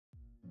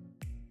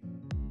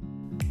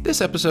This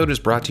episode is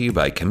brought to you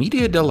by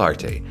Commedia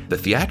dell'arte, the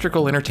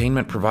theatrical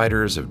entertainment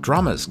providers of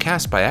dramas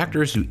cast by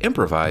actors who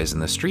improvise in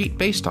the street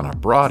based on a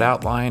broad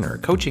outline or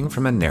coaching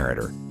from a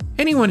narrator.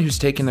 Anyone who's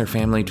taken their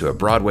family to a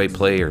Broadway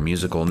play or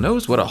musical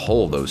knows what a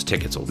hole those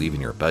tickets will leave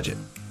in your budget.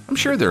 I'm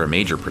sure there are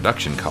major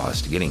production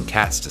costs to getting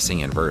cats to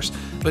sing in verse,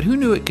 but who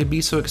knew it could be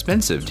so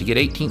expensive to get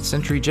 18th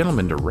century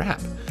gentlemen to rap?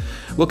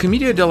 Well,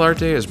 Commedia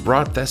dell'arte has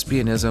brought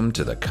thespianism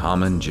to the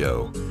common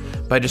Joe.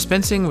 By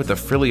dispensing with the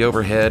frilly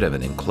overhead of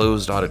an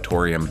enclosed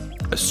auditorium,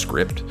 a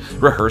script,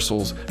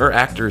 rehearsals, or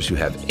actors who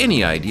have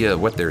any idea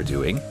what they're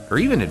doing, or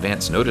even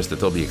advance notice that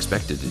they'll be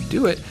expected to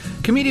do it,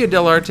 Commedia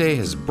dell'arte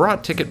has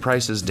brought ticket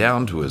prices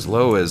down to as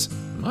low as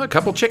a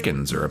couple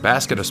chickens or a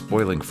basket of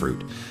spoiling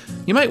fruit.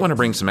 You might want to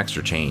bring some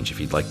extra change if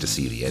you'd like to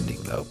see the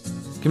ending, though.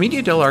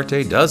 Commedia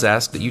dell'arte does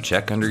ask that you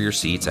check under your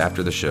seats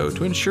after the show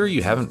to ensure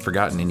you haven't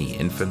forgotten any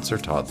infants or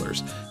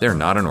toddlers. They're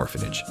not an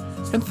orphanage.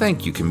 And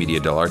thank you,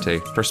 Commedia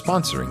dell'arte, for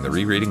sponsoring the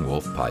Rereading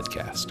Wolf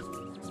podcast.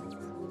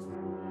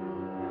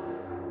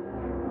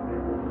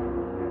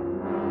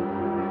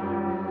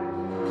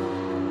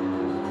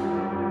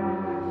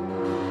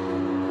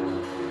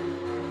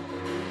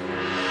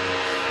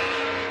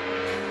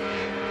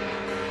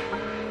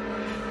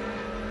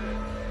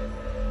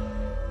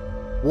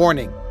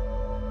 Warning.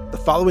 The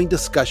following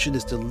discussion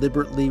is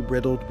deliberately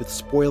riddled with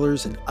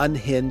spoilers and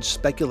unhinged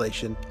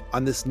speculation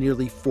on this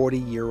nearly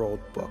 40-year-old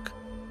book,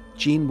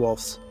 Gene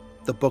Wolfe's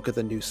The Book of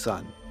the New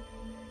Sun.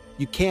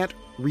 You can't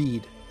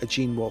read a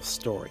Gene Wolfe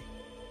story.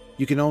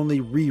 You can only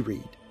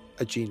reread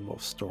a Gene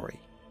Wolfe story.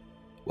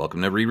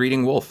 Welcome to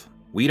Rereading Wolf.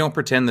 We don't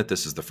pretend that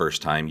this is the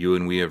first time you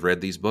and we have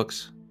read these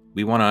books.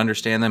 We want to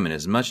understand them in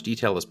as much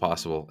detail as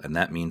possible, and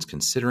that means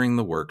considering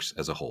the works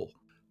as a whole.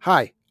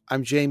 Hi,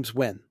 I'm James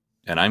Wynn.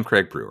 And I'm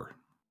Craig Brewer.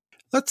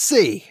 Let's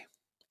see.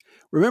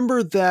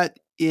 Remember that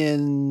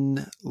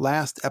in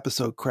last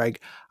episode, Craig,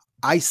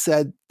 I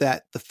said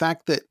that the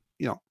fact that,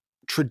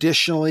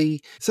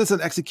 traditionally, since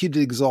an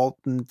executed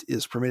exultant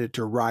is permitted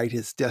to ride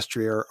his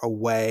destrier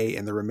away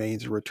and the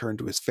remains are returned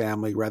to his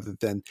family rather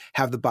than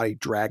have the body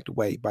dragged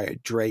away by a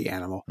dray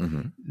animal,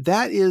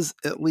 that is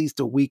at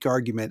least a weak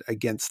argument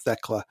against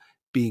Thecla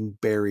being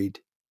buried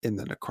in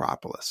the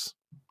necropolis.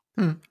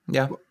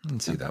 Yeah, I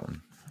can see that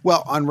one.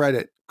 Well, on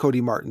Reddit,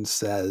 Cody Martin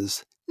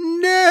says,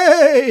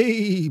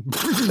 "Nay!"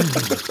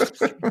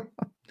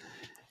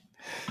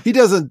 He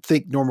doesn't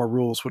think normal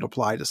rules would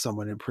apply to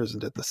someone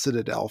imprisoned at the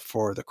Citadel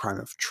for the crime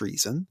of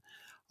treason.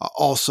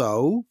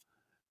 Also,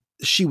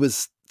 she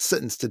was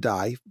sentenced to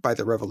die by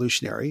the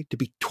revolutionary, to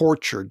be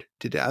tortured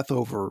to death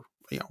over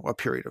a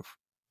period of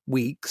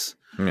weeks.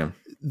 Yeah.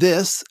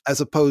 This, as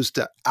opposed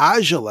to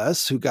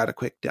Agelus, who got a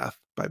quick death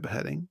by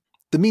beheading.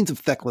 The means of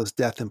Thecla's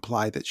death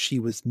imply that she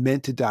was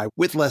meant to die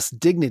with less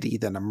dignity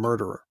than a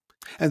murderer.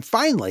 And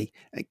finally,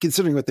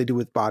 considering what they do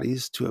with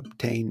bodies to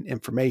obtain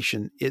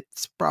information,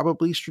 it's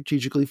probably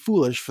strategically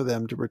foolish for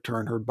them to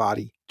return her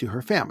body to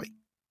her family.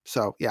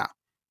 So, yeah,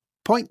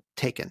 point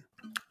taken.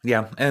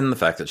 Yeah, and the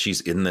fact that she's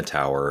in the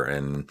tower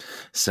and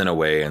sent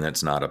away and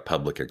it's not a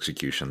public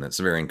execution, that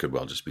Severian could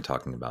well just be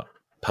talking about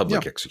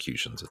public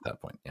executions at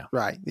that point. Yeah.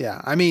 Right,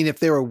 yeah. I mean, if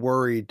they were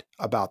worried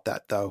about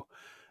that, though,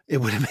 it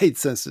would have made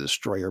sense to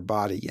destroy her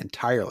body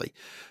entirely.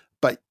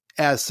 But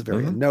as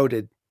Severian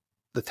noted,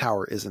 the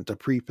tower isn't a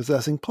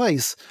prepossessing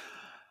place.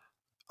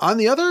 On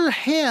the other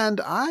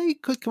hand, I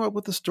could come up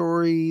with a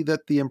story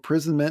that the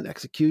imprisonment,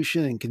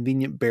 execution, and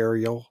convenient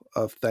burial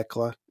of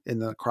Thecla in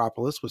the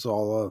necropolis was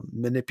all a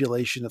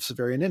manipulation of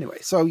Severian anyway.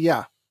 So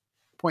yeah,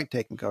 point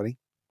taken, Cody.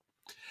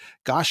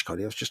 Gosh,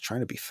 Cody, I was just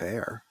trying to be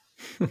fair.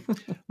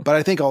 But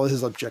I think all of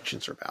his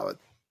objections are valid.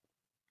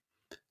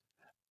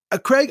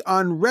 Craig,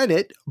 on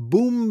Reddit,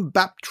 Boom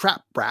Bap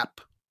Trap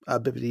Rap,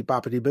 bippity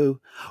boppity boo,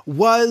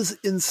 was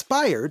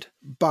inspired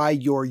by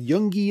your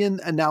Jungian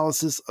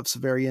analysis of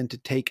Severian to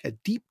take a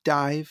deep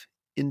dive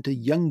into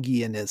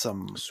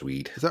Jungianism.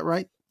 Sweet. Is that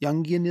right?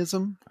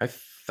 Jungianism?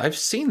 I've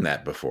seen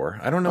that before.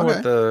 I don't know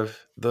what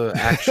the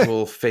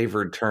actual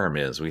favored term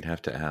is. We'd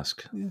have to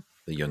ask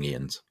the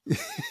Jungians.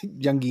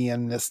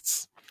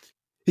 Jungianists.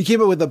 He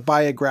came up with a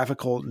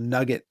biographical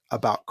nugget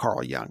about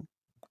Carl Jung.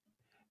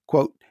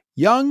 Quote,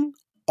 Jung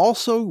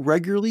also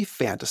regularly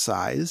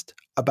fantasized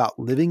about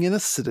living in a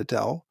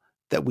citadel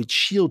that would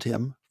shield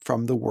him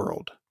from the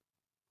world.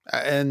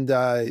 And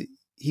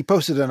he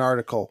posted an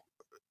article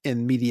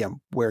in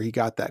Medium where he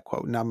got that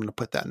quote, and I'm going to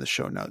put that in the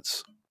show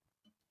notes.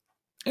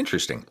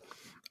 Interesting.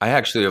 I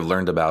actually have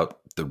learned about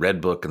the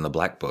Red Book and the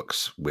Black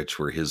Books, which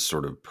were his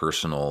sort of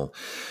personal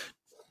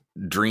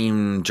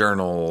dream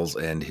journals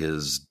and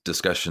his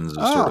discussions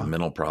of sort of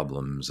mental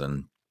problems.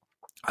 And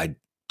I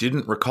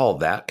didn't recall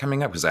that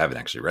coming up because I haven't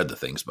actually read the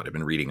things, but I've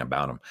been reading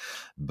about them.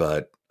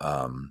 But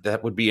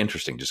that would be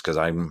interesting just because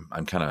I'm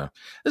kind of,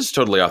 this is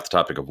totally off the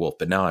topic of Wolfe,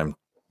 but now I'm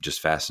just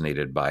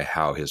fascinated by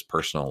how his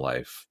personal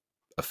life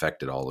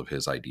affected all of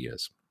his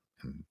ideas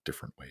in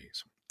different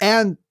ways.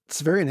 And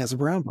Severian has a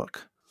brown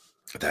book.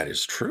 That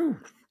is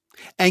true.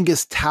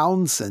 Angus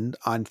Townsend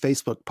on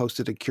Facebook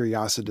posted a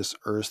Curiositas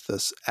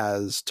Earthus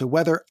as to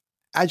whether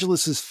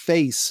Agelus's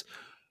face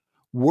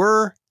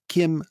were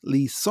Kim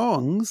Lee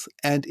Song's,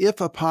 and if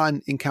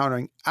upon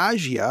encountering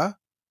Agia,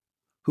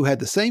 who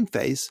had the same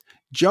face,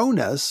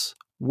 Jonas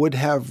would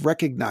have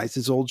recognized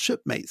his old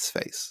shipmate's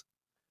face.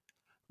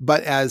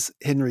 But as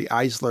Henry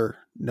Eisler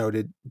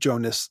noted,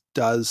 Jonas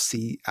does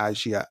see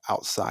Agia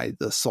outside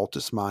the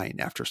Soltis mine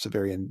after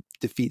Severian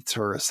defeats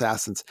her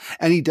assassins,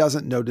 and he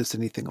doesn't notice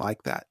anything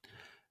like that.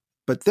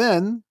 But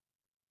then,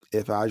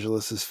 if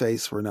Agilus's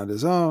face were not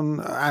his own,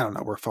 I don't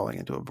know, we're falling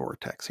into a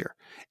vortex here.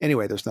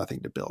 Anyway, there's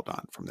nothing to build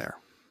on from there.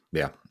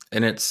 Yeah.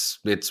 And it's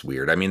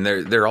weird. I mean,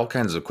 there are all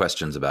kinds of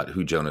questions about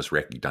who Jonas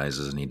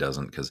recognizes and he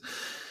doesn't, because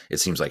it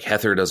seems like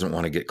Hether doesn't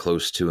want to get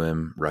close to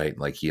him, right?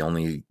 Like he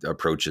only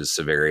approaches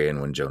Severian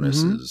when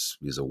Jonas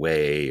is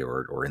away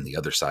or in the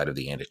other side of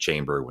the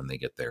antechamber when they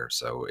get there.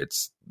 So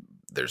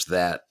there's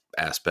that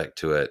aspect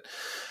to it.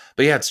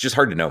 But yeah, it's just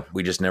hard to know.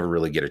 We just never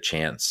really get a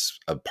chance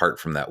apart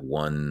from that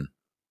one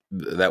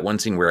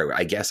scene where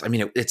I guess, I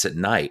mean, it's at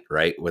night,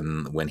 right?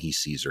 When he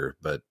sees her,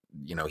 but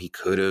you know, he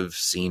could have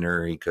seen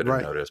her, he could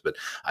have noticed, but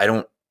I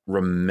don't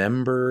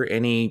remember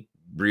any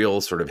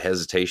real sort of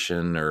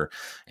hesitation or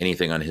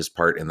anything on his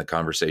part in the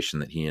conversation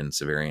that he and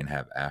Severian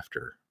have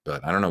after.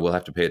 But I don't know. We'll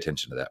have to pay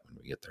attention to that when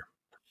we get there.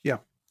 Yeah.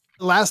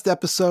 Last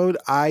episode,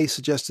 I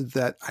suggested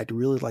that I'd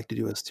really like to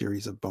do a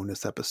series of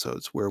bonus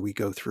episodes where we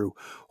go through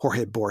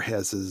Jorge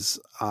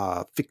Borges's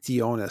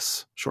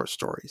Ficciones short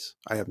stories.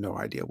 I have no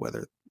idea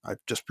whether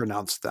I've just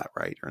pronounced that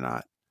right or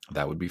not.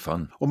 That would be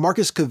fun. Well,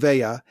 Marcus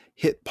Cavea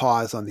hit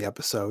pause on the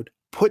episode,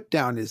 put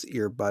down his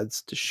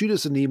earbuds to shoot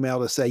us an email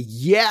to say,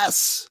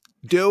 yes,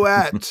 do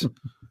it.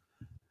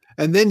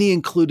 And then he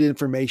included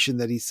information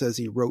that he says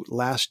he wrote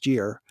last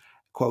year,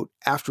 quote,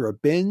 after a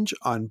binge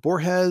on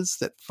Borges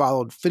that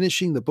followed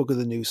finishing the Book of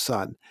the New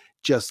Sun,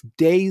 just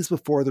days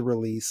before the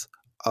release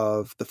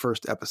of the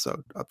first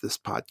episode of this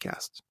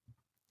podcast.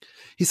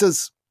 He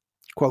says,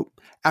 quote,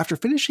 after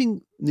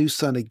finishing New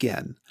Sun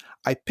again,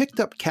 I picked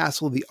up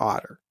Castle the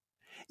Otter.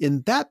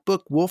 In that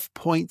book, Woolf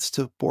points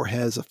to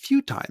Borges a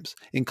few times,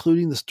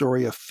 including the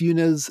story of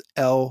Funes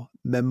el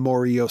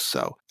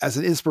Memorioso as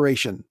an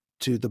inspiration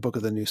to the Book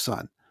of the New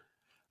Sun.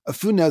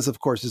 Funes,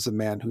 of course, is a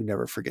man who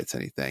never forgets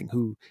anything,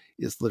 who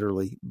is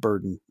literally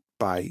burdened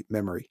by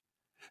memory.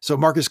 So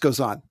Marcus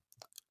goes on.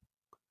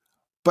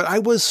 But I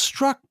was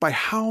struck by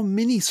how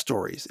many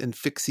stories in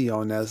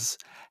Ficciones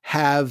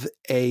have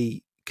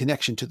a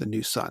connection to the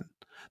New Sun.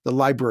 The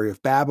Library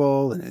of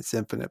Babel and its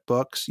infinite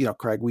books. You know,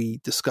 Craig,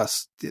 we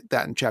discussed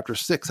that in chapter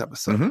 6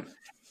 episode. Mm-hmm.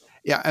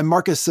 Yeah, and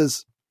Marcus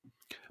says,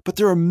 but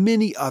there are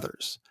many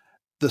others.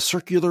 The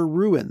Circular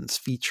Ruins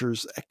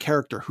features a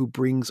character who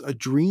brings a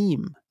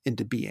dream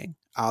into being,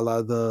 a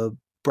la the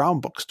Brown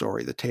Book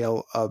story, the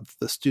tale of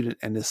the student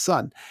and his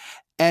son.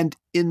 And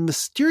in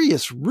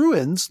Mysterious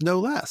Ruins, no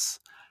less.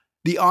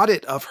 The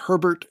audit of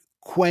Herbert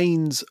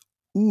Quain's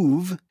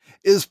Oeuvre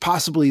is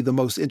possibly the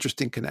most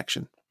interesting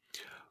connection.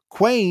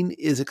 Quain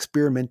is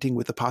experimenting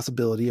with the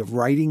possibility of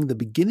writing the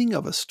beginning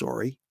of a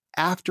story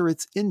after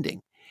its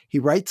ending. He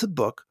writes a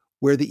book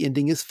where the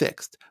ending is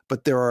fixed,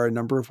 but there are a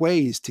number of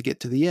ways to get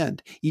to the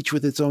end, each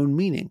with its own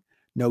meaning.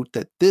 Note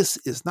that this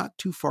is not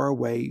too far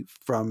away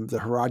from the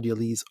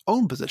Herodiales'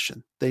 own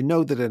position. They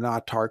know that an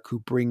autarch who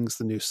brings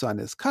the new sun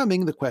is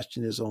coming. The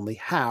question is only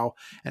how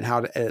and how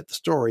to edit the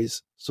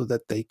stories so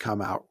that they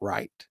come out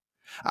right.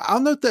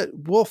 I'll note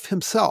that Woolf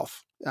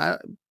himself, I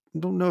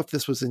don't know if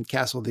this was in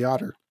Castle of the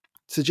Otter,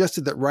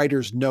 suggested that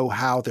writers know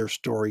how their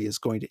story is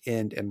going to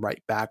end and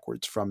write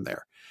backwards from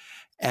there.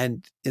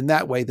 And in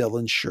that way, they'll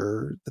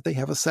ensure that they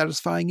have a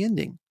satisfying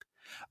ending.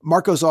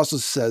 Marcos also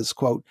says,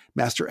 quote,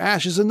 Master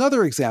Ash is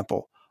another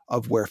example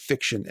of where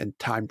fiction and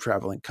time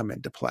traveling come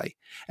into play.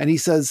 And he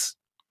says,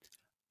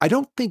 I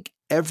don't think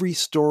every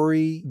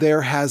story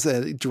there has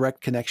a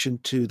direct connection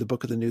to the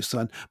Book of the New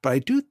Sun, but I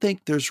do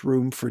think there's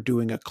room for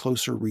doing a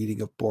closer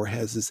reading of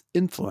Borges's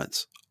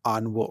influence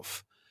on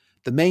Woolf.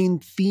 The main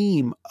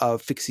theme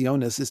of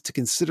Ficciones is to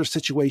consider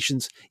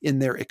situations in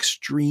their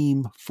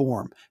extreme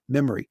form,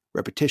 memory,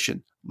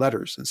 repetition,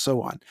 letters, and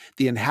so on.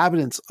 The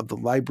inhabitants of the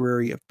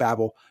Library of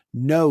Babel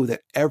know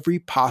that every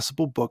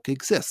possible book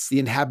exists. The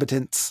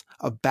inhabitants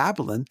of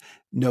Babylon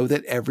know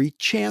that every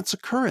chance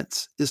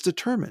occurrence is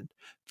determined.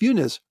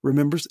 Funes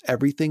remembers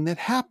everything that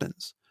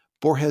happens.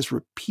 Borges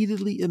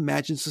repeatedly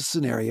imagines a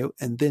scenario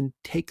and then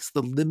takes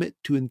the limit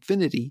to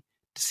infinity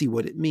to see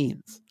what it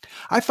means.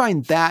 I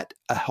find that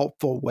a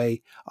helpful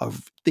way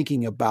of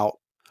thinking about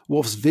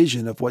Woolf's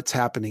vision of what's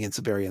happening in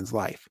Severian's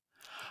life.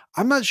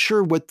 I'm not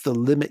sure what the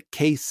limit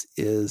case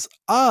is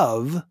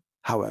of,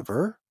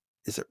 however.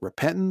 Is it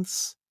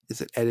repentance?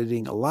 Is it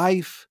editing a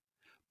life?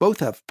 Both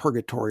have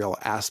purgatorial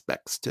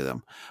aspects to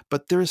them,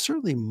 but there is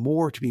certainly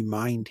more to be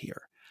mined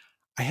here.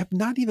 I have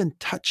not even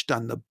touched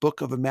on the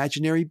Book of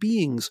Imaginary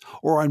Beings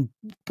or on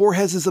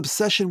Borges's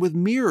obsession with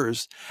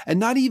mirrors, and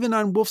not even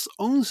on Woolf's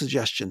own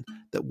suggestion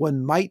that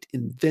one might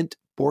invent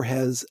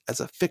Borges as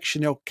a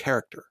fictional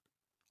character.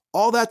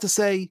 All that to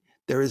say,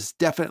 there is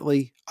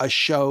definitely a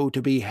show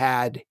to be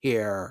had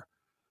here.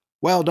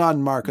 Well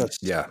done, Marcus.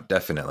 Yeah,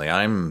 definitely.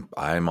 I'm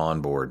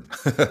on board.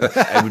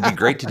 It would be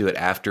great to do it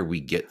after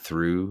we get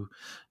through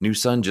New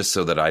Sun, just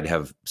so that I'd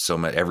have so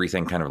much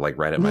everything kind of like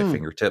right at my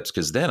fingertips.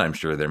 Because then I'm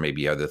sure there may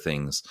be other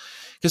things,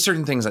 because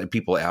certain things that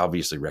people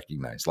obviously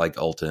recognize, like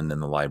Alton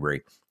and the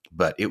library.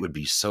 But it would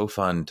be so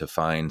fun to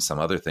find some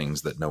other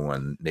things that no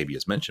one maybe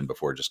has mentioned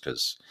before, just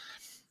because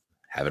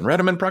haven't read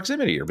them in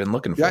proximity or been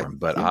looking for them.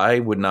 But I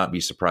would not be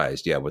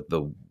surprised. Yeah, with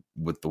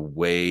the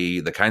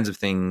way, the kinds of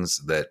things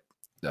that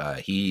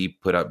he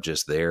put up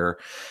just there,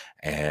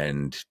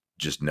 and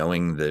just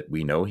knowing that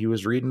we know he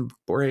was reading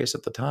Borges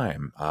at the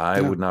time,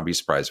 I would not be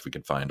surprised if we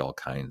could find all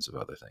kinds of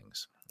other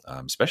things,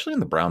 especially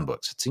in the Brown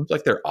books. It seems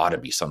like there ought to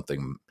be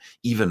something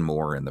even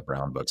more in the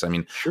Brown books. I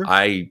mean,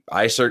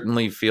 I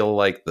certainly feel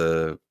like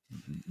the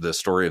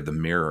story of the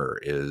mirror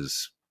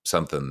is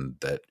something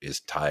that is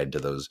tied to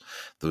those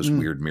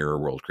weird mirror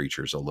world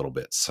creatures a little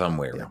bit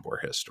somewhere in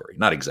Borges' story.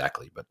 Not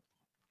exactly, but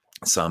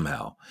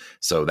somehow.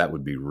 So that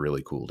would be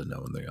really cool to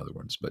know in the other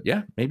ones. But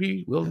yeah,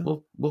 maybe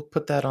we'll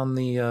put that on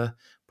the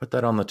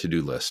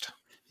to-do list.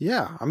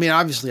 Yeah. I mean,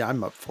 obviously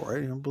I'm up for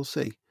it. We'll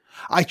see.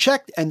 I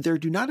checked, and there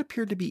do not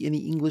appear to be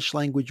any English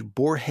language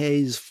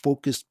Borges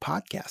focused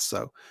podcasts.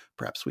 So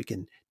perhaps we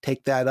can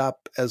take that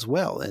up as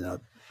well in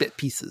bit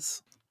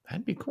pieces.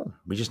 That'd be cool.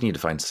 We just need to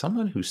find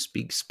someone who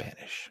speaks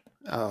Spanish.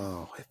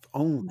 Oh, if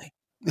only.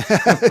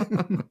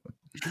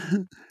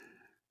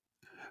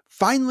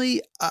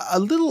 Finally,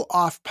 a little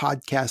off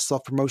podcast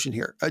self-promotion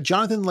here.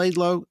 Jonathan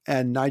Laidlaw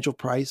and Nigel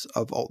Price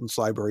of Alton's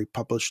Library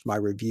published my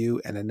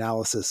review and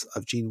analysis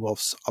of Gene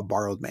Wolfe's A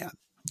Borrowed Man.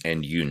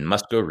 And you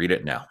must go read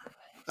it now.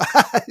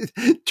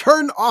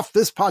 Turn off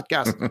this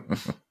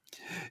podcast.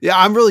 Yeah,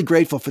 I'm really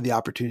grateful for the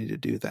opportunity to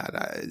do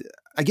that.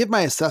 I give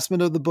my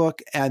assessment of the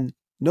book, and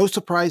no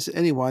surprise to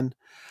anyone,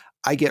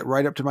 I get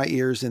right up to my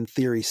ears in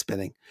theory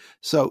spinning.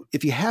 So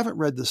if you haven't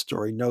read the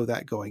story, know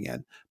that going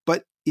in.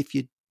 But if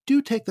you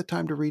do take the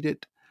time to read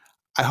it,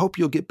 I hope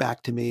you'll get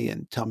back to me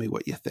and tell me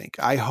what you think.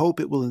 I hope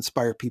it will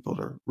inspire people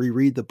to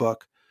reread the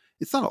book.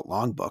 It's not a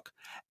long book,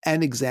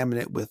 and examine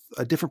it with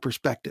a different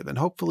perspective, and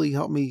hopefully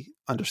help me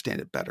understand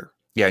it better.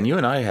 Yeah, and you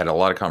and I had a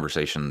lot of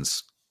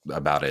conversations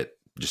about it,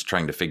 just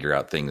trying to figure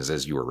out things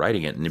as you were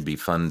writing it. And it'd be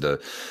fun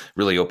to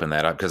really open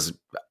that up, because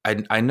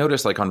I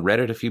noticed, like on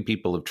Reddit, a few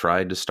people have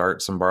tried to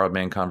start some Borrowed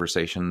Man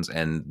conversations,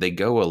 and they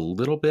go a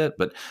little bit,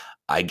 but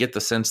I get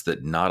the sense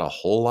that not a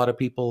whole lot of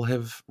people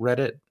have read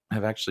it,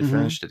 have actually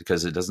finished it,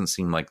 because it doesn't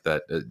seem like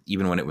that,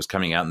 even when it was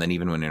coming out, and then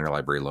even when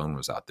Interlibrary Loan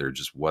was out, there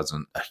just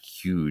wasn't a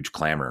huge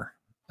clamor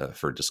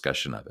for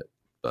discussion of it.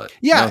 But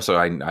so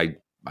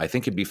I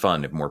think it'd be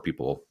fun if more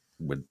people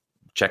would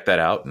check that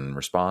out and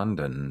respond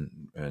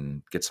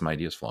and get some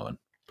ideas flowing.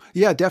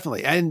 Yeah,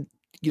 definitely. And,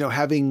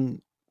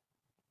 having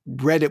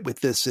read it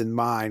with this in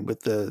mind,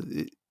 with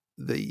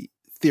the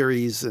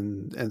theories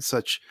and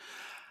such,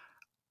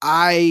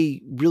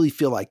 I really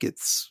feel like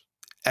it's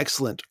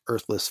excellent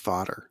earthless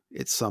fodder.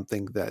 It's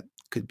something that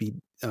could be,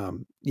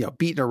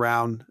 beaten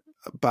around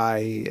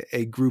by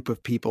a group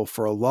of people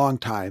for a long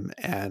time.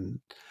 And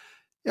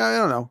I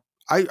don't know.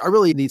 I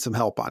really need some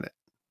help on it.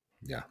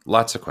 Yeah,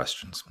 lots of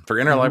questions for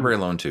Interlibrary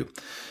Loan too.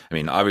 I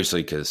mean,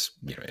 obviously, because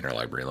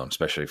Interlibrary Loan,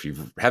 especially if you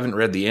haven't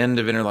read the end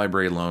of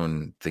Interlibrary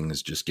Loan,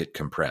 things just get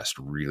compressed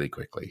really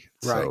quickly.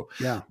 Right. So,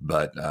 yeah.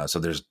 But so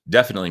there's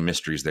definitely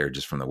mysteries there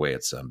just from the way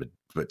it's done.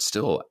 But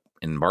still,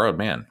 in Borrowed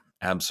Man,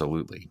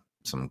 absolutely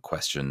some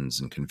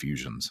questions and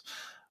confusions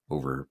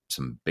over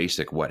some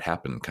basic what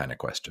happened kind of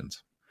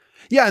questions.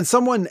 Yeah, and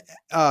someone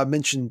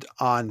mentioned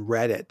on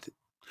Reddit.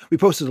 We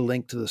posted a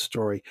link to the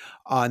story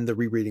on the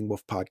Rereading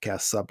Wolf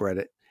podcast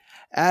subreddit.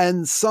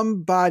 And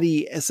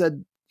somebody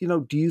said,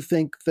 do you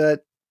think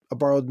that A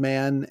Borrowed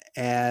Man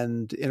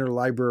and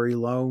Interlibrary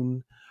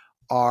Loan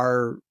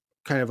are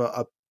kind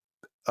of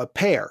a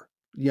pair,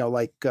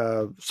 like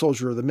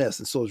Soldier of the Mist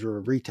and Soldier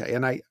of Rite?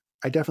 And I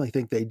definitely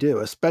think they do,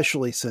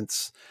 especially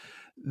since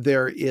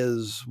there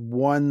is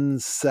one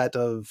set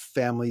of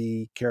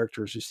family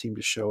characters who seem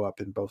to show up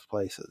in both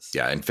places.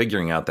 Yeah, and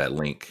figuring out that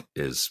link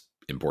is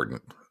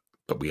important.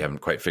 But we haven't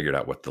quite figured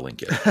out what the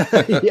link is.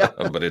 Yeah.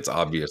 But it's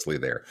obviously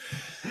there.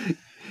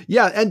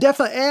 Yeah, and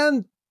definitely.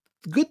 And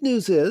good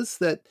news is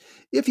that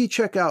if you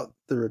check out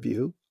the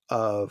review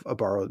of A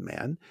Borrowed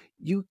Man,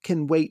 you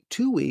can wait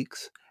 2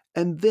 weeks,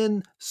 and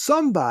then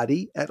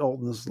somebody at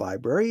Alton's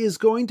Library is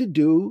going to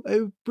do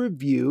a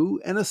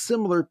review and a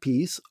similar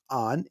piece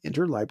on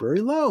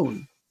Interlibrary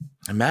Loan.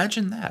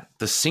 Imagine that.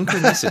 The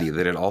synchronicity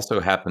that it also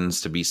happens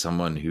to be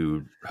someone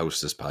who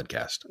hosts this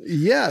podcast.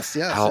 Yes.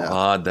 How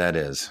odd that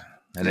is.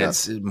 And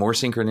it's more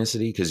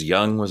synchronicity, because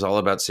Jung was all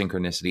about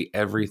synchronicity.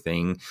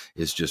 Everything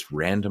is just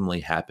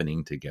randomly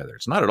happening together.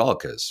 It's not at all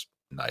because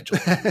Nigel.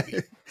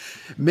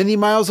 Many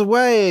miles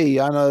away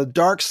on a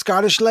dark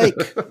Scottish lake.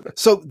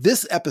 So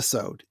this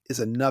episode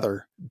is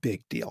another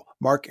big deal.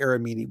 Mark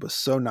Aramini was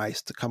so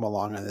nice to come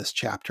along on this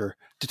chapter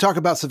to talk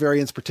about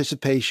Severian's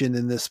participation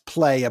in this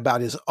play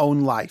about his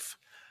own life.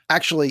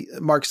 Actually,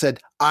 Mark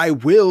said, I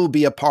will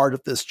be a part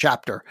of this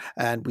chapter.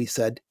 And we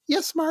said,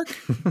 Yes, Mark.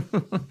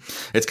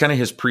 It's kind of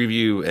his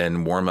preview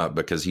and warm up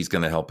because he's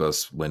going to help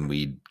us when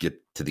we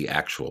get to the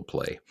actual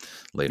play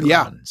later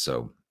on.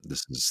 So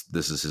this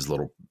is his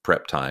little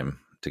prep time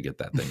to get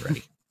that thing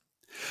ready.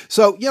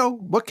 So,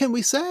 what can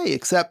we say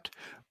except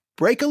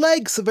break a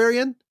leg,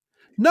 Severian?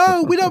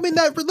 No, we don't mean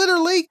that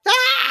literally.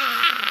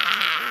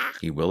 Ah!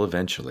 He will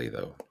eventually,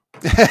 though.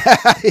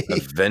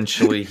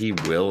 Eventually, he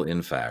will,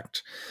 in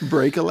fact,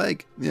 break a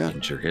leg. Yeah.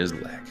 Injure his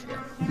leg.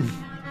 Yeah.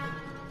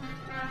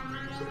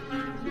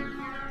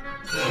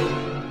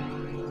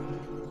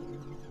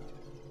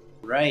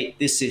 Right.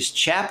 This is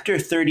chapter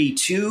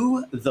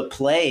 32, The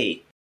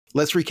Play.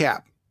 Let's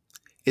recap.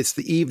 It's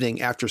the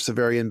evening after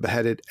Severian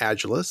beheaded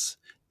Agilus,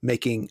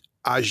 making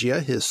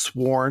Agia his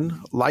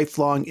sworn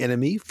lifelong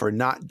enemy for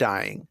not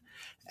dying,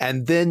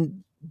 and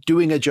then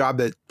doing a job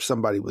that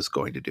somebody was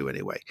going to do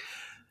anyway.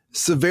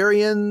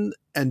 Severian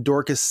and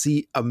Dorcas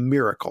see a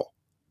miracle,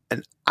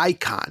 an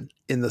icon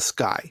in the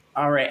sky.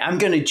 All right, I'm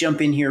going to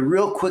jump in here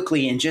real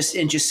quickly and just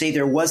say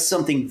there was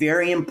something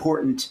very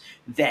important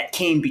that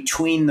came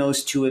between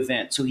those two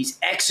events. So he's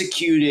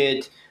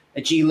executed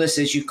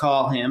Agilus, as you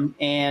call him,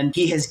 and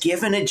he has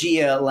given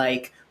Agia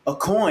like a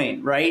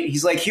coin, right?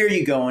 He's like, here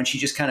you go, and she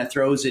just kind of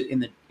throws it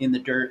in the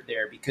dirt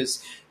there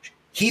because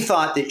he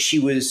thought that she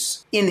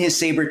was in his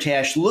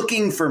sabretache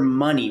looking for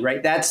money,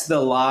 right? That's the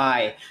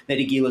lie that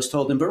Agilus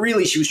told him. But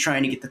really, she was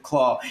trying to get the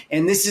claw.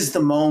 And this is the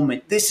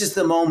moment. This is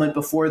the moment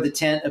before the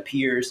tent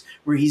appears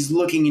where he's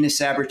looking in his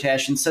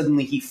sabretache and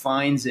suddenly he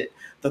finds it,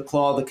 the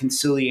claw, the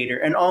conciliator.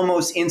 And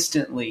almost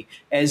instantly,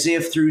 as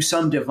if through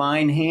some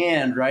divine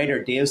hand, right,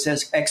 or Deus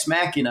ex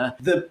machina,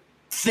 the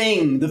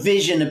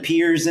vision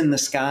appears in the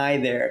sky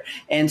there.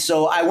 And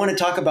so I want to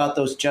talk about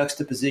those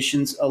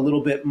juxtapositions a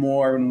little bit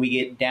more when we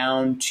get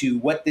down to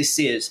what this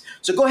is.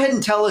 So go ahead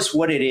and tell us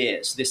what it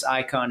is, this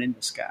icon in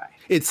the sky.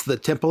 It's the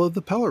Temple of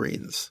the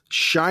Pellerines,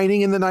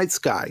 shining in the night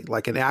sky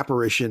like an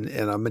apparition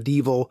in a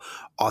medieval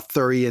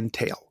Arthurian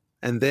tale.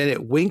 And then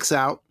it winks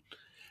out,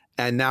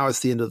 and now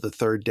it's the end of the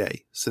third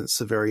day since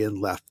Severian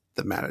left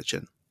the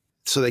Matagen.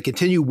 So they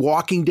continue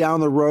walking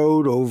down the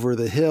road over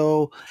the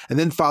hill and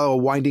then follow a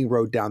winding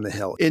road down the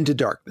hill into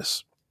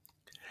darkness.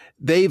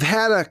 They've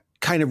had a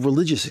kind of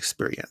religious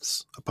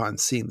experience upon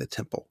seeing the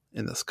temple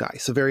in the sky.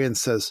 Severian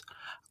says,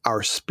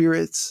 our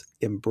spirits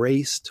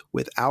embraced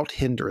without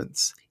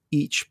hindrance,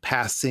 each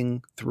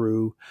passing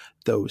through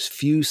those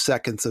few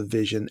seconds of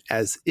vision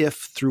as if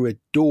through a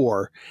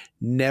door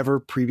never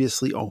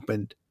previously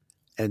opened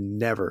and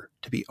never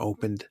to be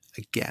opened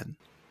again.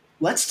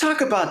 Let's talk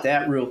about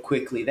that real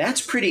quickly.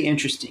 That's pretty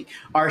interesting.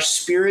 Our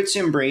spirits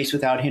embrace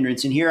without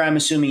hindrance. And here I'm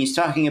assuming he's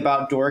talking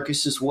about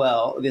Dorcas as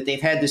well, that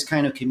they've had this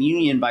kind of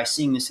communion by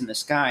seeing this in the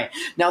sky.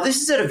 Now,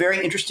 this is at a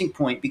very interesting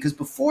point because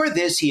before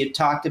this, he had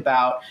talked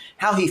about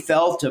how he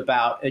felt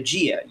about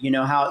Agia,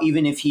 how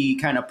even if he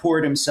kind of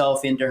poured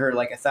himself into her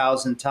like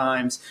 1,000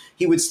 times,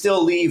 he would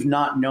still leave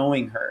not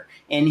knowing her.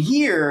 And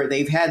here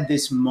they've had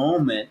this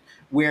moment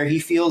where he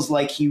feels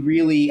like he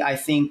really, I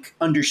think,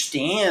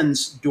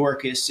 understands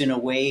Dorcas in a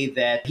way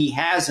that he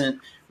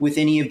hasn't with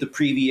any of the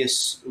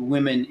previous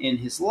women in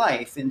his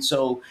life. And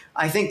so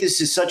I think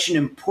this is such an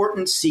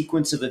important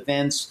sequence of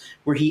events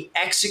where he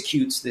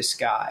executes this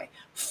guy,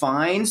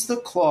 finds the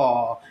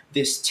claw,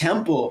 this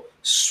temple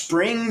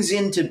springs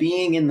into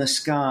being in the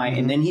sky,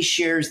 and then he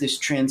shares this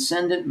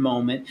transcendent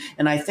moment.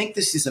 And I think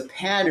this is a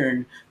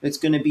pattern that's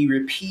going to be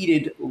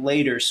repeated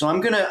later. So I'm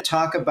going to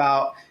talk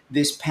about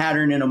this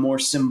pattern in a more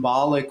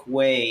symbolic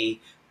way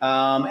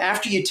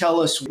after you tell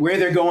us where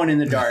they're going in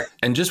the dark.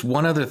 And just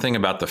one other thing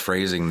about the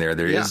phrasing there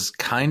is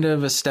kind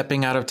of a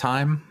stepping out of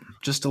time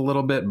just a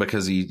little bit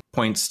because he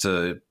points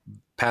to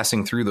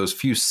passing through those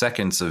few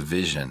seconds of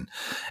vision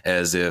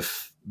as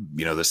if,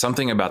 there's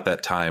something about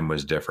that time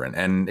was different.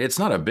 And it's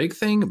not a big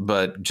thing,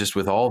 but just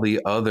with all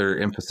the other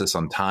emphasis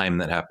on time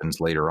that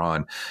happens later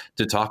on,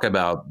 to talk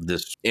about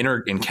this inner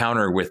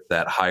encounter with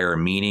that higher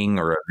meaning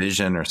or a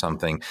vision or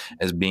something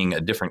as being a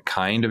different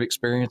kind of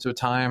experience of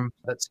time,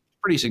 that's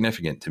pretty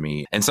significant to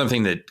me and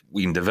something that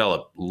we can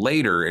develop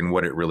later in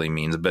what it really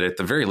means. But at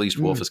the very least,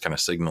 Wolf is kind of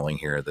signaling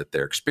here that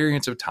their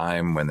experience of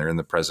time when they're in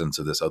the presence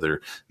of this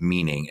other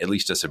meaning, at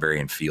least to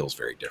Severian, feels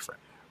very different.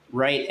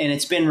 Right. And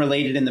it's been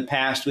related in the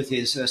past with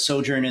his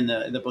sojourn in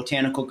the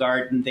botanical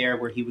garden there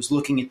where he was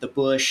looking at the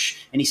bush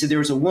and he said there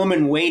was a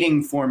woman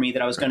waiting for me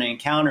that I was going to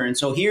encounter. And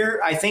so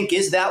here, I think,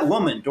 is that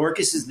woman.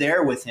 Dorcas is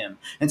there with him.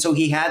 And so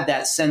he had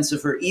that sense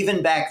of her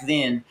even back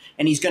then.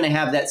 And he's going to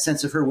have that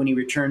sense of her when he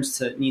returns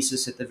to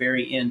Nisus at the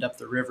very end up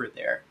the river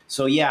there.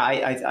 So, yeah,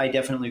 I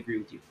definitely agree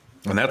with you.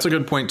 And that's a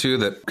good point, too,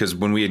 that because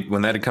when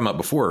that had come up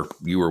before,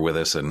 you were with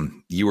us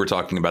and you were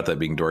talking about that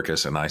being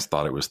Dorcas and I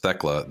thought it was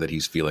Thecla that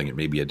he's feeling it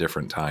may be a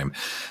different time.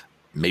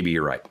 Maybe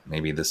you're right.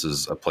 Maybe this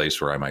is a place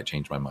where I might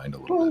change my mind a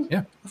little bit.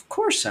 Yeah, of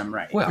course I'm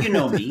right. Well. You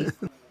know me.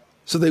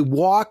 So they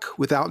walk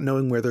without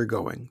knowing where they're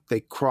going.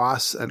 They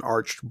cross an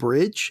arched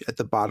bridge at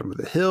the bottom of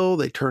the hill.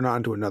 They turn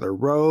onto another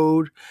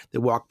road. They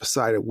walk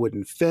beside a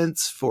wooden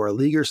fence for a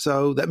league or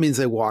so. That means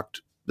they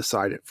walked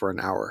beside it for an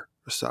hour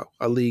or so.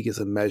 A league is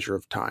a measure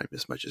of time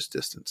as much as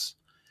distance.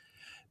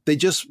 They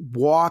just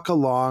walk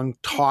along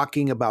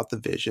talking about the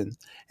vision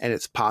and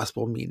its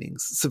possible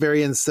meanings.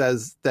 Severian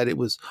says that it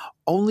was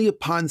only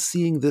upon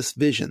seeing this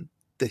vision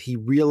that he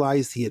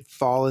realized he had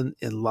fallen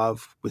in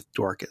love with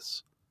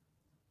Dorcas.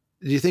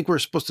 Do you think we're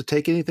supposed to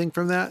take anything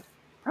from that?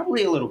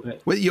 Probably a little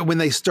bit. When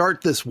they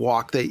start this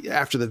walk,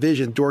 after the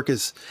vision,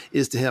 Dorcas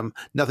is to him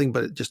nothing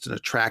but just an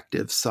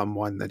attractive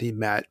someone that he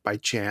met by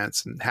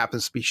chance and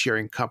happens to be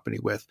sharing company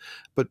with.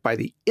 But by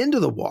the end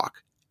of the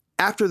walk,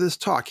 after this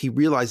talk, he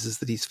realizes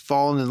that he's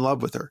fallen in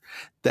love with her,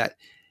 that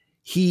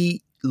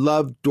he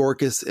loved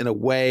Dorcas in a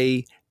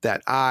way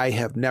that I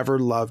have never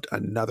loved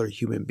another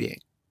human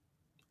being.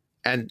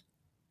 And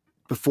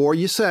before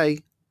you say,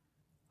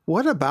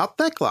 what about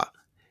Thecla?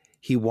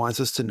 He wants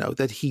us to know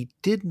that he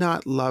did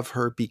not love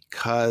her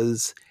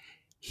because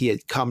he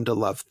had come to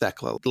love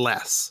Thecla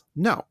less.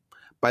 No,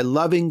 by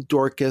loving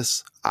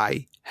Dorcas,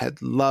 I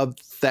had loved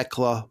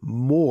Thecla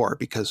more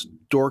because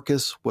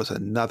Dorcas was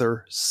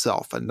another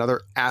self,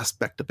 another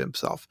aspect of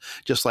himself,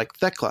 just like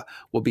Thecla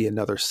will be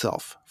another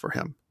self for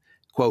him.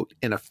 Quote,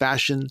 in a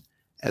fashion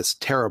as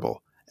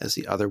terrible as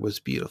the other was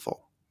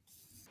beautiful.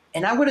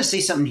 And I want to say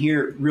something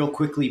here real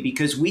quickly,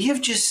 because we have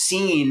just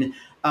seen,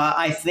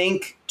 I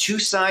think, two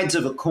sides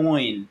of a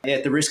coin,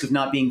 at the risk of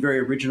not being very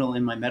original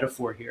in my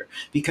metaphor here,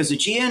 because the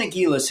Aegean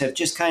Agilas have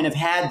just kind of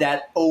had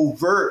that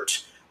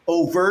overt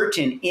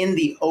and in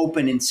the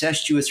open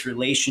incestuous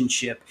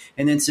relationship.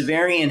 And then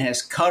Severian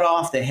has cut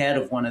off the head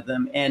of one of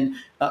them and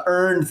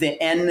earned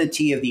the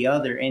enmity of the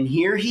other. And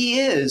here he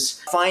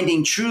is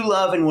finding true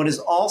love in what is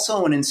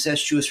also an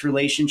incestuous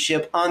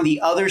relationship on the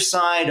other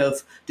side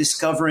of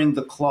discovering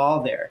the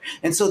claw there.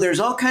 And so there's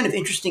all kind of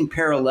interesting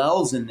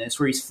parallels in this,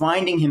 where he's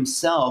finding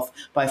himself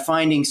by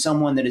finding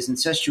someone that is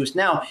incestuous.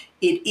 Now,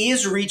 it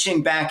is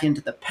reaching back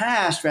into the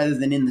past rather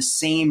than in the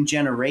same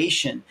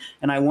generation.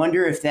 And I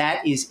wonder if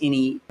that is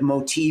any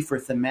motif or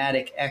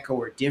thematic echo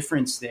or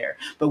difference there.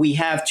 But we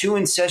have two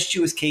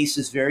incestuous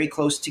cases very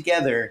close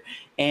together,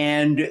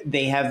 and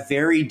they have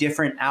very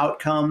different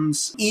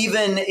outcomes,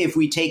 even if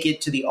we take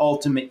it to the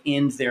ultimate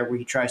end there where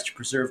he tries to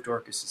preserve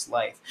Dorcas's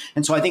life.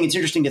 And so I think it's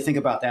interesting to think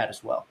about that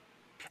as well.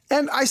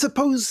 And I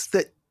suppose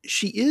that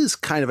she is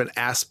kind of an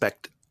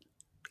aspect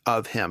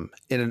of him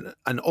in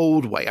an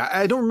old way.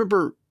 I don't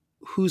remember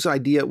whose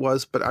idea it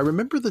was, but I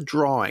remember the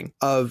drawing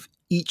of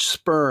each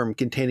sperm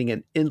containing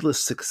an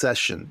endless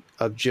succession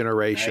of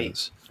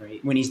generations.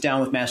 Right. When he's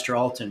down with Master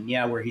Alton,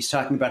 where he's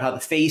talking about how the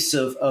face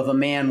of a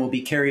man will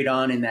be carried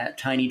on in that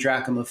tiny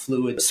drachm of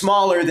fluid,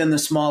 smaller than the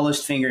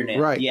smallest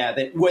fingernail. Right. Yeah,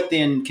 that what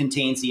then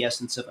contains the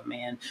essence of a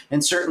man.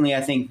 And certainly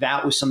I think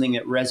that was something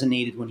that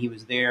resonated when he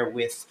was there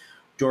with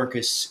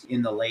Dorcas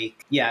in the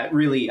lake. Yeah, it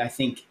really, I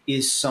think,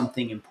 is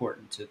something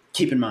important to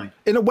keep in mind.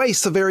 In a way,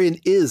 Severian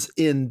is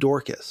in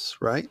Dorcas,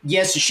 right?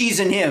 Yes, she's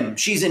in him.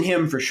 She's in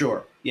him for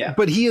sure. Yeah.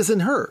 But he is in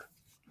her,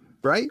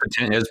 right?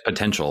 There's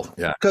potential,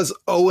 yeah. Because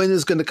Owen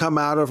is going to come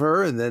out of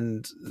her, and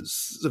then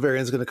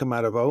Severian's going to come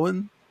out of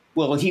Owen.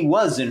 Well, he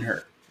was in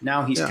her.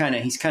 Now he's kind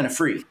of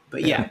free.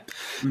 But yeah.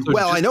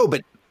 Well, I know,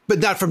 but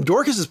not from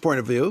Dorcas's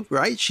point of view,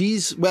 right?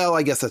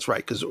 I guess that's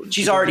right, because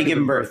she's already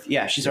given birth.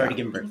 Yeah, she's already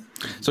given birth.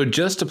 So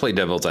just to play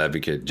devil's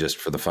advocate, just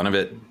for the fun of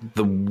it,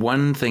 the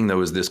one thing,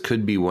 though, is this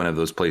could be one of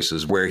those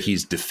places where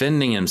he's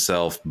defending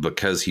himself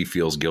because he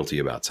feels guilty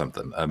about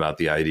something, about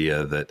the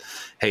idea that,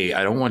 hey,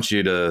 I don't want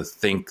you to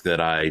think that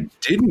I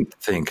didn't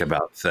think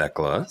about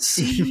Thecla.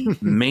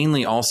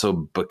 Mainly also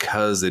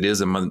because it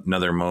is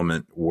another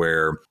moment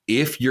where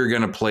if you're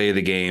going to play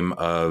the game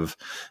of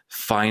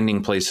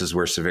finding places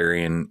where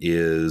Severian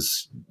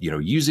is,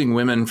 using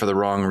women for the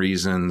wrong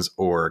reasons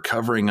or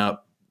covering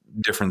up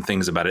different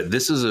things about it,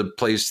 this is a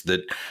place that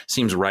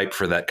seems ripe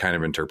for that kind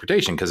of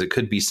interpretation, because it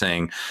could be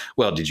saying,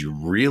 well, did you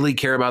really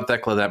care about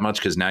Thecla that much?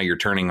 Because now you're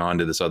turning on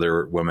to this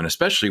other woman,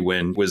 especially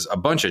when it was a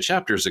bunch of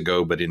chapters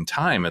ago, but in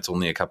time, it's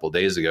only a couple of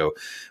days ago,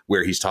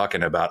 where he's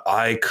talking about,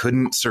 I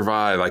couldn't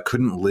survive, I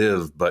couldn't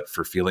live, but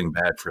for feeling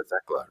bad for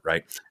Thecla,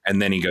 right?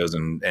 And then he goes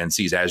and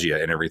sees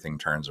Agia and everything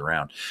turns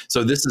around.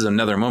 So this is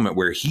another moment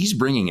where he's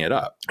bringing it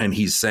up and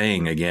he's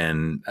saying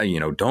again,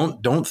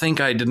 don't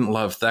think I didn't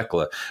love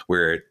Thecla,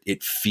 where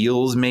it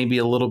feels maybe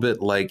a little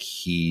bit like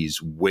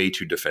he's way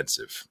too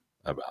defensive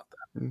about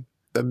that.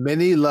 The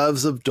many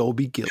loves of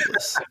Dolby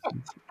Gillis.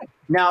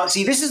 Now,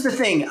 see, this is the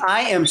thing.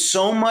 I am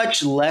so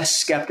much less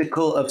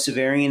skeptical of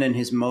Severian and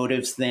his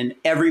motives than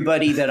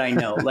everybody that I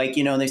know.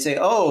 They say,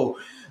 oh,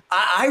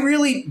 I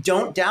really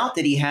don't doubt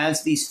that he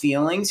has these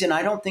feelings, and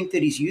I don't think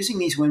that he's using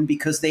these women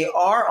because they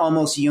are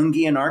almost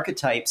Jungian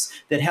archetypes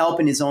that help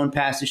in his own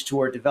passage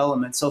toward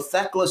development. So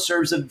Thecla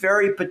serves a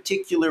very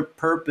particular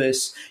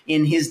purpose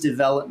in his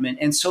development,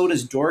 and so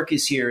does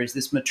Dorcas here as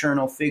this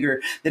maternal figure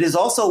that is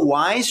also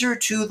wiser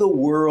to the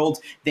world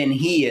than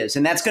he is.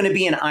 And that's going to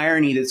be an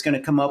irony that's going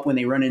to come up when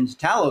they run into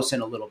Talos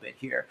in a little bit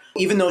here.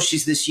 Even though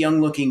she's this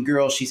young-looking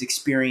girl, she's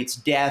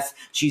experienced death,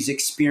 she's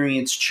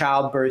experienced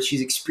childbirth,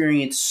 she's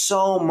experienced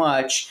so much,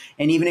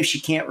 and even if she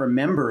can't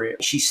remember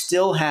it, she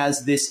still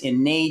has this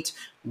innate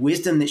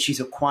wisdom that she's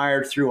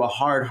acquired through a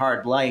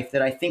hard life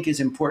that I think is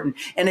important.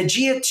 And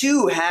Aegea,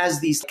 too, has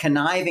these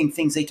conniving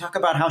things. They talk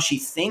about how she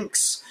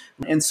thinks.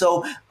 And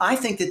so I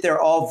think that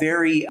they're all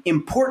very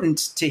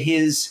important to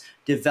his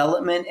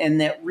development, and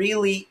that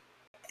really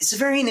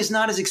Severian is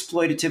not as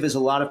exploitative as a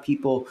lot of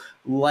people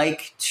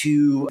like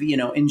to,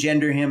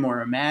 engender him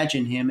or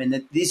imagine him, and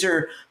that these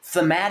are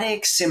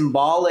thematic,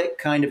 symbolic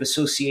kind of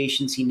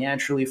associations he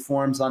naturally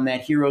forms on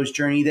that hero's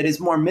journey that is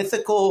more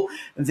mythical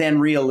than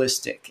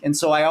realistic. And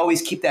so I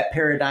always keep that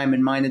paradigm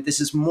in mind, that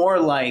this is more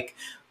like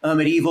a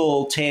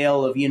medieval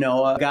tale of,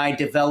 a guy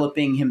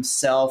developing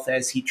himself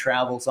as he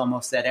travels,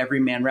 almost that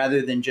everyman,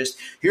 rather than just,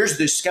 here's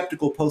this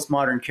skeptical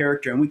postmodern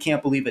character and we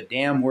can't believe a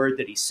damn word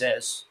that he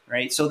says,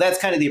 right? So that's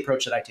kind of the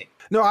approach that I take.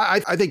 No,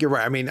 I think you're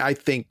right. I mean, I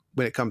think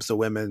when it comes to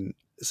women,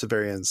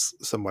 Severian's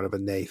somewhat of a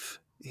naif.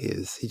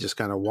 He just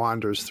kind of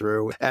wanders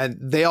through, and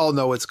they all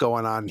know what's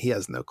going on. He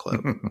has no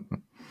clue.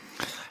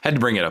 Had to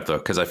bring it up, though,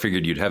 because I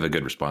figured you'd have a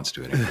good response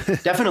to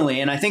it.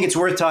 Definitely, and I think it's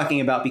worth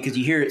talking about because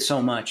you hear it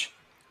so much.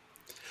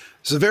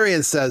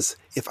 Severian says,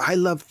 if I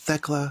loved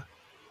Thecla,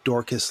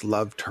 Dorcas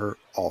loved her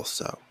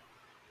also.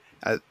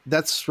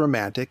 That's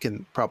romantic,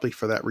 and probably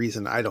for that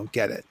reason, I don't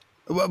get it.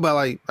 Well,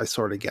 I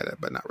sort of get it,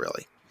 but not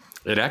really.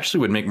 It actually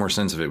would make more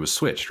sense if it was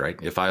switched, right?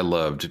 If I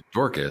loved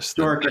Dorcas,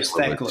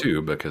 Thecla would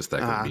too, because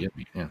Thecla would be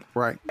me. Yeah.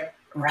 Right.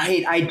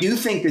 Right. I do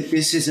think that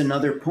this is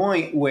another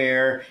point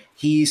where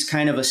he's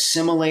kind of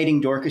assimilating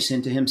Dorcas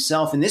into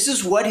himself. And this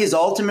is what his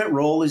ultimate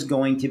role is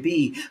going to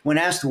be. When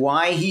asked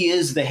why he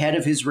is the head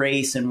of his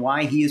race and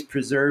why he is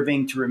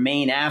preserving to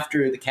remain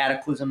after the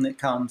cataclysm that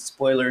comes,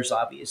 spoilers,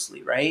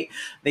 obviously, right?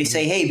 They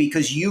say, hey,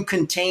 because you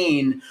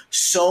contain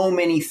so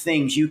many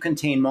things, you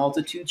contain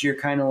multitudes, you're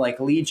kind of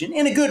like Legion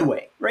in a good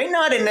way, right?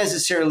 Not in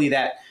necessarily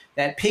that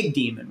pig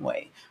demon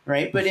way.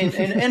 Right. But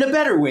in a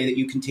better way that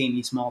you contain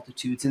these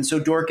multitudes. And so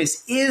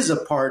Dorcas is a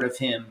part of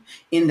him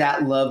in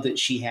that love that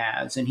she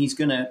has, and he's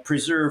going to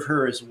preserve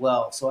her as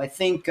well. So I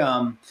think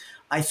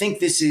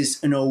this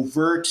is an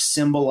overt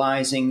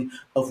symbolizing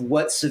of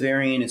what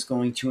Severian is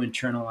going to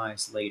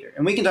internalize later.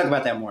 And we can talk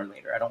about that more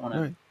later. I don't want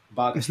to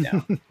bog us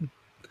down.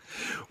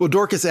 Well,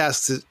 Dorcas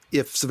asks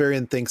if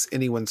Severian thinks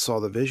anyone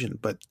saw the vision,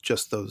 but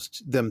just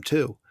them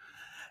two.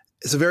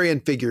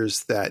 Severian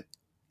figures that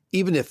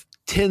even if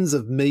tens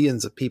of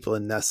millions of people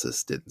in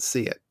Nessus didn't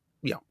see it,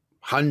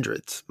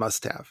 hundreds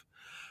must have.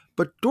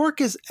 But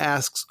Dorcas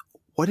asks,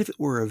 what if it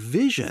were a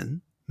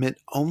vision meant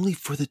only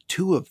for the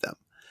two of them?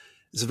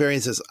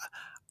 Severian says,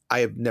 I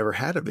have never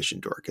had a vision,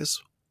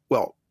 Dorcas.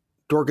 Well,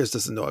 Dorcas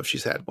doesn't know if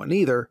she's had one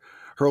either.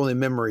 Her only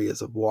memory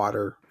is of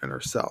water and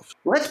herself.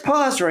 Let's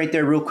pause right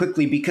there real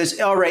quickly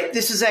because, all right,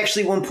 this is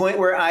actually one point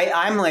where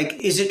I'm like,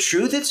 is it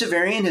true that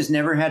Severian has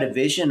never had a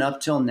vision up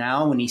till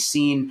now when he's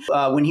seen,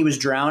 when he was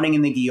drowning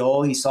in the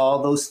Gioll, he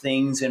saw those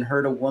things and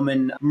heard a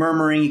woman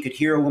murmuring, he could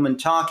hear a woman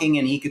talking,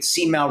 and he could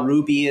see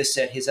Malrubius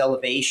at his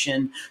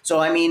elevation. So,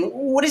 I mean,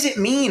 what does it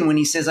mean when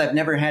he says, I've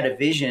never had a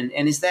vision?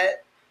 And is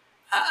that...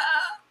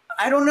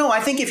 I don't know. I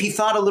think if he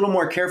thought a little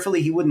more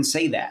carefully, he wouldn't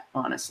say that,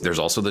 honestly. There's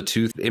also the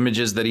two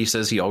images that he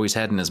says he always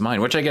had in his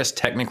mind, which I guess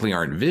technically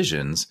aren't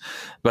visions,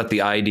 but the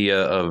idea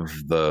of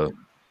the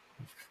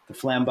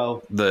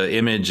flambeau, the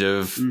image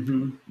of,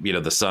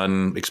 the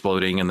sun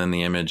exploding, and then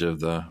the image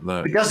of the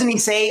But doesn't he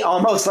say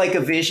almost like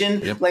a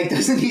vision? Yep. Like,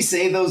 doesn't he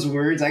say those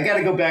words? I got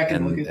to go back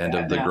and look at that. And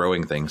of the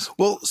growing things.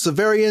 Well,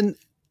 Severian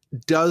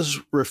does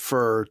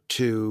refer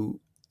to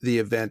the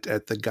event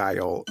at the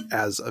Gioll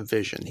as a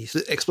vision. He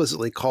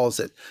explicitly calls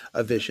it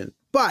a vision,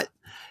 but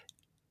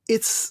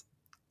it's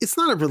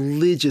not a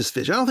religious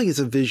vision. I don't think it's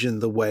a vision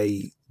the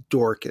way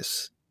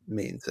Dorcas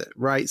means it,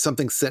 right?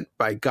 Something sent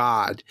by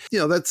God.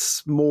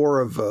 That's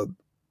more of a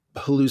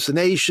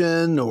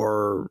hallucination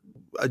or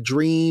a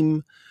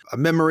dream, a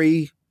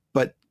memory,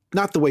 but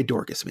not the way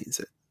Dorcas means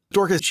it.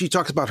 Dorcas, she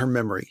talks about her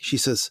memory. She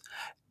says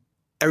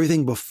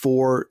everything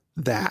before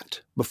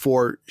that,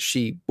 before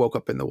she woke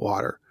up in the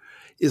water,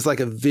 is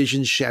like a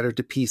vision shattered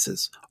to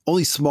pieces.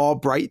 Only small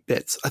bright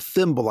bits, a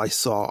thimble I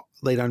saw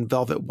laid on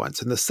velvet once,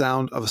 and the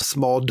sound of a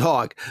small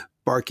dog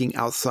barking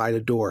outside a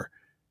door.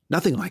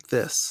 Nothing like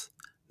this.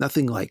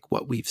 Nothing like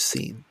what we've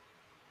seen.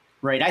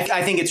 Right.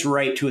 I think it's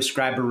right to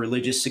ascribe a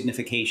religious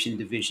signification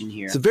to vision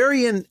here.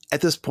 Severian,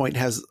 at this point,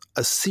 has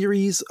a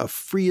series of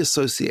free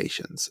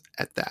associations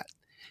at that.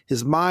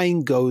 His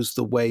mind goes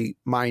the way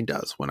mine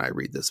does when I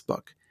read this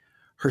book.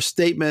 Her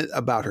statement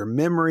about her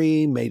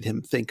memory made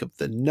him think of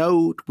the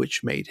note,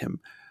 which made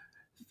him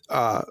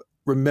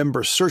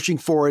remember searching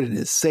for it in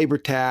his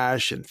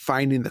sabretache and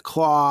finding the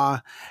claw.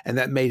 And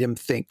that made him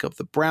think of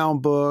the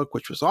brown book,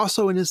 which was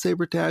also in his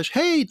sabretache.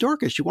 Hey,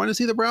 Dorcas, you want to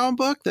see the brown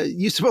book that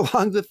used to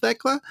belong to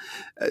Thecla?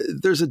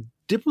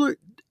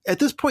 At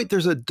this point,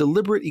 there's a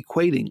deliberate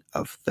equating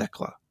of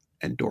Thecla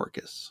and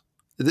Dorcas.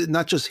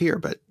 Not just here,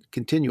 but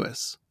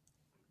continuous.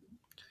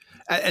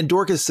 And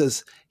Dorcas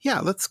says,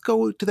 yeah, let's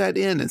go to that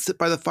inn and sit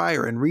by the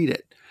fire and read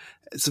it.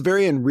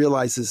 Severian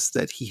realizes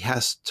that he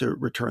has to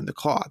return the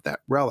claw,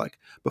 that relic,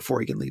 before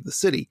he can leave the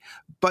city.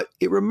 But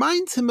it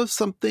reminds him of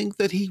something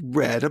that he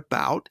read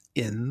about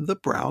in the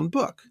brown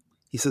book.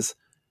 He says,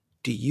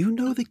 do you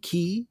know the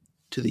key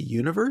to the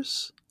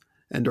universe?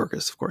 And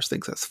Dorcas, of course,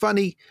 thinks that's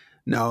funny.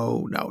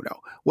 No.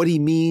 What he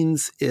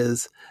means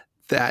is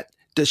that,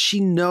 does she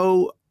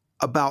know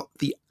about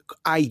the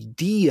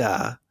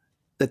idea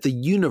that the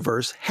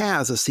universe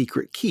has a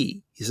secret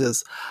key? He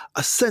says,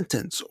 a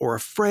sentence or a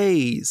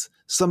phrase.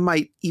 Some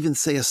might even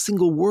say a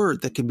single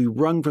word that can be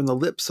wrung from the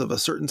lips of a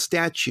certain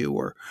statue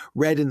or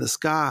read in the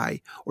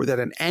sky, or that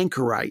an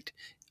anchorite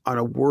on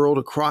a world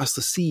across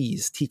the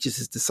seas teaches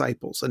his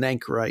disciples. An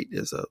anchorite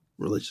is a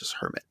religious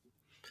hermit.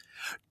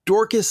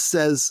 Dorcas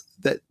says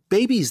that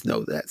babies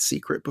know that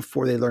secret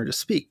before they learn to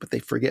speak, but they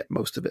forget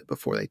most of it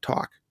before they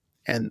talk.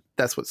 And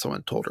that's what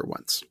someone told her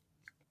once.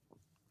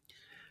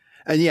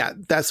 And yeah,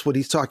 that's what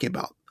he's talking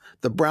about.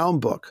 The Brown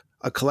Book,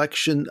 a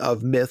collection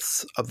of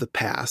myths of the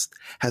past,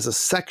 has a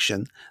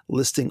section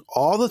listing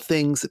all the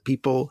things that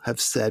people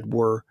have said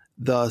were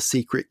the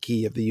secret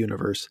key of the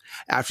universe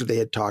after they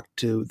had talked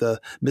to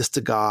the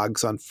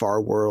mystagogues on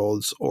far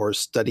worlds, or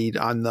studied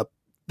on the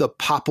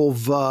Popol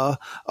Vuh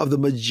of the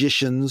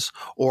magicians,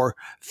 or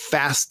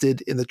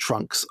fasted in the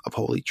trunks of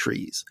holy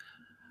trees.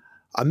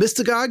 A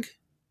mystagogue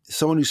is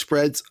someone who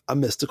spreads a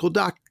mystical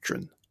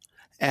doctrine.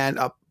 And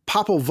a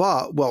Popol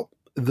Vuh, well,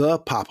 the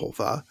Popol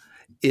Vuh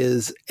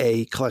is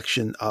a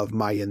collection of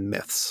Mayan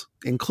myths,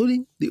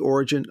 including the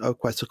origin of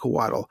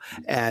Quetzalcoatl.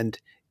 And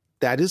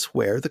that is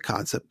where the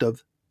concept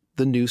of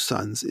the new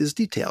suns is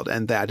detailed.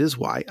 And that is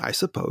why, I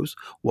suppose,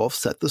 Wolfe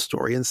set the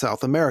story in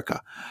South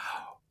America.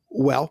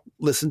 Well,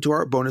 listen to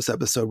our bonus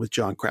episode with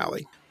John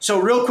Crowley.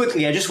 So real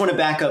quickly, I just want to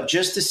back up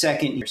just a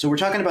second here. So we're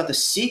talking about the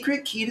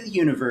secret key to the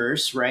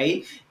universe,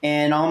 right?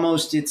 And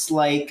almost it's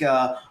like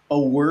a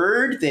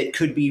word that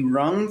could be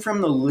wrung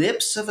from the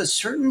lips of a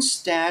certain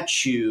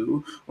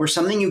statue, or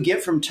something you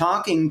get from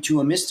talking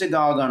to a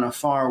mystagogue on a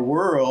far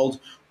world,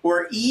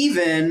 or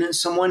even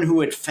someone who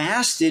had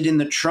fasted in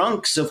the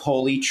trunks of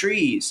holy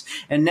trees.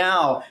 And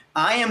now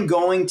I am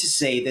going to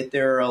say that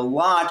there are a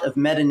lot of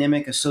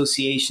metonymic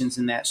associations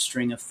in that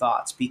string of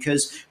thoughts,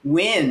 because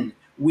when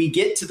we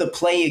get to the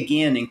play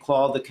again in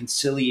Claw the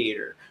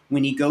Conciliator,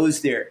 when he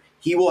goes there,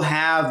 he will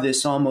have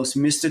this almost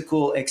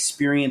mystical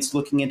experience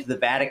looking into the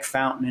Vatican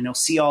fountain, and he'll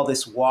see all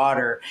this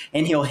water,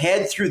 and he'll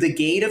head through the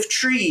gate of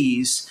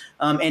trees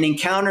and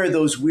encounter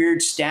those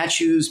weird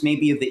statues,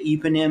 maybe of the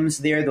Eponyms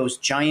there, those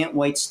giant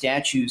white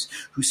statues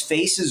whose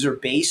faces are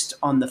based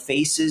on the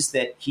faces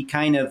that he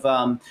kind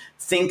of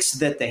thinks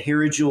that the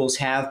Hierodules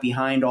have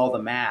behind all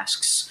the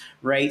masks.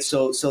 Right.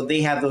 So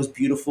they have those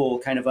beautiful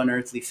kind of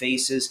unearthly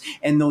faces,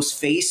 and those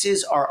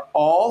faces are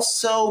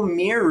also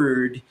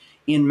mirrored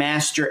in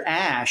Master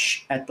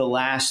Ash at the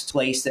last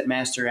place that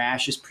Master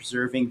Ash is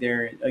preserving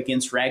there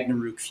against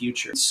Ragnarok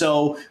Future.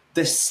 So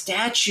the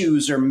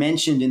statues are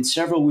mentioned in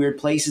several weird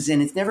places,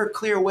 and it's never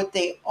clear what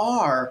they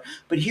are.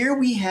 But here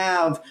we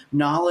have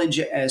knowledge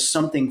as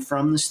something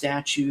from the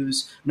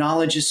statues,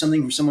 knowledge as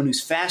something from someone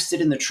who's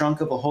fasted in the trunk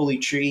of a holy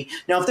tree.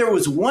 Now, if there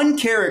was one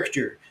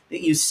character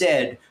that you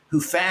said who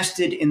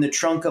fasted in the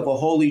trunk of a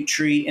holy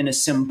tree in a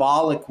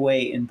symbolic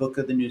way in Book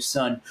of the New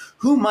Sun,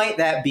 who might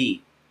that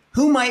be?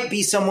 Who might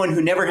be someone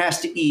who never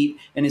has to eat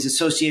and is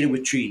associated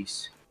with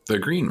trees? The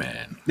Green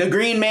Man. The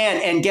Green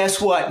Man. And guess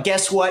what?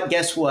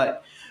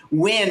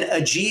 When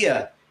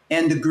Aegea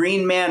and the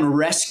Green Man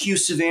rescue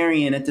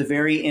Severian at the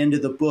very end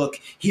of the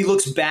book, he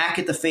looks back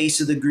at the face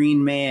of the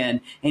Green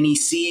Man, and he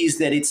sees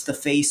that it's the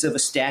face of a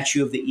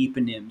statue of the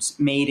Eponyms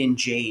made in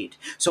jade.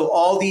 So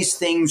all these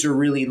things are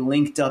really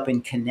linked up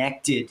and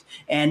connected.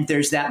 And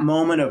there's that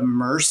moment of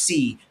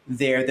mercy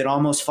there that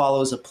almost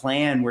follows a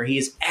plan, where he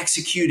has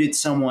executed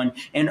someone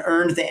and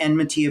earned the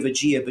enmity of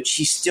Aegea, but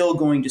she's still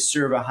going to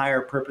serve a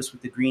higher purpose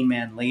with the Green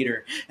Man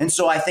later. And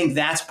so I think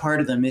that's part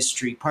of the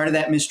mystery. Part of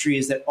that mystery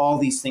is that all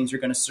these things are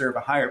going to serve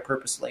a higher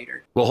purpose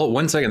later. Well, hold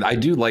 1 second. I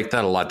do like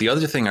that a lot. The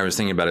other thing I was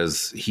thinking about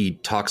is he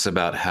talks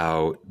about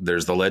how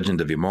there's the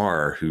legend of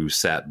Imar who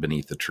sat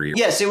beneath the tree.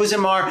 Yes, it was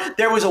Imar.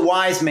 There was a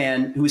wise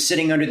man who was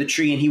sitting under the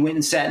tree, and he went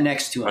and sat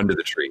next to him. Under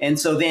the tree. And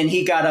so then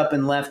he got up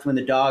and left when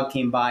the dog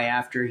came by,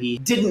 after he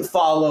didn't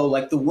follow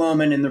like the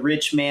woman and the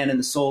rich man and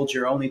the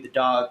soldier. Only the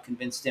dog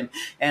convinced him.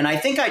 And I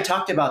think I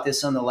talked about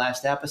this on the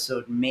last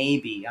episode,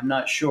 maybe. I'm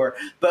not sure.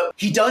 But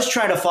he does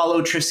try to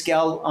follow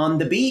Triskel on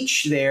the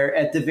beach there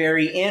at the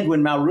very end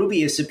when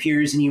Malrubius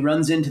appears, and he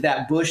runs into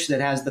that bush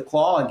that has the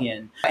claw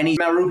again. And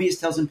Malrubius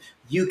tells him,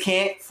 you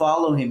can't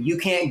follow him. You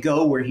can't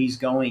go where he's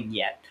going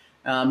yet.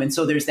 And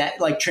so there's that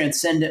like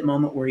transcendent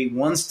moment where he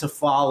wants to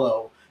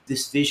follow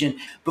this vision.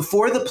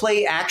 Before the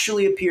play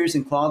actually appears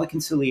in Claw the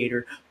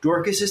Conciliator,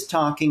 Dorcas is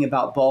talking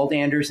about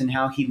Baldanders and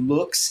how he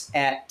looks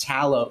at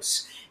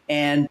Talos.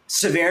 And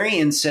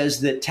Severian says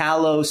that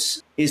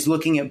Talos is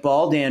looking at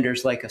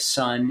Baldanders like a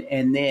son.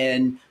 And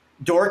then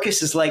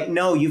Dorcas is like,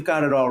 no, you've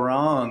got it all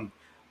wrong.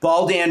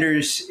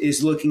 Baldanders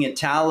is looking at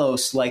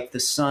Talos like the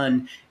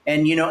sun.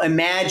 And, you know,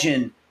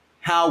 imagine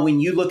how when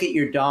you look at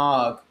your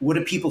dog, what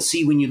do people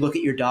see when you look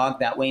at your dog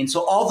that way? And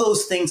so all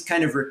those things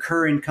kind of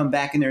recur and come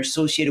back, and they're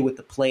associated with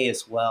the play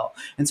as well.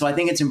 And so I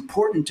think it's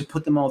important to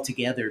put them all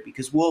together,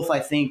 because Woolf, I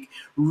think,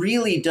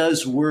 really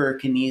does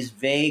work in these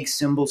vague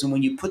symbols. And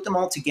when you put them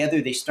all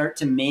together, they start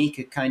to make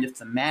a kind of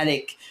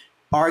thematic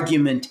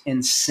argument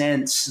and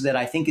sense that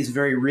I think is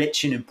very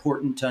rich and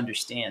important to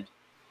understand.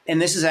 And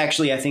this is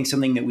actually, I think,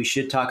 something that we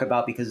should talk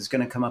about because it's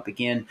going to come up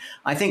again.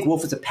 I think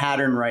Woolf is a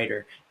pattern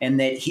writer, and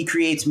that he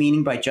creates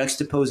meaning by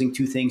juxtaposing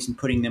two things and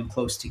putting them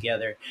close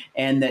together.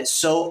 And that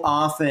so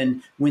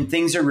often when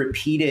things are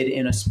repeated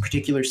in a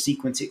particular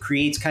sequence, it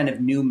creates kind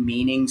of new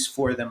meanings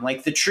for them,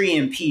 like the tree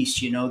in Peace,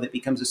 that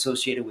becomes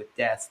associated with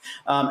death.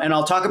 And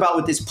I'll talk about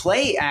what this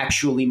play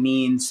actually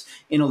means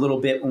in a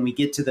little bit when we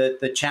get to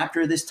the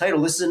chapter of this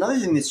title. This is another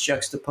thing that's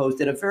juxtaposed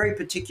at a very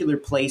particular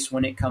place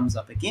when it comes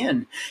up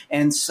again.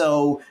 And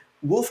so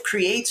Woolf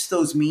creates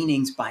those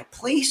meanings by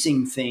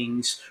placing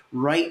things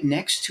right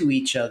next to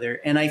each other.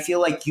 And I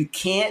feel like you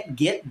can't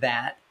get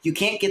that. You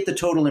can't get the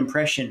total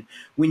impression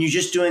when you're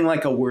just doing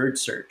like a word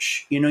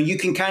search. You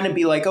can kind of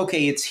be like,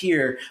 okay, it's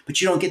here,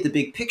 but you don't get the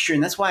big picture.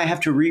 And that's why I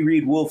have to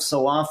reread Woolf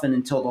so often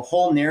until the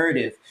whole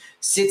narrative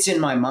sits in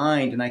my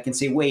mind. And I can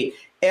say, wait,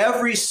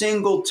 every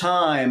single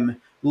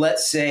time,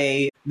 let's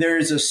say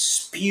there's a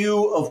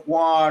spew of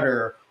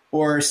water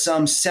or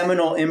some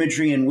seminal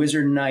imagery in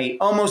Wizard Night,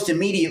 almost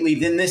immediately,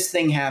 then this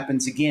thing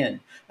happens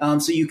again.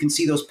 So you can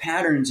see those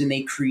patterns, and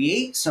they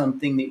create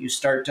something that you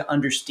start to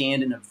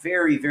understand in a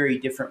very, very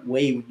different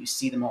way when you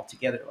see them all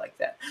together like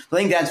that. So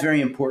I think that's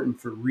very important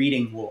for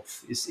reading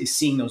Woolf, is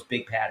seeing those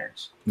big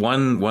patterns.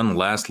 One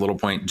last little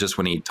point, just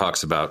when he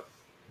talks about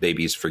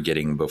babies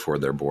forgetting before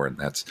they're born,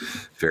 that's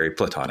very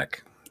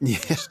Platonic. Yeah.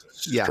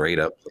 Straight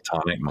up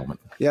Platonic moment.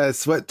 Yeah,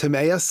 it's what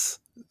Timaeus,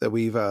 that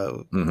we've,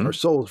 our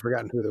souls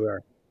forgotten who they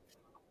are.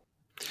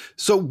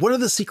 So one of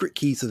the secret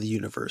keys of the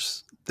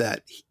universe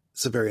that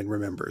Severian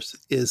remembers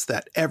is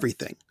that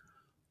everything,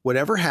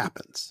 whatever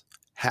happens,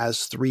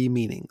 has three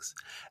meanings.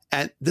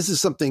 And this is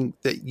something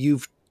that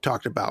you've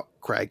talked about,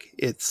 Craig.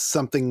 It's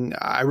something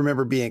I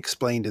remember being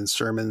explained in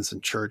sermons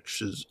and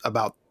churches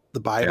about the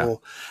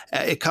Bible.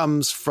 Yeah. It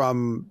comes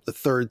from the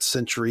 3rd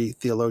century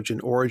theologian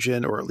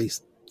Origen, or at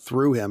least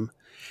through him.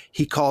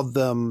 He called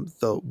them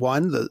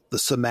the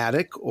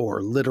somatic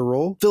or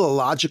literal,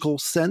 philological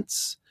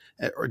sense,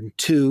 or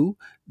 2,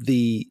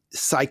 the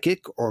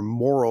psychic or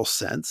moral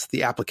sense,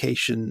 the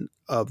application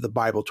of the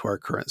Bible to our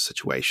current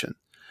situation.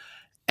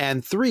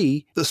 And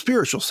 3, the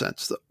spiritual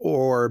sense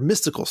or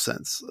mystical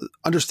sense,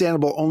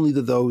 understandable only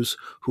to those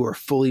who are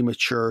fully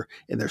mature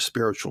in their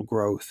spiritual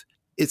growth.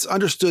 It's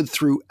understood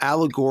through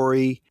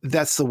allegory.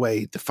 That's the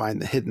way to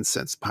find the hidden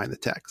sense behind the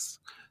text.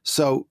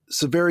 So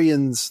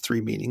Severian's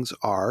 3 meanings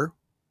are,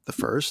 the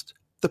first,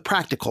 the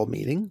practical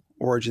meaning,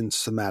 Origen's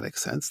somatic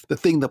sense, the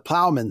thing the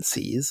plowman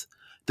sees.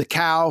 The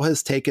cow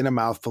has taken a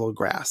mouthful of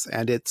grass,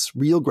 and it's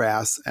real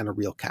grass and a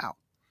real cow.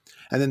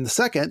 And then the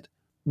second,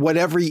 what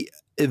every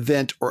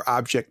event or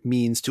object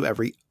means to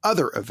every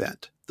other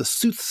event, the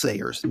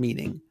soothsayer's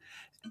meaning.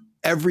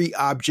 Every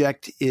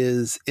object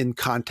is in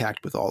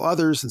contact with all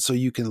others, and so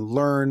you can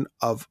learn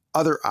of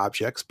other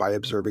objects by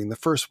observing the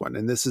first one.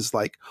 And this is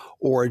like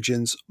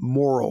Origen's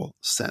moral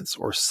sense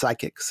or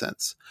psychic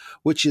sense,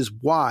 which is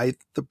why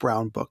the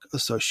Brown Book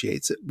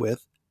associates it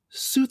with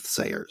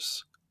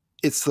soothsayers.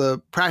 It's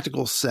the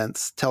practical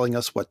sense telling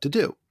us what to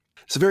do.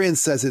 Severian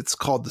says it's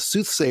called the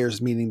soothsayer's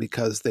meaning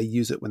because they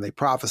use it when they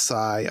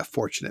prophesy a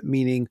fortunate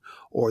meaning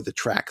or the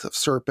tracks of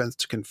serpents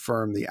to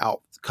confirm the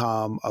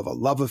outcome of a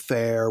love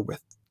affair with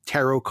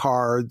tarot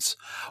cards,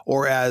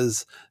 or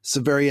as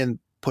Severian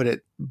put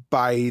it,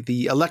 by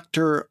the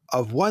elector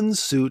of one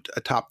suit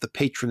atop the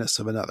patroness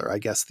of another. I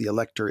guess the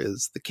elector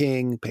is the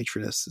king,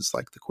 patroness is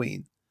like the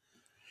queen.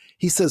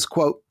 He says,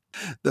 quote,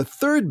 the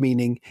third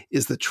meaning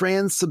is the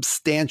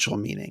transubstantial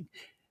meaning,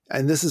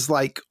 and this is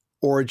like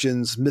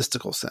Origen's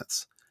mystical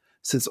sense.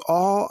 Since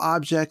all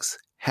objects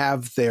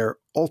have their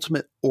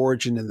ultimate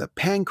origin in the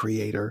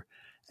Pancreator,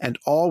 and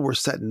all were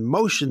set in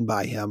motion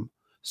by him,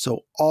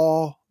 so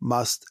all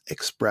must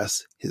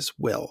express his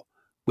will,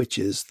 which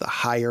is the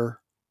higher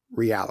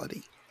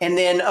reality. And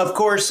then, of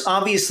course,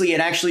 obviously, it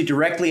actually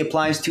directly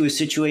applies to a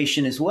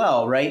situation as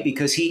well, right?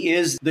 Because he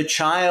is the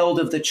child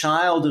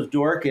of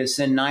Dorcas,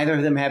 and neither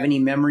of them have any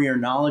memory or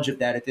knowledge of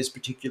that at this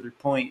particular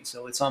point.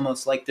 So it's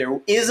almost like there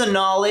is a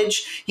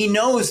knowledge. He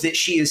knows that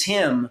she is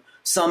him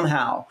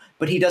somehow,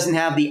 but he doesn't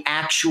have the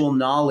actual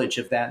knowledge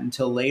of that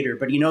until later.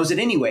 But he knows it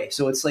anyway.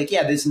 So it's like,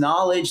 yeah, this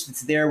knowledge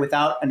that's there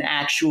without an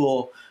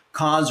actual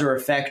cause or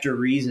effect or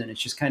reason.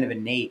 It's just kind of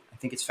innate. I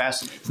think it's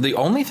fascinating. The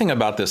only thing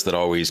about this that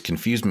always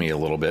confused me a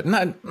little bit,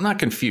 not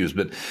confused,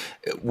 but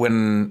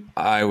when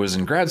I was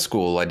in grad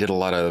school, I did a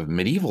lot of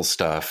medieval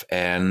stuff,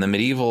 and the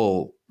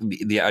medieval,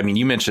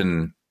 you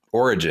mentioned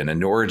Origen,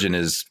 and Origen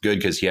is good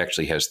because he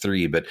actually has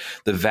 3, but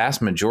the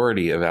vast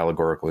majority of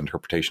allegorical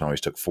interpretation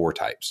always took 4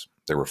 types.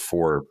 There were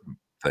 4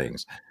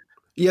 things.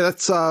 Yeah,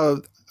 that's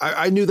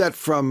I knew that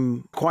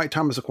from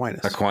Thomas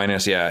Aquinas.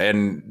 Aquinas, yeah.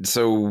 And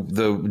so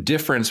the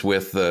difference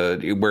with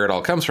where it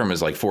all comes from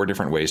is like 4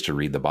 different ways to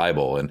read the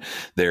Bible. And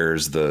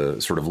there's the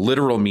sort of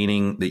literal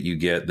meaning that you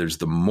get. There's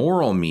the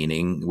moral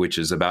meaning, which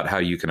is about how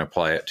you can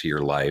apply it to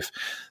your life.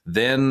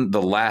 Then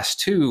the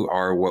last 2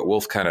 are what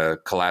Wolfe kind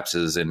of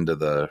collapses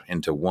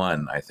into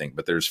one, I think.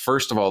 But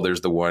first of all,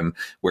 there's the one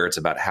where it's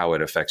about how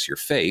it affects your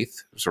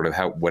faith, sort of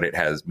what it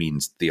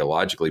means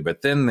theologically.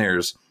 But then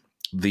there's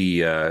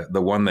the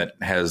one that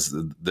has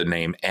the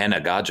name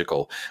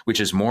anagogical,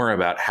 which is more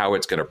about how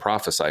it's going to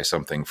prophesy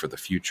something for the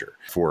future,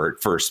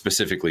 for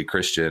specifically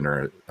Christian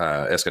or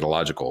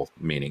eschatological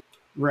meaning.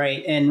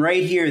 Right. And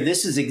right here,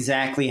 this is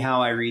exactly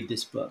how I read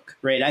this book,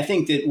 right? I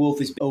think that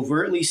Wolfe is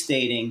overtly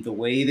stating the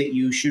way that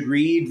you should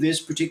read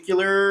this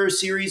particular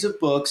series of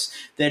books,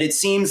 that it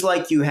seems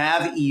like you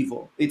have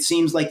evil. It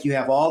seems like you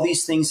have all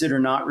these things that are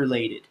not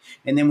related.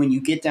 And then when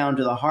you get down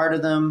to the heart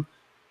of them,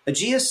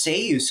 Aegea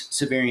saves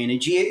Severian.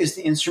 Aegea is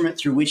the instrument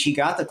through which he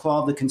got the claw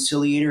of the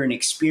conciliator and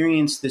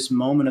experienced this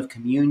moment of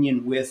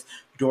communion with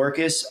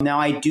Dorcas. Now,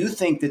 I do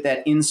think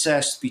that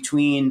incest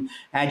between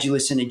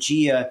Agulus and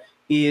Aegea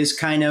is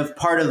kind of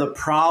part of the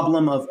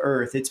problem of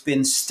Earth. It's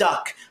been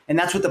stuck, and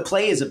that's what the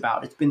play is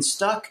about. It's been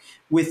stuck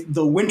with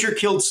the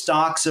winter-killed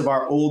stocks of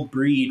our old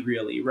breed,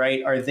 really,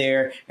 right, are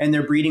there, and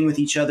they're breeding with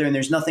each other, and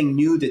there's nothing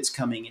new that's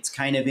coming. It's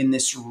kind of in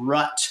this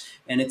rut,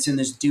 and it's in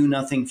this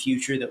do-nothing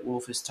future that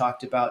Wolfe has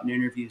talked about in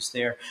interviews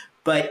there.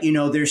 But,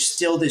 there's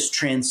still this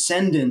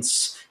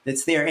transcendence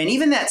that's there. And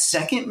even that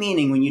second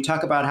meaning, when you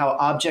talk about how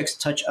objects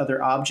touch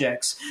other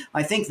objects,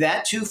 I think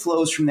that too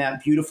flows from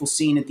that beautiful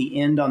scene at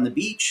the end on the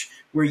beach,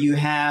 where you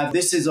have,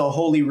 this is a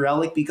holy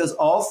relic, because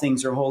all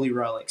things are holy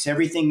relics.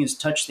 Everything has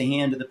touched the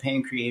hand of the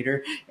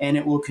Pancreator, and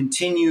it will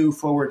continue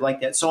forward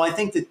like that. So I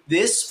think that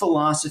this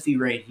philosophy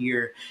right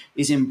here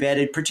is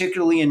embedded,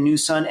 particularly in New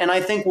Sun. And I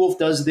think Wolfe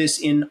does this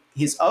in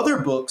his other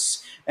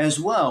books as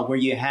well, where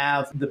you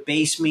have the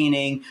base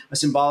meaning, a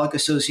symbolic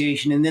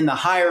association, and then the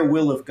higher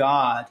will of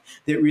God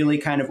that really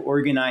kind of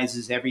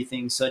organizes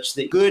everything such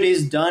that good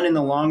is done in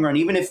the long run.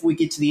 Even if we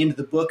get to the end of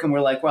the book and we're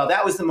like, wow,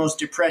 that was the most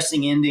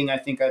depressing ending I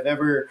think I've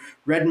ever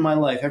read in my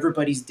life.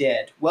 Everybody's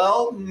dead.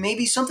 Well,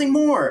 maybe something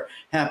more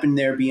happened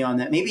there beyond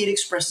that. Maybe it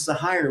expresses a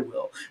higher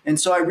will. And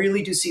so I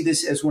really do see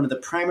this as one of the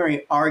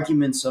primary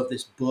arguments of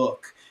this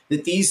book,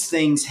 that these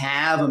things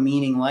have a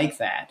meaning like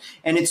that.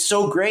 And it's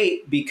so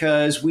great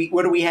because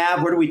what do we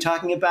have? What are we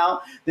talking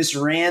about? This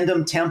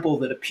random temple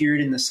that appeared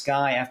in the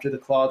sky after the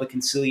claw of the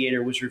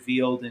conciliator was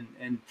revealed,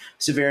 and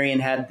Severian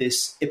had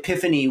this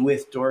epiphany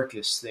with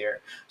Dorcas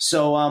there.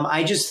 So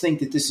I just think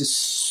that this is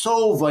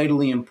so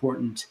vitally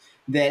important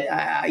that,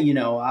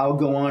 I'll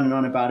go on and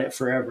on about it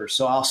forever.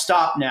 So I'll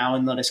stop now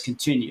and let us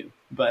continue.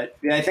 But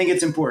I think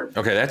it's important.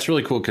 Okay, that's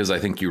really cool, because I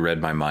think you read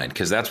my mind,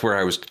 because that's where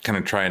I was kind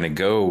of trying to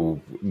go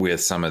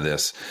with some of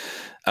this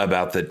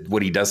about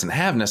what he doesn't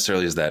have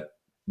necessarily is that,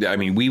 I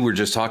mean, we were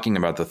just talking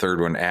about the third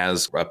one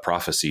as a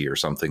prophecy or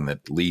something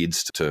that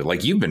leads to,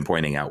 like you've been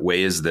pointing out,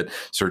 ways that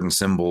certain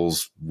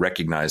symbols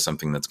recognize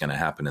something that's going to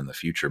happen in the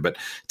future. But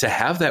to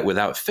have that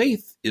without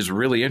faith is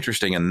really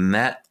interesting. And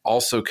that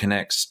also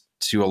connects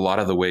to a lot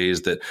of the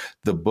ways that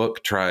the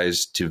book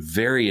tries to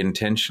very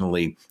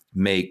intentionally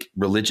make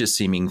religious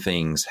seeming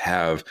things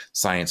have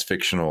science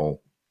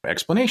fictional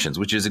explanations,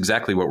 which is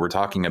exactly what we're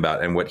talking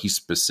about. And what he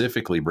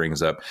specifically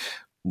brings up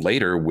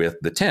later with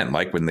the 10,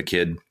 like when the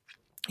kid,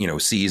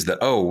 sees that,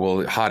 oh,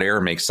 well, hot air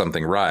makes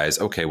something rise.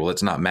 Okay, well,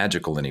 it's not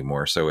magical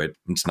anymore. So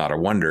it's not a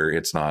wonder.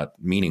 It's not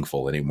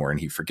meaningful anymore. And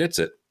he forgets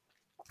it.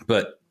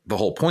 But the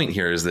whole point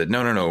here is that,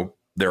 no,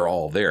 they're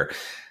all there.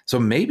 So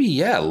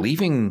maybe,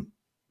 leaving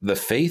the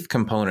faith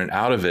component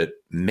out of it,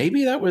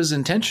 maybe that was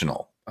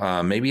intentional.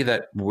 Maybe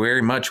that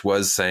very much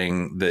was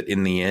saying that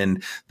in the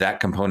end, that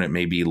component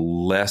may be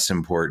less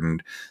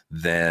important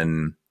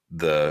than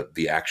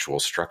the actual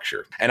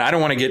structure. And I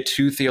don't want to get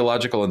too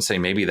theological and say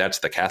maybe that's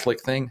the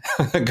Catholic thing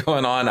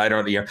going on. I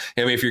mean,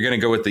 if you're going to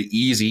go with the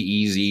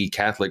easy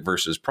Catholic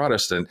versus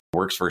Protestant,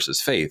 works versus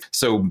faith.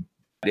 So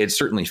it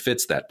certainly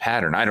fits that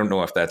pattern. I don't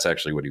know if that's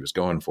actually what he was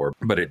going for,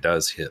 but it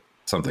does hit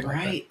something like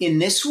that. Right. In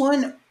this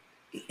one,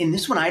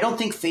 I don't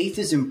think faith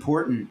is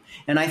important.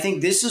 And I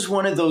think this is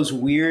one of those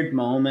weird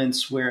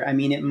moments where,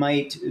 it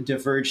might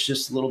diverge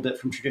just a little bit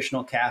from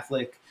traditional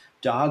Catholic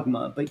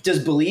dogma, but does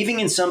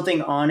believing in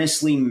something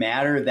honestly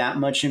matter that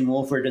much in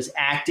Wolfe, or does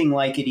acting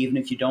like it, even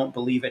if you don't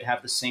believe it,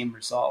 have the same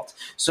result?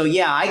 So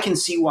I can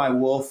see why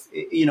Wolfe,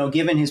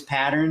 given his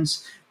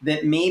patterns,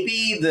 that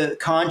maybe the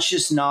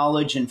conscious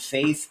knowledge and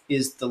faith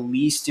is the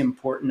least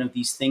important of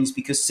these things,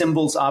 because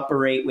symbols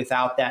operate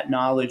without that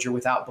knowledge or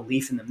without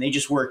belief in them. They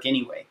just work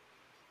anyway.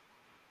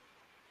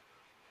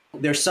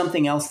 There's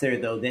something else there,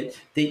 though, that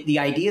the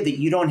idea that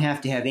you don't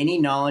have to have any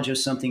knowledge of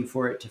something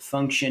for it to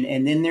function.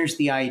 And then there's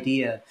the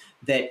idea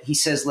that he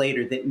says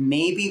later that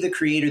maybe the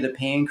creator, the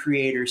pan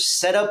creator,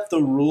 set up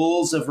the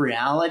rules of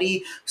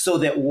reality so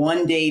that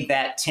one day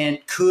that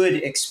tent could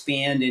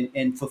expand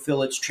and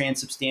fulfill its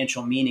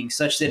transubstantial meaning,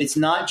 such that it's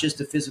not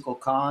just a physical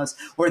cause,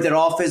 or that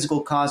all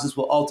physical causes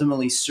will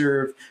ultimately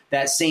serve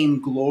that same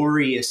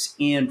glorious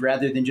end,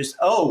 rather than just,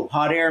 oh,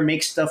 hot air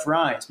makes stuff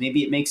rise.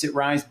 Maybe it makes it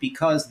rise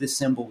because this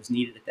symbol was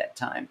needed at that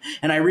time.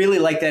 And I really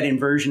like that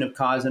inversion of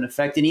cause and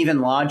effect, and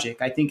even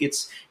logic. I think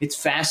it's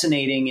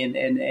fascinating,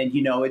 and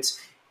you know,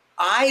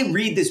 I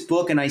read this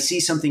book and I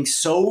see something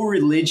so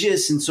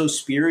religious and so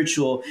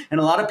spiritual, and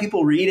a lot of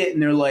people read it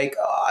and they're like,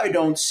 oh, I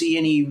don't see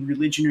any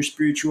religion or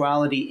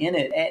spirituality in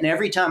it. And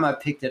every time I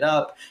picked it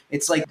up,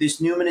 it's like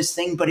this numinous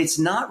thing, but it's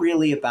not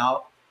really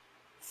about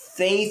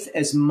faith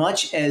as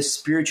much as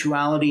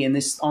spirituality and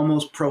this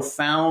almost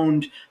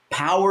profound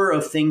power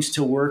of things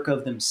to work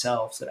of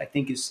themselves that I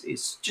think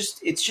is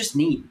just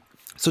neat.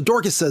 So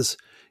Dorcas says,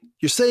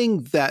 you're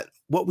saying that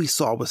what we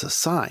saw was a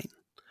sign.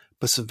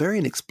 But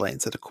Severian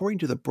explains that according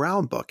to the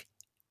Brown Book,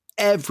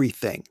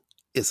 everything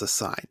is a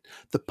sign.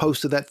 The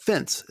post of that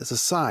fence is a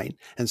sign,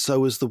 and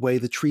so is the way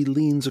the tree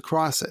leans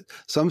across it.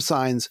 Some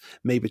signs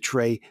may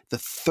betray the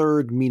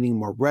third meaning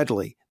more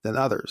readily than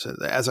others.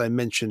 As I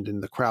mentioned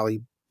in the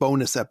Crowley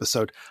bonus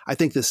episode, I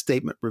think this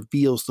statement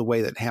reveals the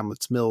way that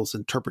Hamlet Mill's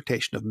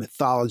interpretation of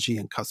mythology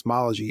and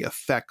cosmology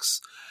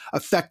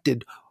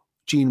affected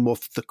Gene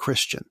Wolfe the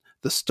Christian.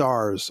 The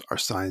stars are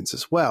signs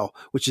as well,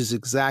 which is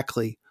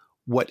exactly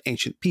what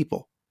ancient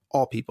people,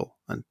 all people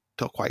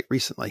until quite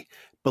recently,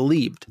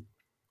 believed.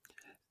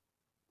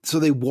 So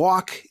they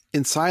walk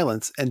in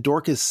silence, and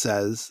Dorcas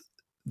says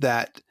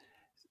that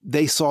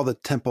they saw the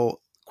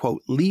temple,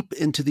 quote, leap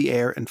into the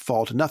air and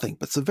fall to nothing.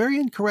 But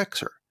Severian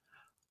corrects her.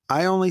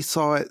 I only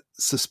saw it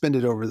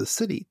suspended over the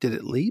city. Did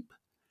it leap?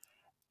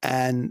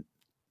 And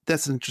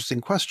that's an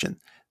interesting question.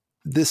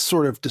 This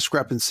sort of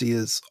discrepancy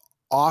is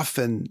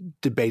often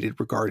debated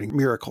regarding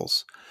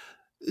miracles.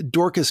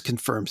 Dorcas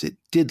confirms it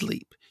did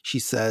leap. She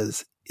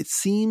says, it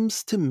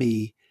seems to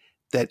me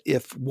that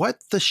if what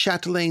the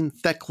Chatelaine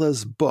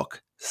Thecla's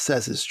book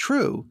says is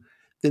true,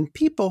 then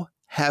people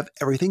have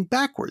everything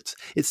backwards.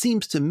 It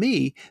seems to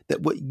me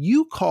that what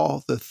you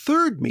call the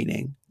third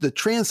meaning, the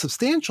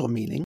transubstantial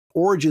meaning,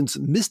 Origen's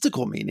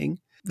mystical meaning,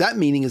 that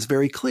meaning is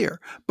very clear.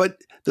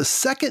 But the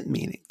second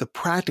meaning, the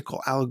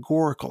practical,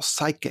 allegorical,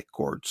 psychic,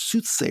 or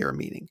soothsayer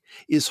meaning,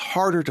 is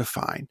harder to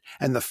find.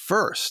 And the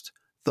first,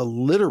 the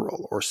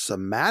literal or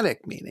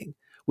somatic meaning,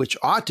 which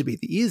ought to be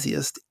the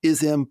easiest,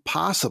 is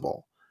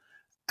impossible.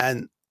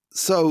 And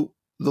so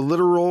the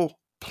literal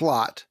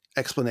plot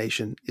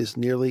explanation is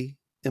nearly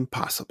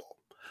impossible.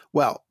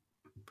 Well,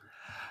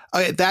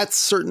 that's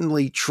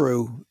certainly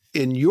true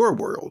in your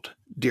world,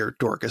 dear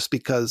Dorcas,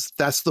 because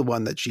that's the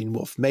one that Gene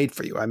Wolfe made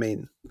for you. I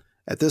mean,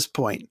 at this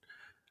point,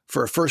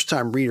 for a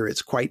first-time reader,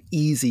 it's quite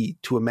easy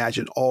to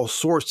imagine all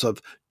sorts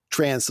of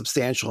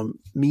transubstantial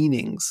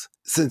meanings,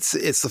 since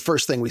it's the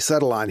first thing we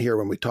settle on here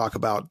when we talk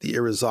about the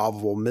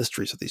irresolvable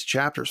mysteries of these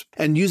chapters.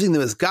 And using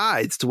them as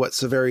guides to what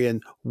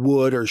Severian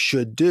would or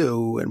should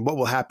do and what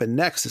will happen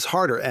next is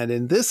harder. And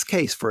in this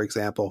case, for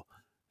example,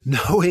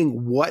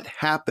 knowing what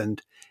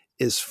happened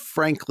is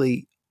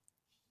frankly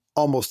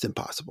almost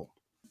impossible.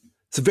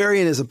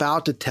 Severian is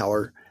about to tell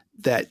her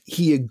that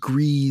he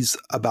agrees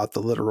about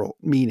the literal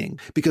meaning,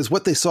 because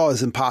what they saw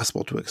is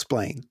impossible to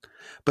explain.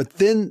 But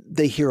then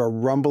they hear a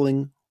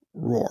rumbling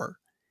roar.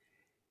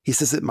 He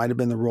says it might have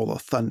been the roll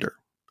of thunder.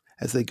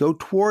 As they go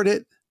toward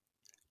it,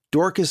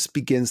 Dorcas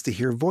begins to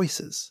hear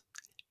voices,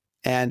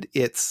 and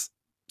it's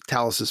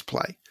Talus's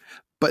play.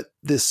 But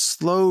this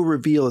slow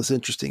reveal is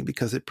interesting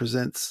because it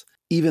presents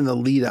even the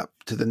lead up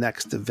to the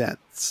next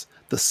events,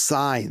 the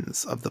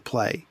signs of the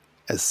play,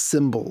 as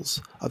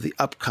symbols of the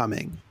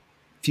upcoming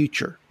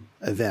future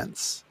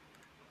events.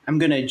 I'm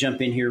going to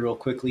jump in here real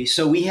quickly.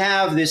 So we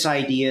have this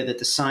idea that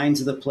the signs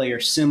of the play are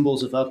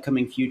symbols of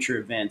upcoming future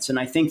events. And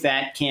I think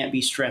that can't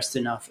be stressed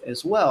enough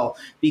as well,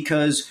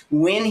 because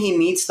when he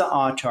meets the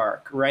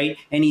autarch, right,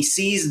 and he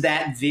sees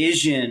that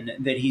vision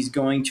that he's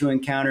going to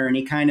encounter, and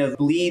he kind of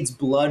bleeds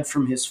blood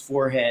from his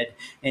forehead,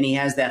 and he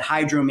has that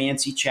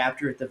hydromancy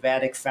chapter at the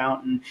Vedic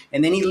fountain,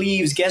 and then he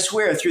leaves, guess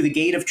where? Through the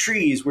gate of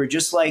trees, where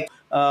just like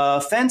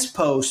a fence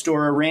post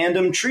or a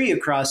random tree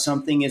across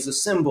something is a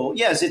symbol.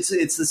 Yes,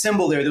 it's the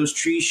symbol there. Those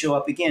trees show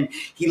up again.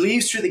 He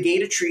leaves through the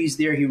gate of trees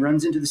there. He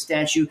runs into the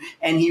statue,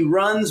 and he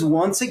runs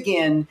once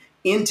again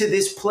into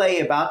this play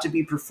about to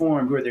be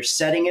performed where they're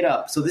setting it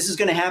up. So this is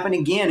going to happen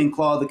again in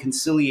Claw of the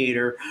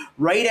Conciliator,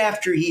 right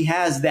after he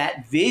has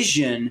that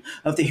vision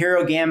of the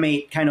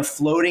Herogamete kind of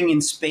floating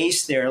in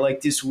space there, like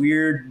this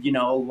weird,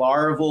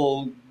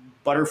 larval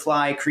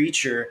butterfly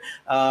creature.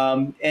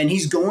 And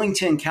he's going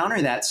to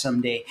encounter that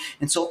someday.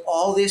 And so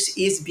all this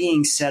is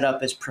being set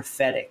up as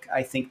prophetic,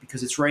 I think,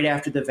 because it's right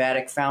after the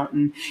Vedic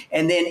fountain.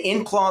 And then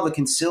in Claw the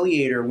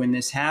Conciliator, when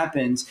this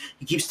happens,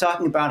 he keeps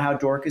talking about how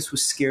Dorcas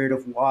was scared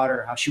of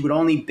water, how she would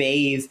only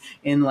bathe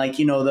in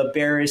the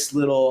barest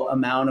little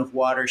amount of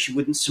water. She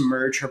wouldn't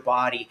submerge her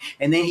body.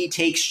 And then he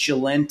takes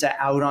Jolenta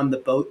out on the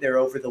boat there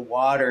over the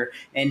water,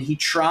 and he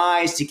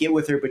tries to get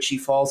with her, but she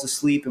falls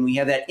asleep. And we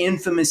have that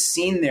infamous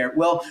scene there.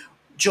 Well,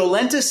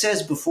 Jolenta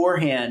says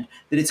beforehand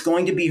that it's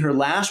going to be her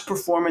last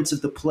performance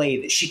of the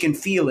play, that she can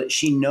feel it.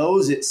 She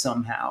knows it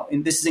somehow.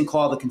 And this is in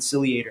Claw the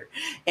Conciliator.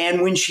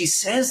 And when she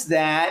says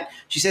that,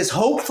 she says,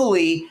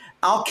 hopefully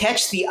I'll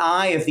catch the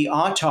eye of the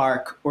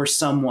autarch or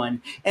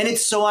someone. And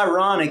it's so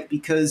ironic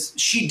because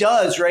she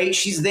does, right?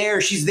 She's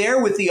there. She's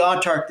there with the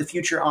autarch, the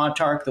future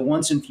autarch, the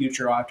once and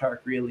future autarch,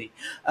 really.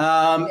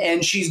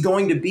 And she's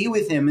going to be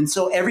with him. And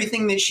so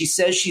everything that she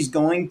says she's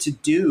going to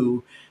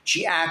do,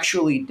 she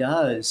actually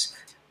does.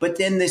 But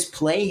then this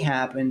play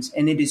happens,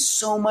 and it is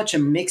so much a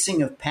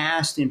mixing of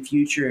past and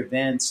future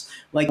events.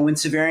 Like when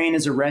Severian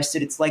is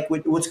arrested, it's like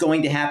what's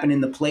going to happen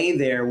in the play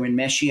there when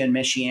Meshia and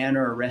Meshiana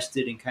are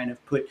arrested and kind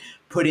of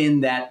put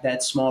in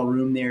that small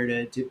room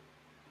there to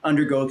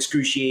undergo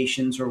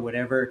excruciations or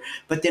whatever.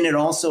 But then it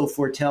also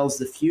foretells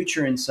the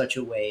future in such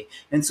a way.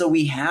 And so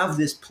we have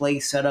this play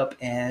set up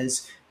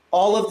as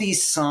all of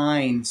these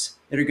signs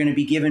that are going to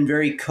be given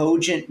very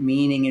cogent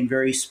meaning and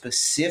very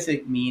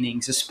specific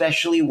meanings,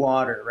 especially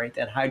water, right?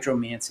 That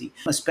hydromancy,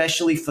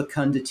 especially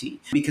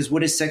fecundity. Because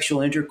what is sexual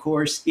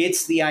intercourse?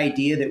 It's the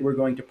idea that we're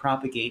going to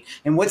propagate.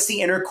 And what's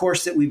the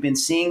intercourse that we've been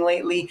seeing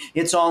lately?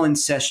 It's all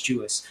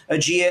incestuous,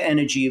 Aegea and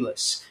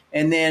Aegelus.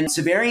 And then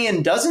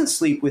Severian doesn't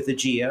sleep with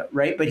Aegea,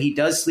 right? But he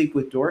does sleep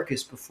with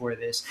Dorcas before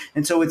this.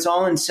 And so it's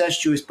all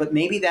incestuous, but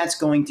maybe that's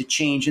going to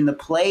change. And the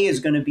play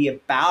is going to be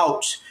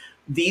about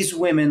these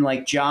women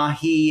like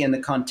Jahi and the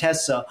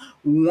Contessa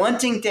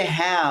wanting to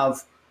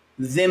have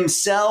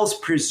themselves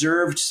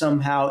preserved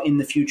somehow in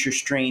the future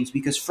strains,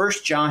 because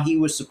first Jahi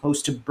was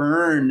supposed to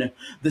burn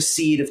the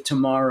seed of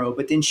tomorrow,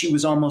 but then she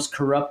was almost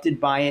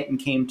corrupted by it and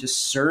came to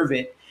serve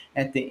it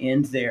at the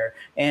end there.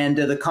 And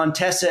the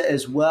Contessa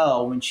as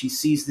well, when she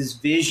sees this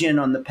vision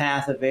on the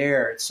path of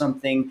air, it's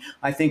something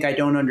I think I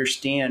don't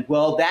understand.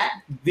 Well,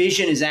 that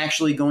vision is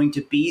actually going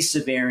to be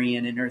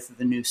Severian in Earth of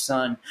the New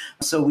Sun.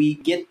 So we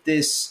get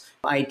this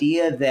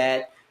idea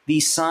that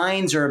these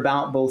signs are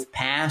about both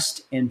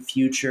past and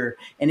future.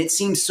 And it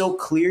seems so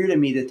clear to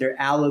me that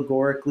they're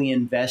allegorically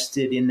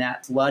invested in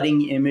that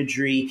flooding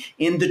imagery,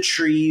 in the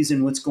trees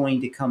and what's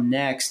going to come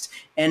next.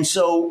 And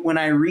so when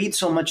I read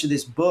so much of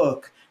this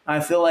book,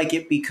 I feel like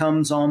it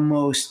becomes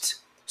almost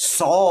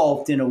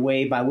solved in a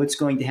way by what's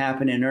going to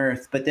happen in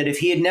Earth. But that if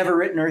he had never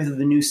written Earth of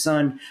the New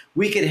Sun,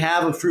 we could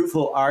have a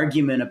fruitful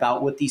argument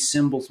about what these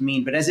symbols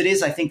mean. But as it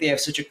is, I think they have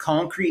such a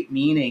concrete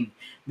meaning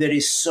that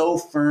is so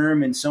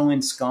firm and so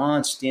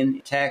ensconced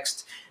in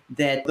text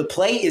that the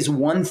play is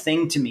one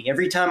thing to me.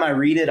 Every time I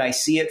read it, I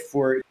see it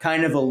for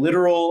kind of a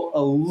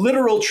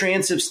literal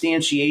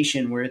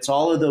transubstantiation, where it's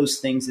all of those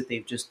things that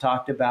they've just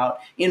talked about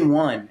in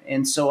one.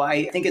 And so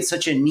I think it's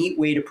such a neat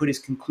way to put his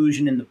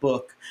conclusion in the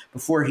book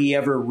before he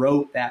ever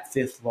wrote that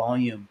 5th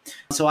volume.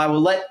 So I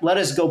will let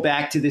us go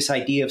back to this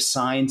idea of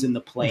signs in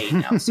the play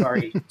now.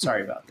 Sorry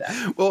about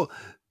that. Well,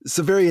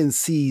 Severian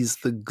sees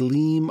the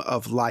gleam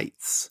of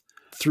lights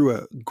through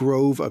a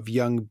grove of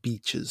young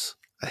beeches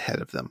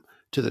ahead of them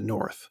to the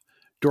north.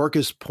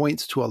 Dorcas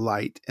points to a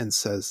light and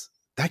says,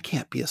 "That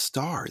can't be a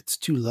star. It's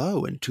too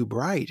low and too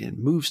bright and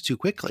moves too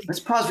quickly." Let's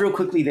pause real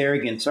quickly there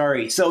again.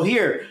 Sorry. So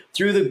here,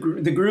 through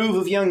the groove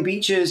of young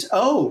beeches,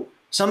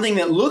 something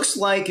that looks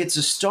like it's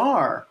a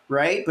star,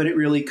 right? But it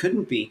really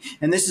couldn't be.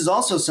 And this is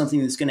also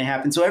something that's going to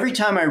happen. So every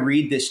time I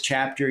read this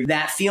chapter,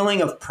 that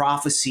feeling of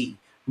prophecy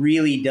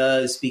really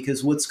does,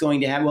 because what's going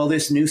to happen? Well,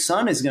 this new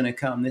sun is going to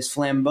come, this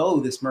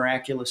flambeau, this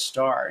miraculous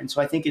star. And so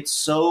I think it's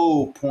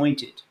so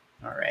pointed.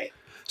 All right.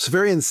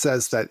 Severian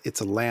says that it's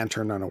a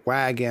lantern on a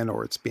wagon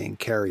or it's being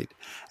carried.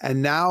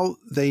 And now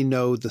they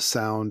know the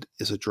sound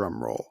is a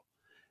drum roll.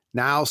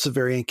 Now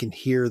Severian can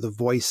hear the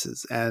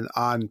voices and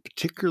a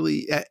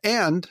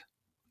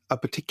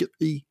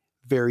particularly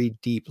very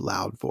deep,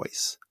 loud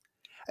voice.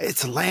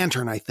 It's a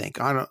lantern, I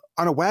think, on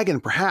a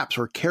wagon perhaps,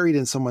 or carried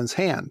in someone's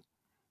hand.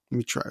 Let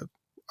me try.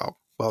 Oh,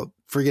 well,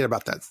 forget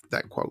about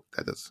that quote.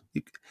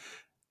 You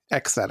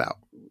X that out,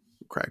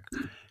 Craig.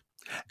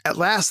 At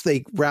last,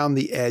 they round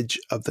the edge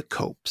of the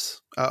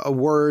copse, a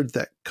word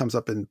that comes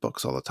up in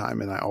books all the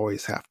time, and I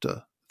always have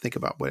to think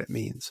about what it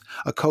means.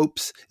 A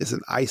copse is an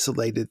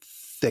isolated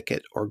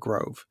thicket or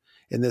grove.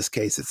 In this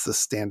case, it's the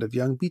stand of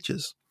young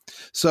beeches.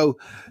 So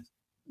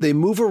they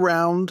move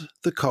around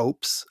the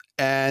copse,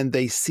 and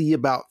they see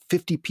about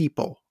 50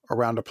 people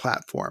around a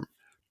platform,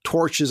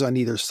 torches on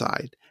either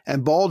side.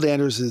 And Bald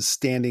Anders is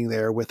standing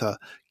there with a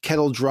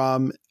kettle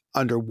drum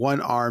under one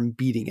arm,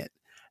 beating it.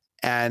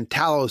 And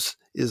Talos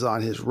is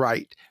on his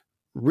right,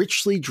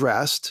 richly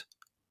dressed,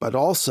 but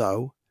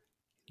also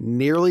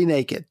nearly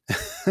naked.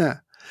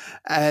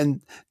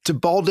 And to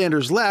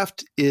Baldander's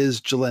left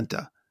is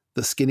Jolenta,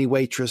 the skinny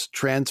waitress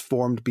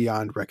transformed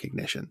beyond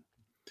recognition.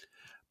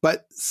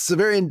 But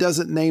Severian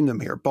doesn't name them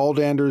here.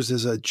 Baldander's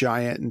is a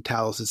giant and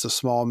Talos is a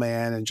small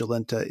man, and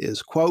Jolenta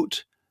is,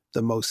 quote,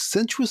 the most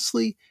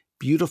sensuously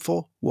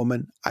beautiful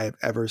woman I have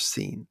ever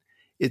seen.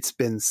 It's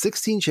been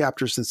 16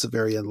 chapters since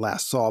Severian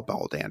last saw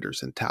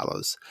Baldander's and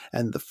Talos,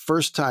 and a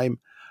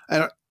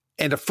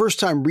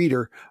first-time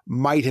reader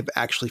might have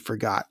actually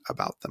forgot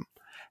about them.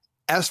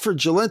 As for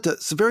Jolenta,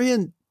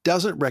 Severian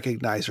doesn't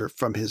recognize her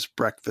from his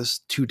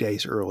breakfast 2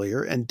 days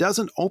earlier and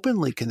doesn't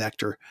openly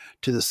connect her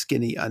to the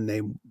skinny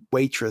unnamed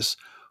waitress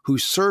who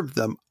served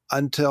them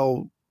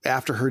until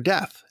after her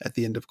death at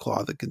the end of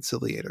Claw the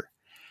Conciliator.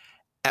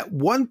 At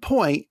one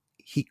point,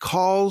 he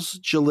calls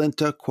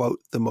Jolenta,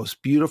 quote, the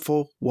most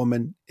beautiful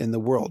woman in the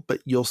world,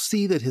 but you'll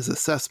see that his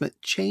assessment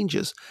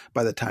changes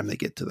by the time they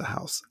get to the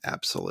house.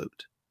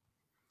 Absolute.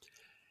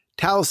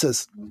 Talos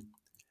says,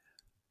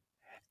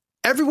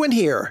 everyone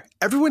here,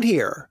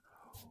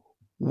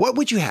 what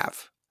would you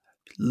have?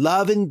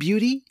 Love and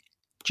beauty,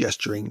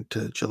 gesturing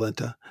to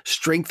Jolenta.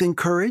 Strength and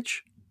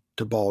courage,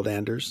 to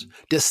Baldander's.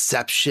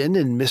 Deception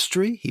and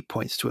mystery, he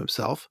points to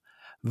himself.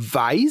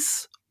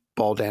 Vice,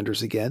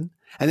 Baldander's again.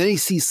 And then he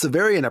sees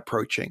Severian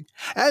approaching.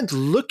 And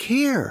look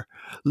here,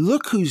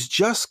 look who's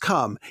just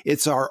come.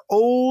 It's our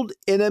old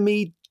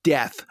enemy,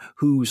 Death,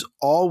 who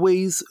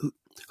always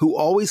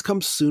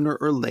comes sooner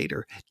or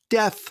later.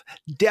 Death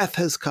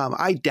has come.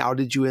 I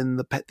doubted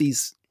you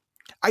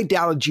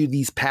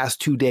these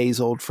past 2 days,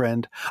 old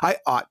friend. I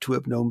ought to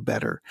have known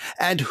better.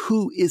 And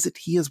who is it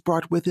he has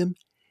brought with him?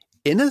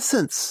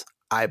 Innocence,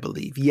 I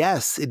believe.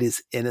 Yes, it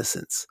is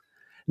innocence.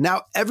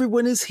 Now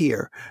everyone is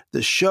here.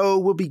 The show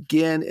will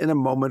begin in a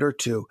moment or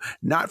two.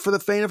 Not for the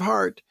faint of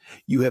heart.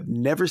 You have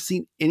never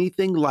seen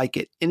anything like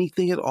it,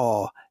 anything at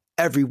all.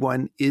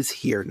 Everyone is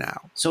here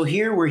now. So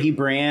here where he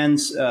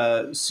brands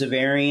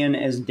Severian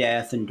as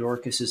Death and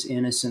Dorcas as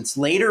Innocence,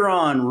 later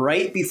on,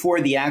 right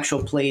before the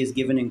actual play is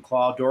given in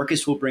Claw,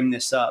 Dorcas will bring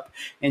this up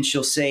and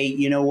she'll say,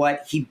 you know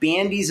what? He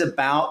bandies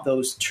about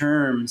those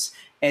terms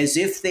as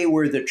if they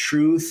were the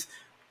truth.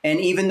 And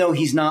even though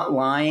he's not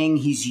lying,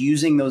 he's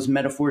using those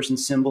metaphors and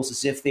symbols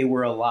as if they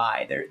were a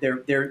lie.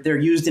 They're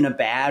used in a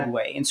bad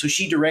way. And so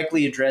she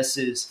directly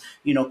addresses,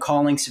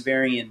 calling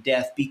Severian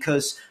Death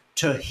because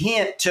to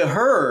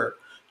her,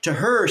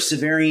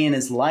 Severian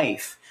is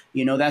life.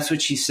 That's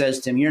what she says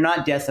to him. You're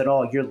not death at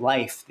all. You're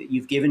life, that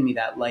you've given me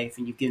that life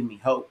and you've given me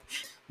hope.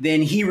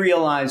 Then he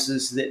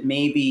realizes that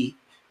maybe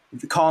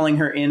calling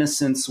her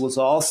Innocence was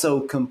also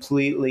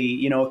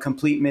completely, a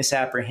complete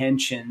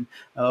misapprehension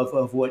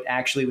of what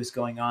actually was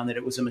going on, that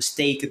it was a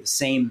mistake of the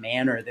same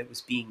manner that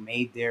was being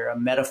made there, a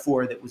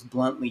metaphor that was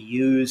bluntly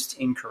used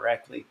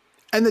incorrectly.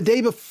 And the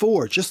day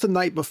before, just the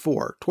night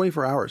before,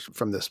 24 hours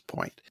from this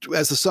point,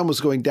 as the sun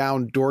was going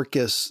down,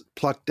 Dorcas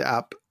plucked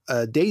up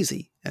a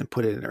daisy and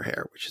put it in her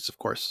hair, which is, of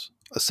course,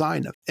 a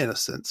sign of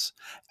innocence.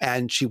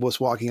 And she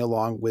was walking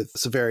along with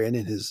Severian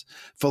in his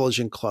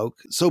Fullerton cloak,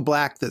 so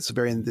black that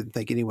Severian didn't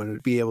think anyone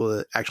would be able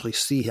to actually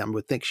see him,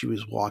 would think she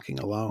was walking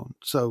alone.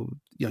 So,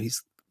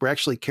 we're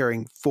actually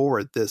carrying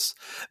forward this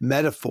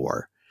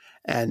metaphor.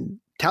 And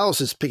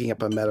Talos is picking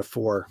up a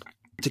metaphor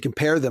to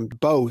compare them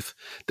both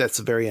that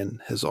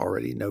Severian has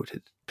already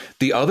noted.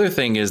 The other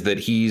thing is that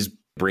he's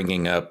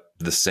bringing up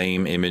the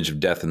same image of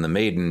Death and the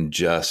Maiden,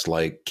 just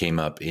like came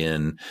up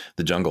in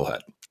the Jungle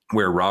Hut,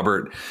 where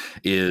Robert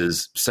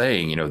is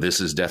saying, this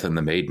is Death and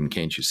the Maiden.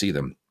 Can't you see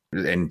them?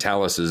 And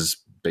Talos is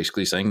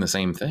basically saying the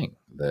same thing,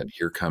 that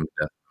here comes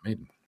Death and the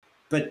Maiden.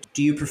 But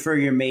do you prefer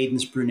your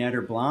maidens brunette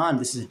or blonde?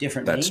 This is a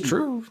different maiden.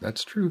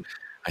 That's true.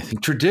 I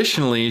think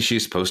traditionally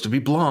she's supposed to be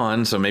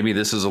blonde, so maybe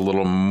this is a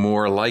little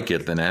more like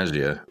it than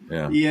Asdia.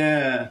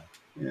 Yeah.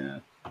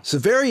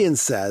 Severian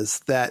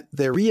says that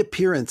their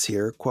reappearance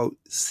here, quote,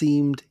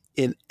 seemed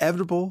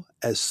inevitable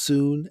as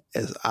soon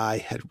as I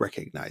had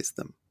recognized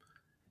them.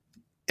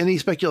 Any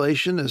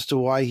speculation as to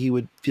why he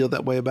would feel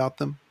that way about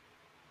them?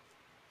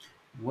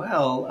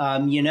 Well,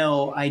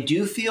 I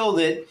do feel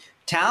that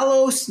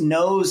Talos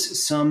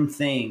knows some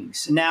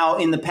things. Now,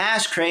 in the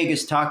past, Craig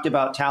has talked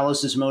about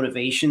Talos's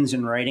motivations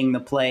in writing the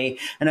play,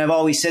 and I've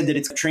always said that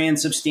it's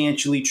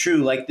transubstantially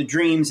true, like the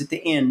dreams at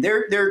the end.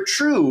 They're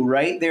true,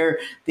 right?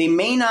 They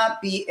may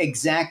not be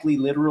exactly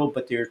literal,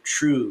 but they're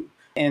true.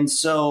 And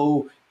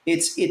so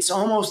it's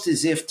almost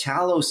as if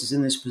Talos is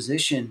in this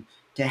position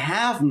to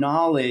have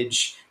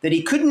knowledge that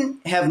he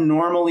couldn't have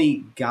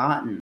normally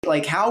gotten.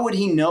 Like, how would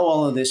he know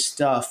all of this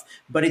stuff?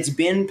 But it's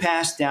been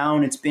passed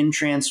down, it's been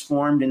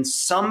transformed, and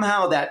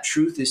somehow that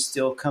truth is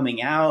still coming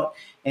out.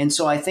 And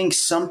so I think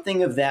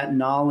something of that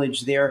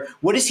knowledge there.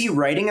 What is he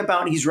writing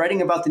about? He's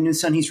writing about the new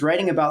sun. He's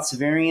writing about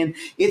Severian.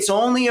 It's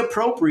only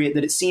appropriate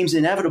that it seems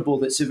inevitable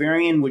that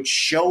Severian would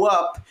show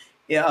up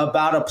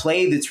about a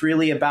play that's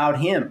really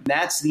about him.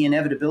 That's the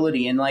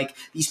inevitability. And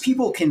these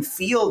people can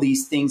feel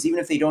these things even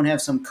if they don't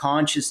have some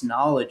conscious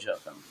knowledge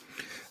of them.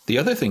 The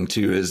other thing,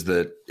 too, is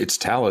that it's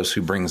Talos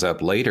who brings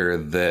up later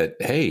that,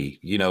 hey,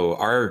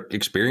 our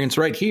experience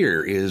right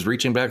here is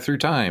reaching back through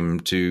time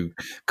to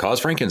cause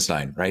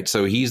Frankenstein, right?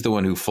 So he's the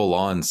one who full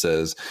on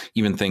says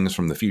even things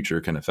from the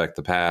future can affect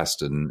the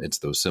past, and it's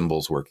those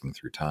symbols working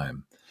through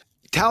time.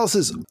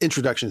 Talos's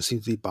introduction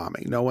seems to be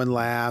bombing. No one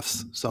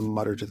laughs. Some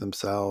mutter to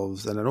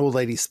themselves. And an old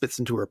lady spits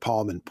into her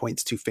palm and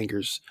points 2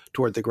 fingers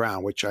toward the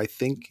ground, which I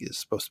think is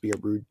supposed to be a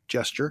rude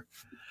gesture.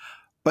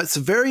 But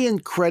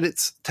Severian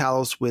credits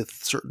Talos with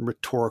certain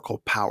rhetorical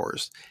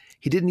powers.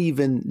 He didn't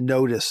even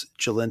notice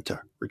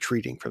Jolenta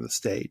retreating from the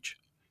stage.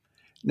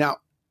 Now,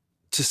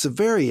 to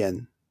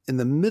Severian, in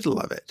the middle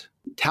of it,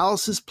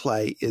 Talos's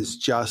play is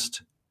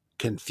just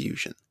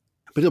confusion.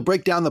 But he'll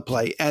break down the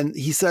play, and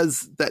he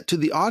says that to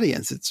the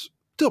audience, it's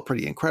still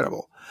pretty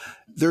incredible.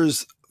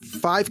 There's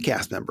 5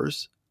 cast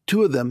members.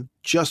 2 of them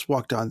just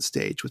walked on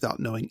stage without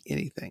knowing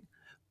anything.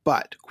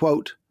 But,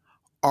 quote,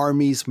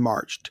 armies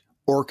marched,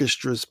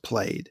 orchestras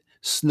played,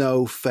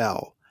 snow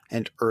fell,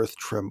 and earth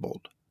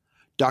trembled.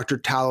 Dr.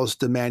 Talos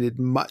demanded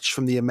much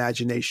from the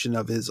imagination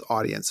of his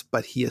audience,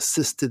 but he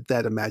assisted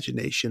that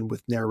imagination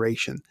with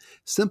narration,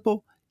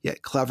 simple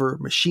yet clever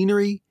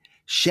machinery,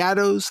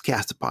 shadows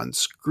cast upon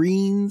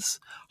screens,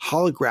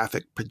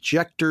 holographic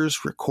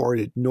projectors,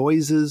 recorded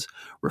noises,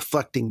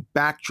 reflecting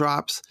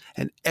backdrops,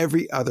 and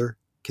every other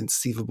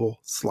conceivable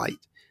sleight.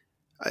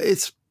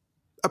 It's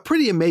a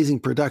pretty amazing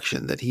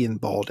production that he and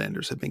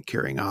Ballanders have been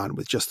carrying on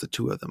with just the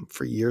 2 of them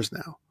for years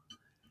now.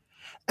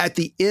 At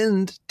the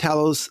end,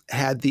 Talos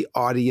had the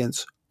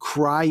audience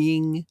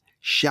crying,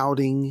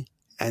 shouting,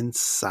 and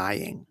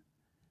sighing.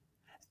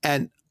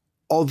 And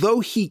although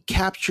he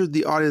captured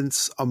the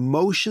audience's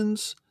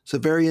emotions,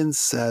 Severian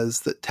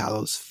says that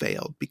Talos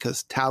failed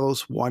because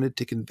Talos wanted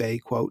to convey,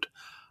 quote,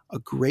 a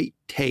great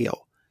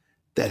tale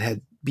that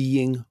had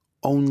being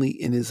only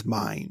in his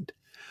mind,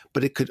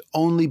 but it could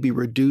only be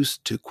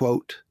reduced to,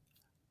 quote,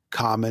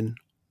 common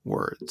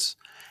words.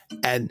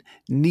 And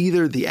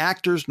neither the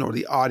actors nor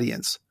the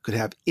audience could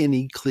have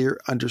any clear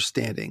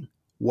understanding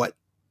what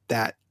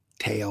that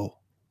tale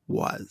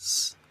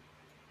was.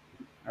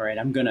 All right,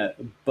 I'm going to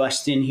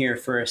bust in here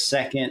for a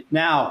second.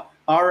 Now,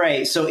 all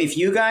right, so if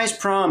you guys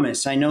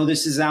promise, I know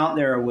this is out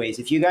there a ways,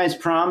 if you guys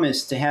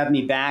promise to have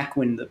me back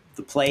when the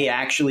play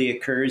actually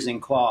occurs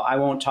in Claw, I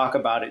won't talk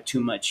about it too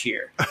much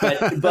here.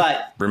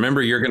 But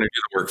remember, you're going to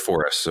do the work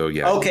for us, so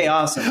yeah. Okay,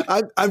 awesome.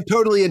 I'm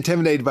totally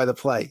intimidated by the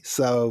play,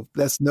 so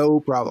that's no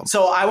problem.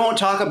 So I won't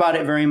talk about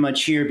it very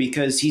much here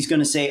because he's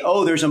going to say,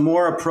 oh, there's a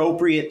more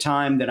appropriate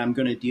time that I'm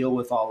going to deal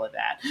with all of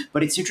that.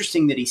 But it's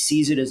interesting that he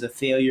sees it as a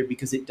failure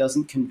because it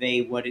doesn't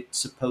convey what it's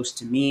supposed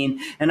to mean.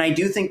 And I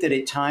do think that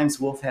at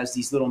times Wolfe has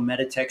these little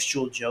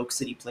metatextual jokes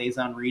that he plays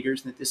on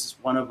readers, and that this is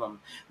one of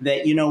them.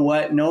 That, you know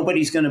what,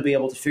 nobody's going to be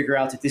able to figure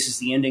out that this is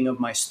the ending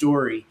of my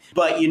story.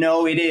 But,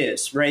 it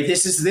is, right?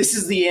 This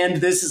is the end.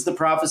 This is the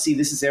prophecy.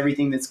 This is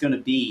everything that's going to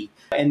be.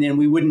 And then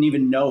we wouldn't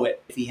even know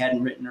it if he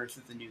hadn't written Earth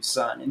with a New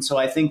Sun. And so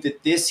I think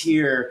that this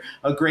here,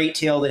 a great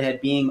tale that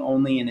had being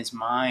only in his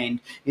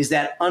mind, is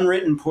that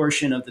unwritten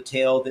portion of the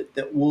tale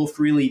that Wolfe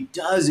really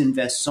does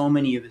invest so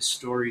many of his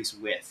stories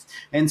with.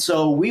 And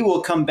so we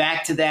will come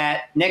back to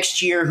that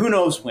next year. Who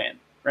knows when,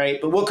 right?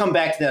 But we'll come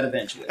back to that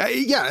eventually.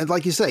 Yeah, and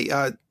like you say,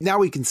 now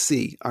we can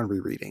see on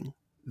rereading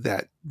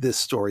that this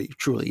story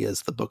truly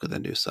is the Book of the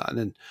New Sun.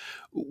 And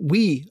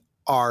we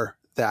are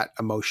that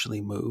emotionally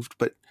moved,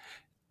 but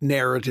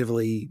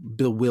narratively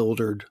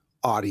bewildered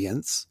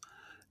audience.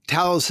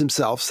 Talos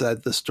himself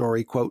said the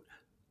story, quote,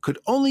 could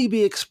only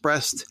be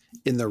expressed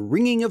in the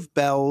ringing of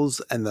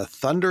bells and the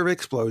thunder of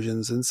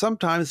explosions, and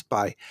sometimes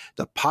by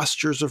the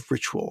postures of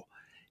ritual.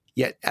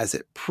 Yet, as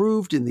it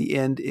proved in the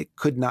end, it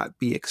could not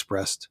be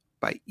expressed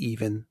by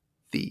even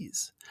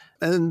these.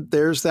 And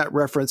there's that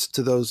reference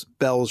to those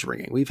bells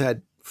ringing. We've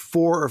had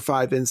 4 or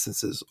 5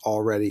 instances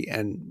already,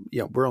 and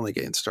we're only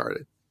getting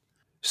started.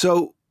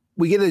 So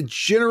we get a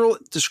general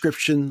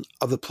description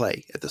of the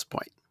play at this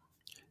point.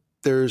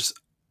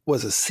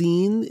 Was a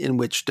scene in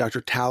which Dr.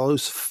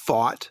 Talos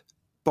fought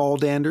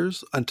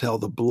Ballanders until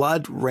the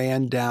blood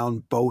ran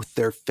down both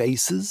their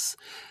faces.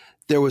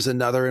 There was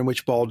another in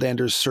which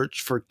Ballanders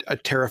searched for a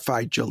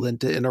terrified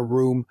Jolenta in a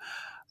room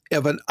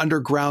of an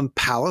underground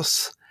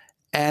palace,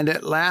 and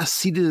at last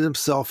seated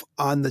himself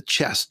on the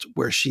chest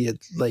where she had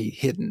lay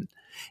hidden.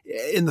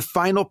 In the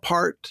final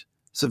part,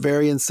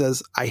 Severian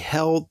says, I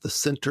held the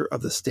center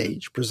of the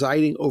stage,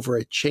 presiding over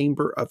a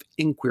chamber of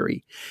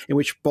inquiry in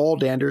which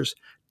Ballanders,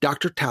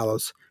 Dr.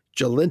 Talos,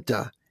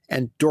 Jolenta,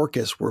 and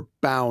Dorcas were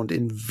bound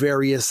in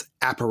various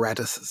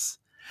apparatuses.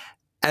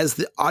 As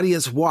the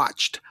audience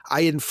watched,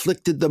 I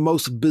inflicted the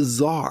most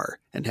bizarre,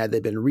 and had they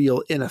been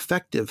real,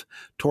 ineffective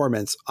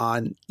torments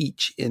on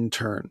each in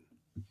turn.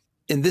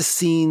 In this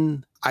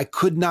scene, I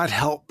could not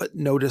help but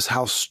notice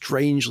how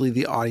strangely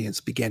the audience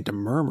began to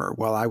murmur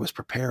while I was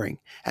preparing,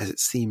 as it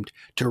seemed,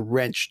 to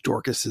wrench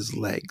Dorcas's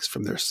legs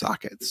from their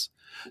sockets.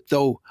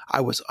 Though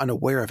I was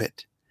unaware of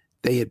it,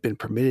 they had been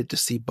permitted to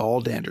see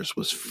Ballanders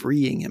was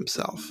freeing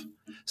himself.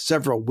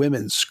 Several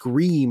women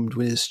screamed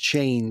when his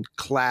chain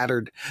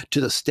clattered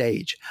to the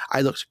stage.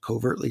 I looked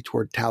covertly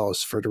toward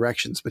Talos for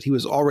directions, but he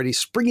was already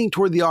springing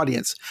toward the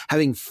audience,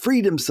 having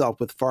freed himself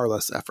with far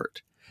less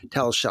effort.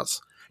 Talos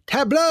shouts,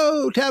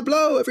 "Tableau!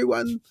 Tableau,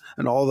 everyone!"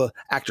 And all the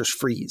actors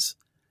freeze.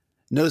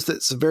 Notice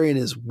that Severian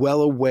is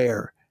well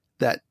aware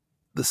that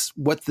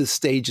what this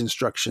stage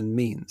instruction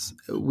means.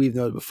 We've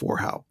noted before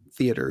how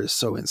theater is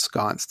so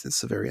ensconced in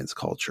Severian's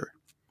culture.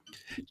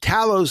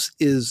 Talos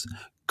is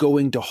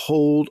going to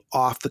hold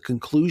off the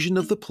conclusion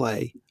of the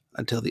play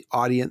until the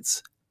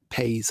audience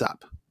pays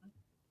up.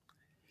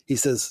 He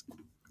says,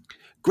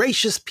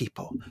 "Gracious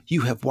people,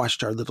 you have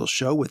watched our little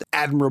show with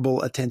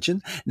admirable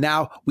attention.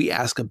 Now we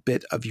ask a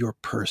bit of your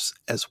purse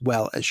as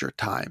well as your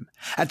time.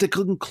 At the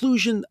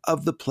conclusion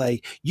of the play,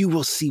 you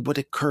will see what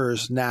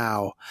occurs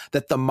now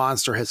that the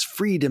monster has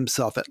freed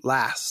himself at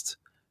last."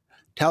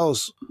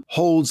 Talos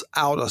holds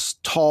out a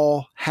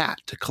tall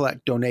hat to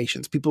collect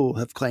donations. People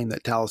have claimed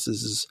that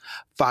Talos's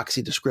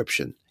foxy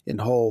description, in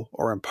whole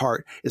or in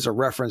part, is a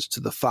reference to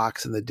the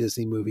fox in the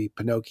Disney movie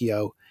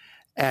Pinocchio.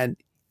 And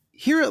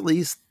here, at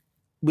least,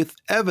 with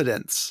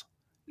evidence,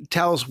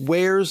 Talos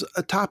wears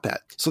a top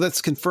hat. So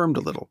that's confirmed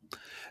a little.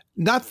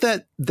 Not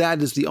that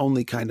that is the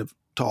only kind of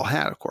tall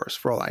hat, of course.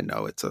 For all I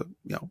know, it's a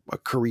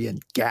Korean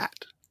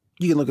gat.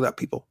 You can look it up,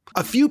 people.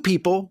 A few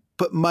people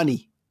put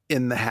money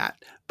in the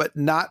hat, but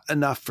not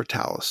enough for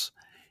Talos.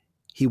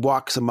 He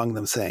walks among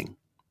them saying,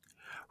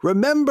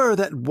 "Remember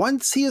that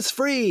once he is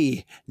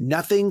free,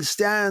 nothing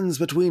stands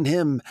between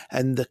him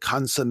and the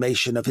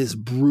consummation of his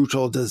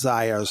brutal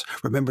desires.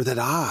 Remember that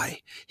I,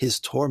 his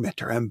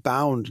tormentor, am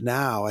bound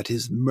now at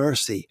his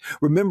mercy.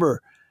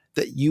 Remember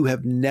that you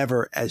have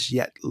never as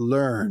yet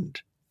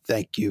learned,"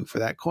 thank you for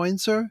that coin,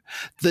 sir,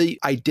 "the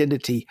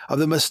identity of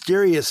the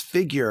mysterious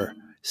figure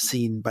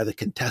seen by the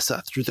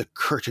Contessa through the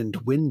curtained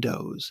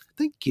windows.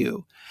 Thank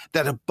you.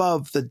 That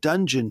above the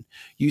dungeon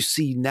you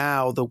see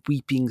now the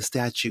weeping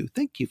statue.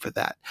 Thank you for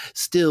that.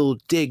 Still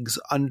digs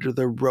under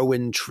the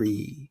rowan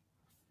tree.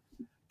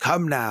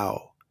 Come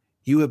now.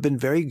 You have been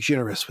very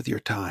generous with your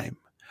time.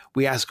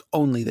 We ask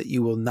only that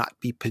you will not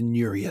be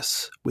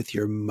penurious with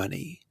your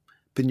money."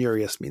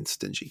 Penurious means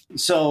stingy.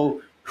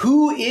 So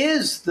who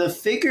is the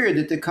figure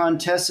that the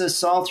Contessa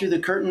saw through the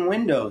curtain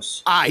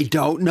windows? I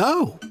don't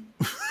know.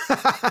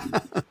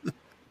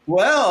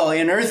 Well,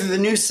 in Earth of the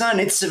New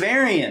Sun, it's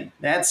Severian.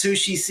 That's who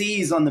she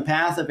sees on the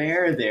path of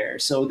air there.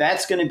 So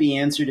that's going to be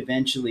answered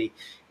eventually.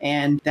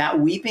 And that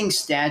weeping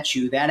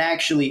statue, that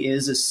actually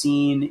is a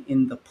scene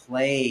in the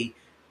play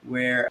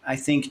where I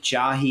think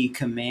Jahi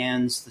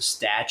commands the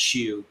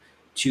statue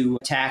to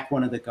attack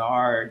one of the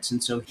guards.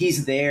 And so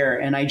he's there.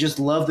 And I just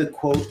love the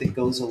quote that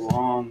goes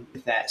along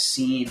with that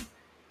scene.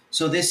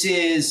 So this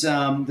is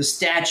the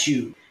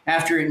statue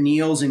after it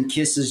kneels and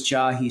kisses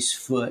Jahi's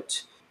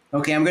foot.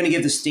 Okay, I'm going to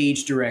give the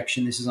stage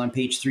direction. This is on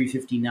page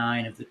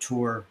 359 of the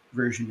tour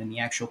version in the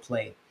actual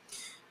play.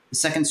 The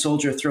second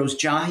soldier throws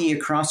Jahi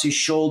across his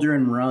shoulder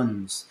and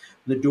runs.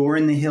 The door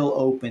in the hill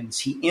opens.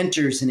 He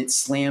enters and it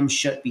slams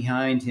shut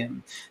behind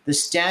him. The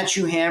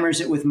statue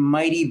hammers it with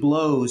mighty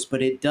blows,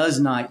 but it does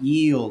not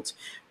yield.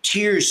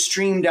 Tears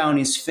stream down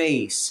his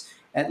face.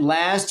 At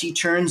last he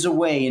turns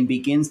away and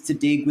begins to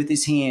dig with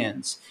his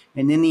hands.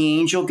 And then the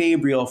angel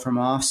Gabriel from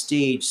off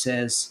stage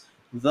says,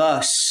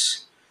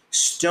 "Thus,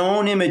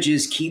 stone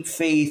images keep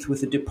faith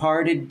with a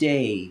departed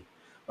day,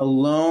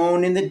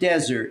 alone in the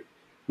desert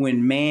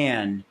when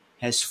man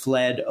has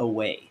fled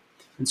away."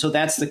 And so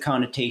that's the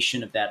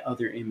connotation of that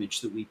other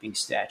image, the weeping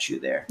statue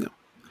there. No.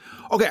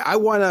 Okay, I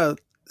want to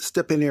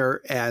step in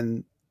here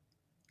and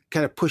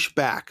kind of push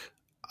back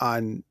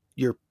on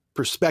your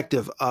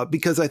perspective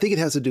because I think it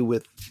has to do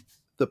with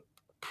the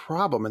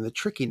problem and the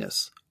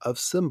trickiness of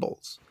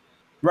symbols.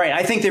 Right.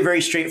 I think they're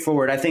very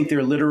straightforward. I think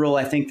they're literal.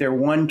 I think they're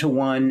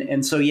one-to-one.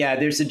 And so, yeah,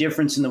 there's a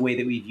difference in the way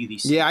that we view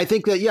these things. Yeah, I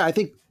think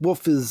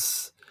Wolf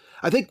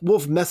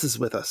messes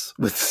with us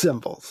with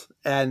symbols.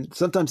 And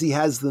sometimes he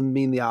has them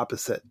mean the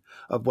opposite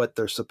of what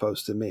they're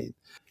supposed to mean.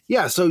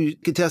 Yeah, so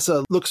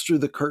Contessa looks through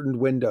the curtained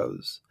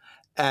windows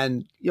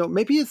and,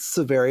 maybe it's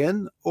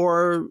Severian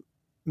or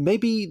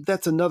maybe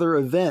that's another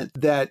event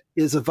that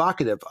is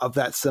evocative of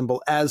that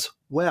symbol as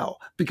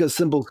well, because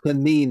symbols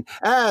can mean,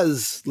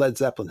 as Led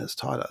Zeppelin has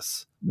taught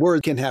us,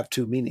 words can have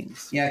two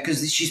meanings. Yeah,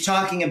 because she's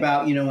talking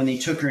about, when they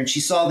took her and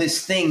she saw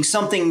this thing,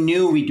 something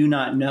new we do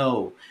not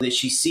know, that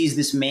she sees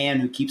this man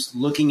who keeps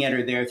looking at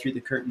her there through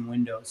the curtain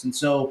windows. And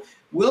so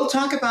we'll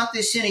talk about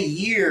this in a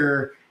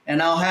year, and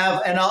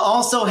I'll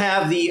also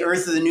have the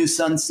Earth of the New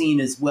Sun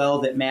scene as well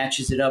that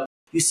matches it up.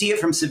 You see it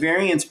from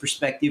Severian's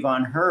perspective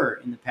on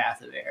her in the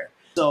Path of Air.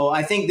 So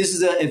I think this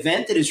is an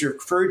event that is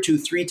referred to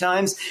 3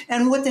 times.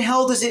 And what the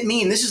hell does it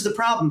mean? This is the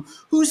problem.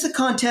 Who's the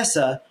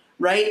Contessa,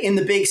 right, in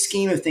the big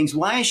scheme of things?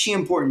 Why is she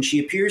important? She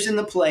appears in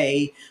the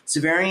play.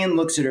 Severian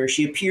looks at her.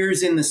 She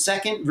appears in the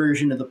second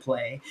version of the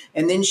play.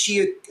 And then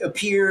she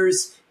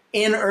appears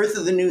in Earth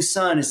of the New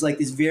Sun as like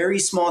this very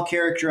small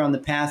character on the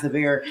Path of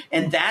Air.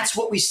 And that's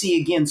what we see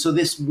again. So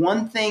this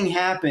one thing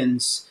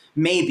happens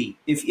Maybe,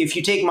 if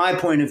you take my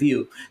point of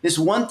view. This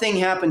one thing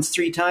happens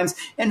 3 times,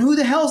 and who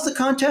the hell's the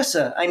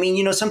Contessa? I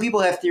mean, some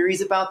people have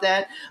theories about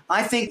that.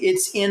 I think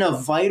it's in a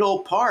vital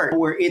part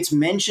where it's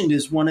mentioned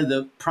as one of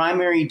the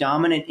primary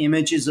dominant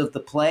images of the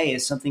play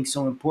as something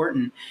so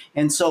important.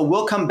 And so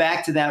we'll come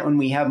back to that when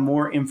we have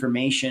more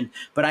information.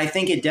 But I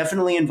think it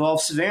definitely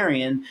involves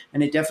Severian,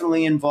 and it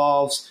definitely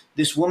involves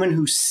this woman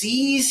who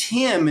sees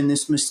him in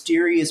this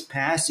mysterious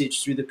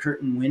passage through the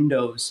curtain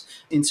windows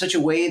in such a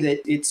way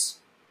that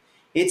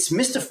it's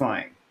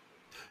mystifying.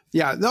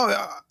 Yeah,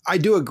 no, I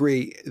do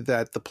agree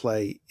that the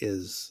play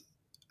is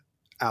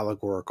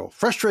allegorical.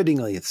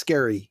 Frustratingly, it's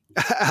scary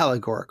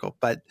allegorical,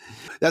 but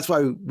that's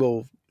why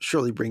we'll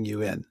surely bring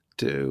you in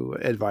to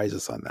advise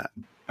us on that.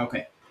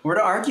 Okay. Or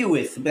to argue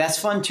with. That's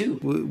fun too.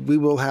 We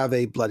will have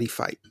a bloody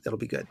fight. That'll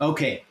be good.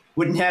 Okay.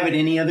 Wouldn't have it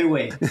any other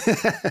way.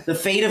 The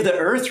fate of the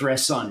earth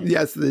rests on it.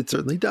 Yes, it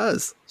certainly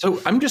does.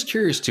 So I'm just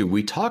curious too.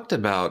 We talked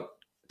about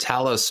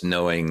Talos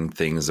knowing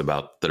things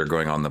about that are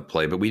going on in the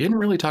play, but we didn't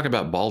really talk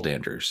about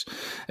Baldanders.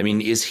 I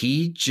mean, is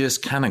he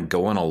just kind of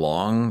going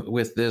along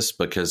with this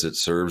because it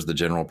serves the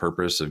general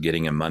purpose of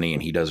getting him money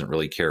and he doesn't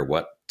really care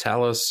what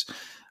Talos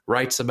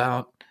writes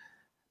about?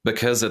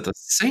 Because at the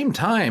same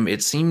time,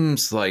 it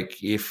seems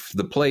like if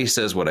the play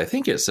says what I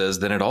think it says,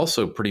 then it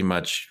also pretty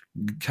much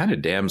kind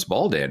of damns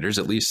Baldanders,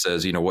 at least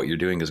says, what you're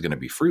doing is going to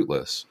be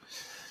fruitless.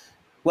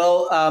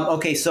 Well,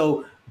 okay,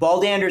 so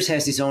Baldanders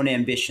has his own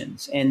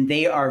ambitions, and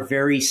they are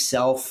very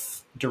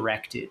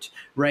self-directed,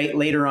 right?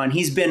 Later on,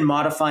 he's been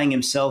modifying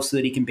himself so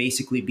that he can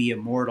basically be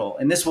immortal.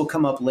 And this will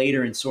come up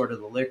later in Sword of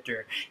the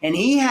Lictor. And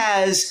he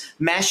has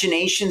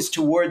machinations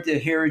toward the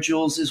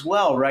Hierojules as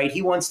well, right?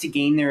 He wants to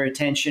gain their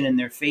attention and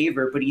their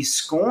favor, but he's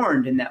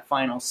scorned in that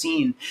final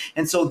scene.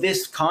 And so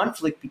this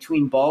conflict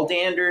between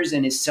Baldanders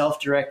and his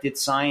self-directed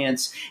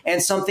science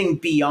and something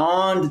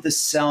beyond the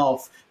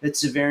self that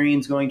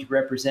Severian's going to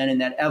represent in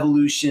that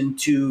evolution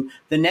to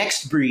the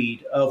next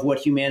breed of what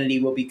humanity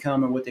will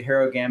become, or what the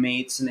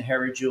Harrogamates and the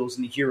Hierojules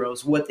and the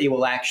heroes, what they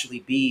will actually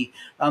be.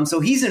 So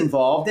he's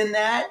involved in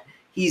that.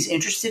 He's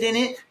interested in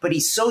it, but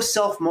he's so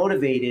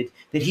self-motivated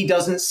that he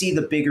doesn't see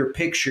the bigger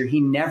picture. He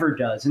never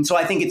does. And so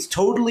I think it's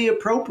totally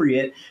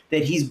appropriate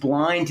that he's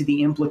blind to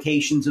the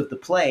implications of the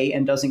play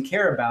and doesn't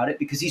care about it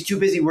because he's too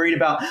busy worried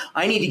about,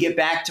 I need to get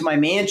back to my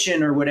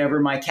mansion or whatever,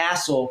 my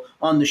castle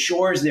on the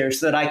shores there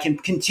so that I can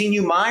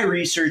continue my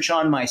research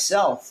on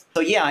myself.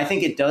 So yeah, I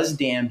think it does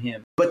damn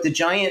him. But the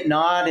giant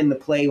nod in the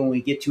play, when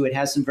we get to it,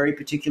 has some very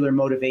particular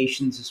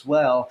motivations as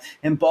well.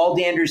 And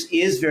Baldanders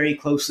is very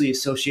closely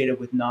associated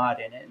with Nod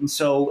in it. And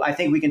so I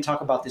think we can talk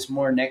about this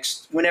more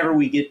whenever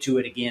we get to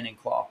it again in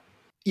Claw.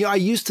 I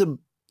used to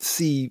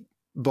see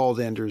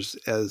Baldanders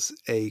as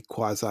a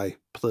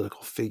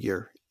quasi-political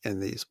figure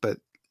in these, but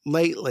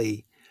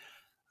lately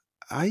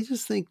I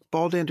just think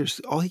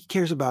Baldanders, all he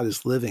cares about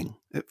is living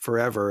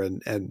forever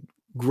and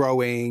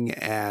growing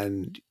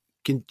and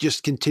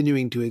just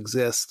continuing to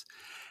exist.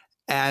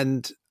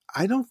 And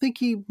I don't think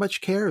he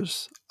much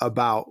cares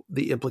about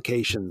the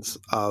implications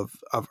of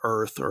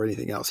Earth or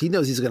anything else. He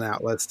knows he's going to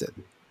outlast it.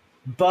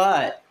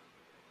 But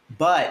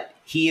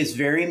he is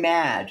very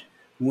mad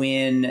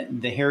when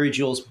the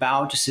Hierojules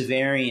bow to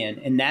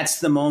Severian. And that's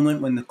the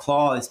moment when the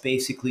claw is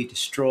basically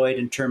destroyed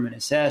in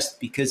Terminus Est,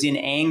 because in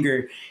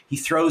anger, he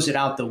throws it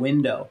out the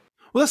window.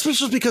 Well, that's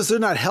just because they're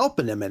not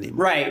helping him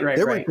anymore.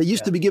 Right. They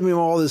used to be giving him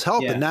all this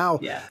help, and now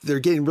they're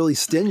getting really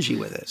stingy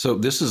with it. So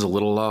this is a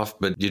little off,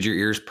 but did your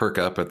ears perk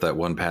up at that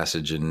one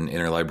passage in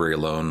Interlibrary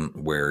Alone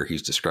where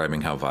he's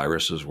describing how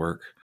viruses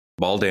work?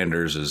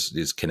 Baldanders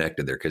is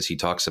connected there because he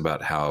talks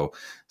about how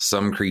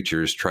some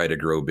creatures try to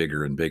grow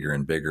bigger and bigger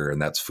and bigger, and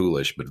that's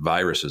foolish. But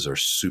viruses are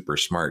super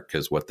smart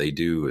because what they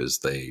do is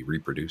they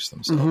reproduce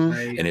themselves. Mm-hmm.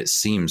 Right. And it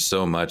seems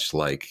so much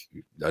like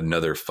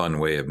another fun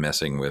way of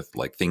messing with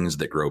like things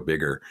that grow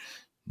bigger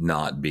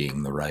not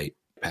being the right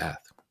path,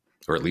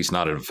 or at least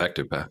not an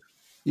effective path.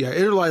 Yeah,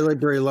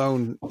 Interlibrary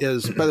Alone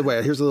is, by the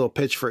way, here's a little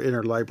pitch for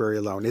Interlibrary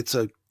Alone. It's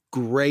a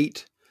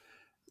great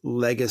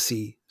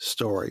legacy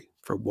story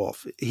for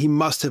Wolfe. He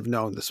must have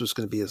known this was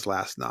going to be his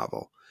last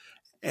novel,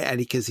 and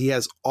because he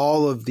has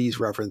all of these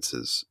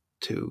references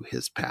to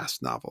his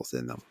past novels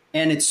in them.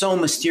 And it's so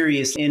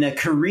mysterious. In a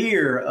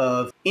career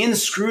of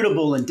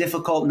inscrutable and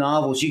difficult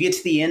novels, you get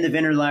to the end of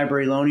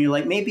Interlibrary Alone and you're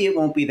like, maybe it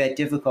won't be that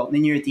difficult. And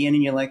then you're at the end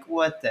and you're like,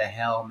 what the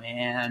hell,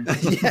 man?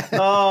 Yeah.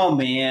 Oh,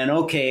 man.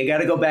 Okay, I got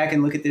to go back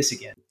and look at this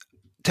again.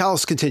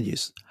 Talos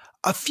continues.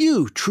 A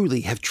few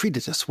truly have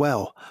treated us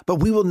well, but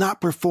we will not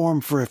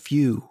perform for a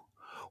few.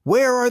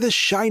 Where are the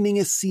shining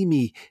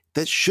Asimi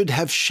that should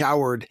have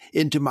showered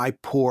into my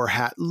poor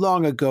hat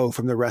long ago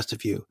from the rest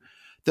of you?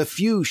 The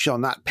few shall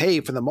not pay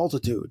for the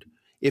multitude.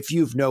 If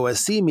you've no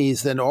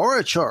Asimis, then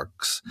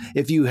Orachorks.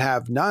 If you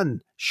have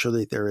none,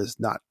 surely there is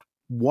not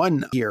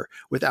one here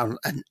without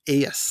an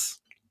Aes.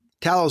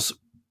 Talos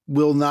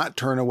will not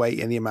turn away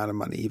any amount of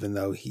money, even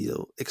though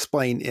he'll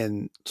explain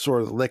in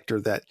Sword of the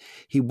Lictor that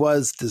he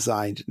was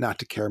designed not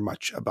to care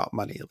much about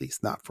money, at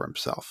least not for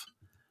himself.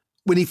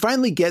 When he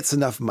finally gets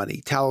enough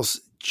money, Talos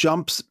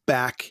jumps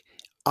back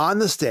on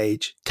the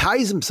stage,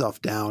 ties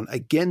himself down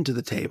again to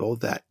the table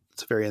that,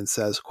 Severian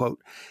says, quote,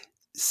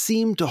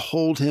 seemed to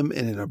hold him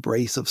in an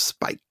embrace of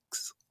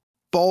spikes.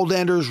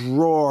 Baldanders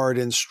roared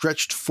and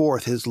stretched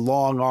forth his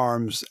long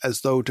arms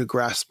as though to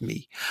grasp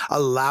me,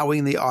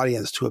 allowing the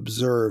audience to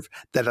observe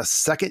that a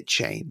second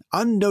chain,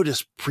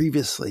 unnoticed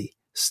previously,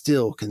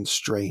 still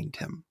constrained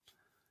him.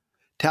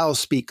 Talos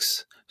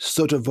speaks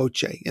sotto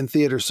voce. In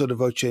theater, sotto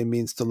voce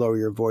means to lower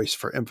your voice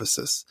for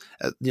emphasis,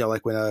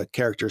 like when a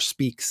character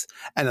speaks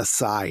an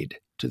aside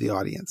to the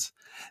audience.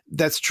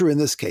 That's true in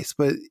this case,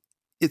 but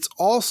it's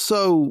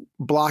also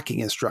blocking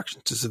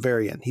instructions to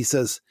Severian. He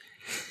says,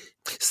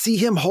 see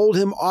him hold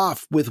him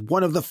off with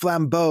one of the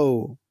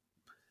flambeaux.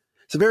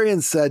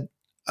 Severian said,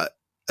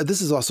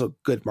 this is also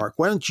good, Mark.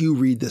 Why don't you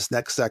read this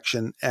next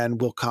section and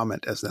we'll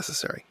comment as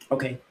necessary.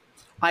 Okay.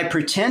 I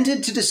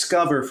pretended to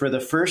discover for the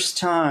first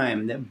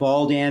time that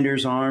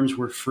Baldander's arms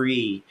were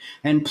free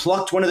and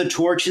plucked one of the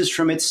torches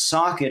from its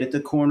socket at the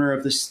corner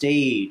of the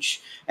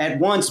stage. At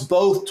once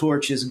both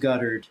torches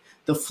guttered.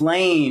 The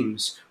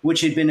flames,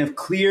 which had been of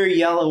clear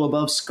yellow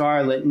above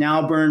scarlet,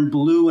 now burned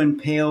blue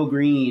and pale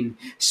green,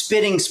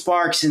 spitting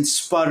sparks and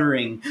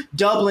sputtering,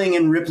 doubling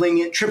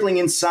and tripling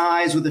in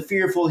size with a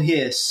fearful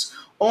hiss,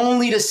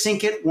 only to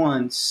sink at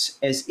once,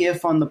 as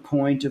if on the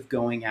point of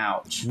going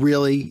out.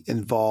 Really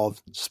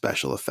involved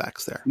special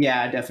effects there.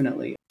 Yeah,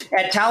 definitely.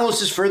 At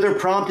Talos' further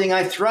prompting,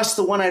 I thrust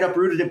the one I'd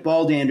uprooted at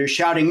Baldander,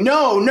 shouting,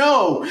 no,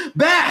 no,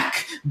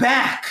 back,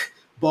 back!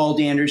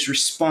 Baldanders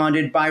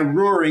responded by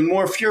roaring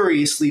more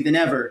furiously than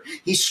ever.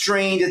 He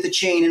strained at the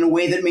chain in a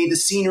way that made the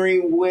scenery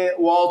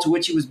wall to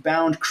which he was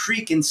bound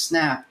creak and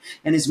snap,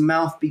 and his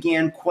mouth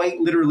began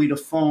quite literally to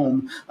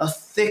foam, a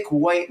thick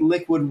white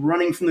liquid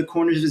running from the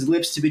corners of his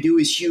lips to bedew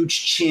his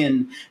huge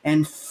chin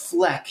and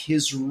fleck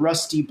his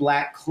rusty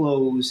black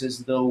clothes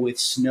as though with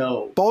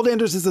snow.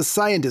 Baldanders is a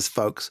scientist,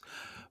 folks,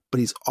 but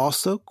he's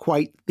also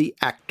quite the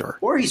actor.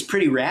 Or he's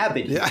pretty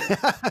rabid.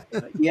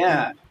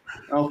 Yeah.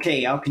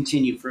 Okay, I'll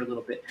continue for a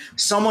little bit.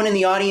 Someone in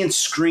the audience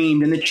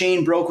screamed, and the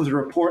chain broke with a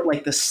report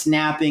like the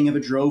snapping of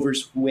a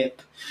drover's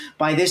whip.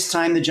 By this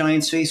time, the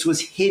giant's face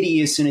was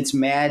hideous in its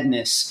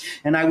madness,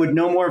 and I would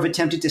no more have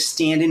attempted to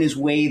stand in his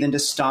way than to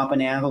stop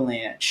an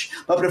avalanche.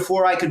 But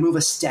before I could move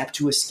a step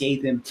to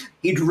escape him,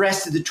 he'd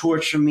wrested the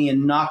torch from me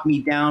and knocked me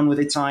down with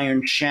its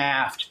iron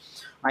shaft.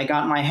 I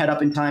got my head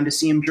up in time to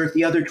see him jerk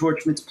the other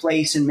torch from its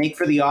place and make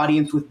for the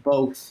audience with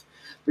both.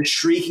 The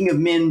shrieking of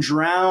men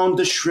drowned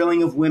the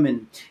shrilling of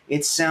women.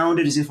 It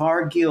sounded as if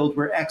our guild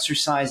were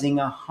exorcising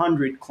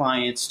 100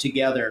 clients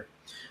together.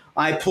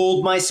 I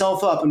pulled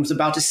myself up and was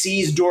about to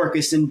seize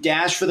Dorcas and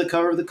dash for the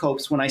cover of the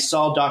copse when I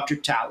saw Dr.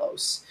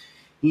 Talos.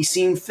 He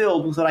seemed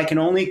filled with what I can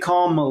only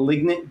call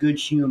malignant good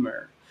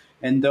humor,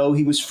 and though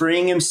he was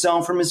freeing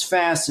himself from his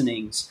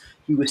fastenings,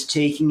 he was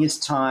taking his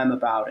time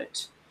about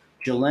it.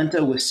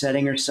 Jolenta was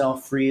setting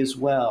herself free as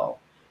well,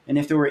 and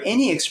if there were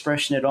any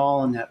expression at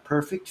all in that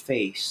perfect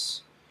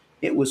face,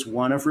 it was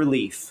one of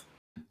relief.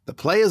 The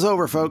play is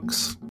over,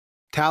 folks.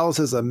 Talos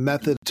has a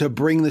method to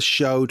bring the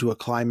show to a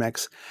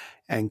climax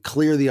and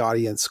clear the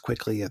audience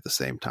quickly at the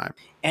same time.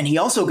 And he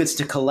also gets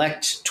to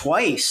collect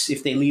twice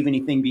if they leave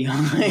anything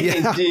behind.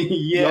 Yeah.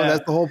 No,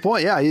 that's the whole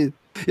point. Yeah.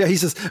 He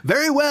says,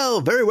 very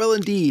well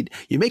indeed.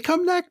 You may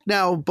come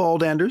now,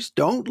 Baldanders.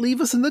 Don't leave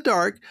us in the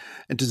dark.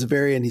 And to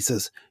Severian, he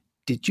says,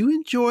 did you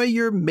enjoy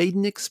your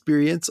maiden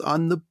experience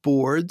on the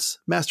boards,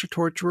 Master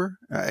Torturer?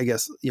 I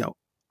guess,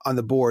 on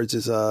the boards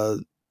is a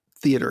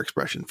theater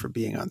expression for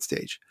being on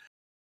stage.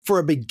 For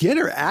a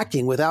beginner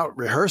acting without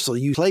rehearsal,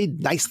 you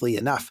played nicely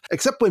enough,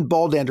 except when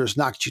Baldanders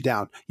knocked you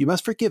down. You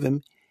must forgive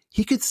him.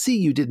 He could see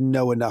you didn't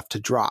know enough to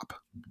drop.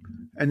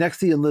 And next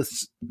he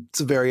enlists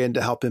Severian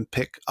to help him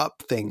pick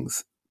up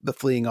things the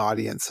fleeing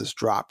audience has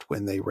dropped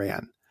when they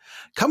ran.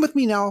 Come with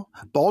me now.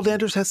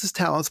 Baldanders has his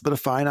talents, but a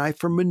fine eye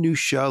for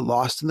minutia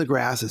lost in the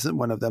grass isn't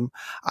one of them.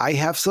 I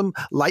have some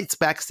lights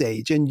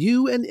backstage, and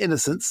you and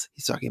Innocence,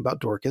 he's talking about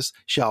Dorcas,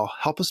 shall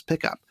help us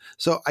pick up.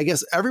 So I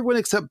guess everyone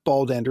except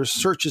Baldanders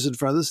searches in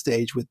front of the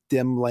stage with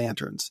dim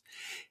lanterns.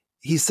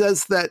 He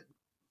says that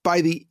by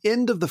the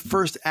end of the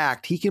first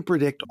act, he can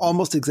predict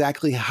almost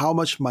exactly how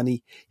much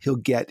money he'll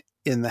get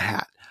in the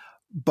hat.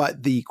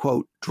 But the,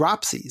 quote,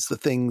 dropsies, the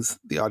things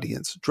the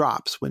audience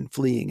drops when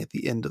fleeing at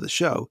the end of the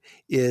show,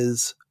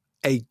 is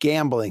a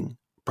gambling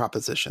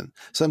proposition.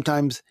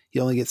 Sometimes he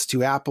only gets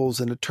 2 apples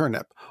and a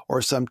turnip, or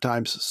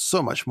sometimes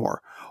so much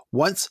more.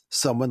 Once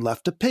someone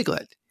left a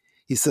piglet.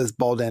 He says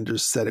Baldanders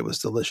said it was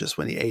delicious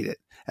when he ate it.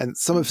 And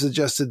some have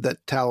suggested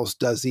that Talos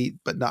does eat,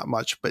 but not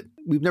much, but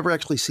we've never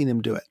actually seen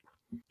him do it.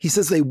 He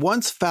says they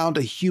once found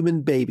a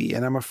human baby,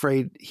 and I'm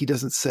afraid he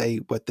doesn't say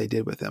what they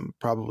did with him.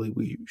 Probably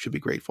we should be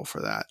grateful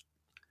for that.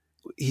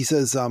 He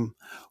says,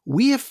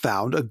 we have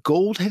found a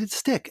gold-headed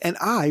stick, and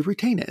I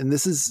retain it. And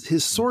this is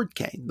his sword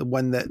cane, the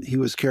one that he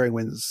was carrying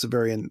when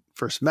Severian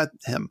first met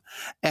him.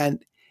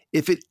 And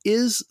if it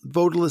is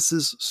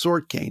Vodalus's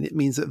sword cane, it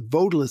means that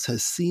Vodalus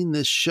has seen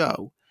this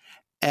show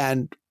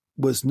and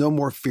was no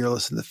more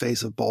fearless in the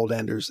face of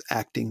Baldanders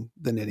acting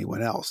than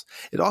anyone else.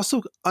 It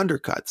also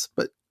undercuts,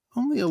 but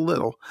only a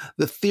little,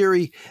 the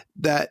theory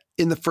that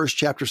in the first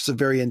chapter,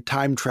 Severian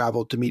time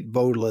traveled to meet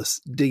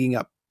Vodalus digging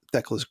up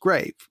Thecla's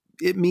grave.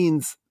 It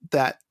means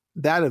that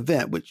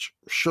event, which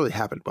surely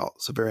happened while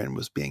Severian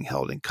was being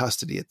held in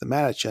custody at the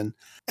Manachin,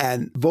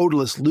 and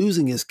Vodalus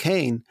losing his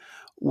cane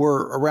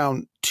were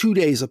around 2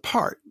 days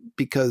apart,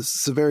 because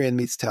Severian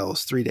meets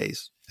Talos 3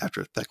 days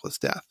after Thecla's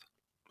death.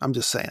 I'm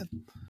just saying.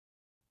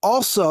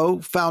 Also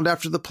found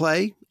after the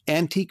play,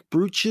 antique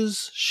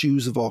brooches,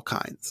 shoes of all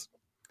kinds.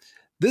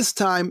 This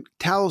time,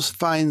 Talos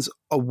finds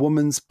a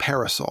woman's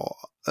parasol,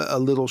 a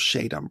little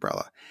shade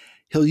umbrella.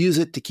 He'll use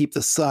it to keep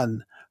the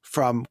sun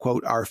from,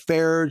 quote, our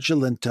fair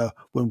Jolenta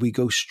when we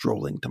go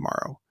strolling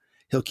tomorrow.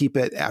 He'll keep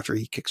it after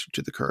he kicks her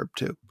to the curb,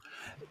 too.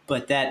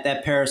 But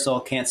that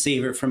parasol can't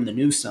save her from the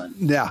new sun.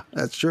 Yeah,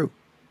 that's true.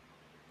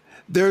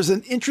 There's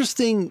an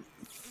interesting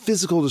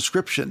physical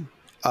description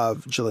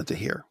of Jolenta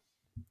here.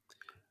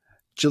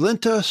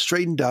 Jolenta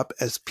straightened up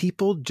as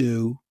people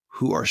do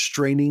who are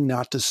straining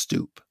not to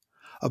stoop.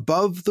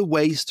 Above the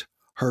waist,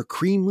 her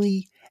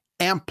creamy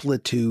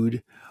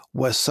amplitude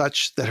was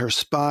such that her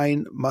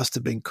spine must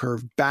have been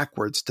curved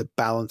backwards to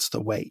balance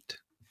the weight.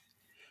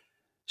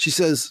 She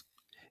says,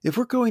 if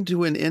we're going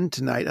to an inn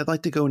tonight, I'd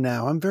like to go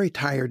now. I'm very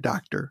tired,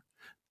 doctor.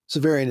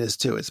 Severian is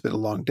too. It's been a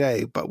long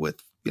day, but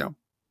with,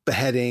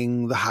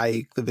 beheading, the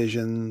hike, the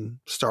vision,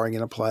 starring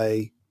in a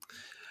play.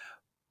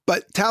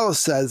 But Talos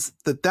says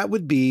that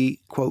would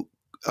be, quote,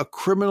 a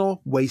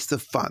criminal waste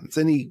of funds.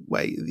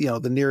 Anyway,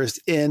 the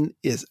nearest inn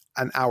is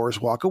an hour's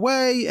walk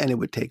away, and it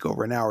would take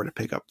over an hour to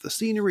pick up the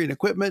scenery and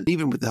equipment,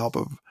 even with the help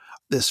of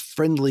this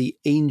friendly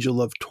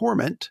angel of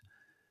torment.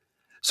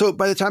 So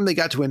by the time they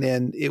got to an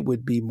inn, it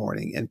would be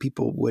morning, and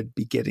people would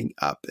be getting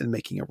up and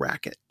making a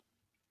racket.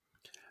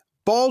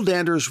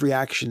 Baldander's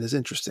reaction is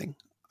interesting.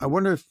 I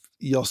wonder if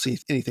you'll see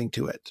anything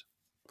to it.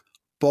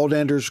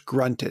 Baldander's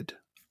grunted,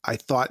 I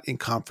thought in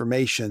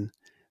confirmation,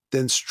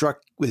 then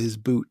struck with his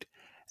boot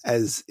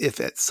as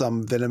if at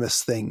some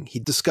venomous thing he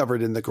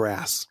discovered in the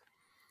grass.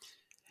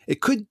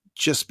 It could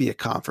just be a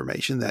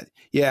confirmation that,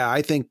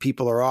 I think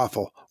people are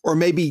awful. Or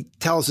maybe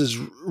Talos's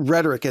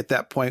rhetoric at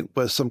that point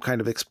was some kind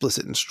of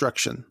explicit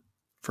instruction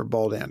for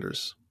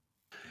Baldanders.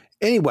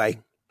 Anyway,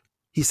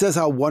 he says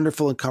how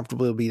wonderful and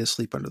comfortable it'll be to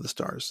sleep under the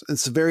stars. And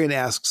Severian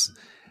asks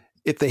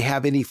if they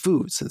have any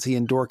food, since he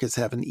and Dorcas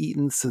haven't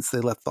eaten since they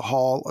left the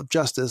Hall of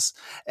Justice.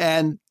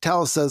 And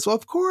Talos says, well,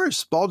 of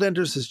course,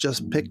 Baldanders has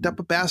just picked up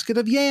a basket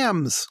of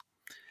yams.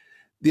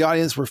 The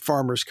audience were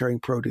farmers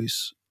carrying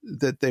produce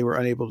that they were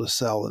unable to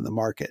sell in the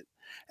market.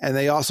 And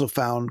they also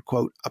found,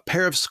 quote, a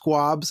pair of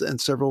squabs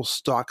and several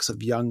stalks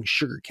of young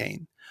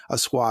sugarcane. A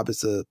squab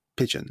is a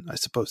pigeon. I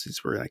suppose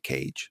these were in a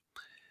cage.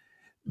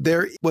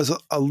 There was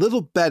a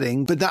little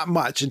betting, but not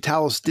much, and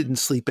Talos didn't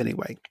sleep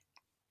anyway.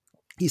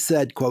 He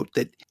said, quote,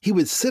 that he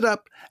would sit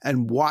up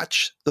and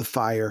watch the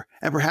fire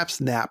and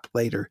perhaps nap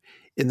later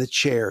in the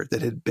chair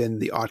that had been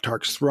the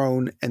Autarch's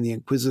throne and the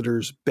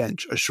Inquisitor's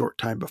bench a short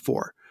time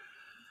before.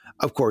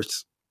 Of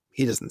course,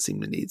 he doesn't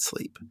seem to need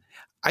sleep.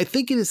 I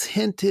think it is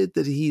hinted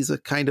that he's a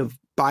kind of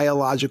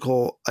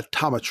biological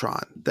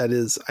automatron. That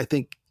is, I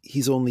think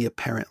he's only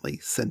apparently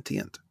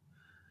sentient.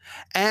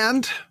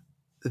 And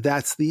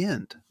that's the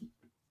end.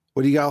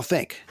 What do you all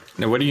think?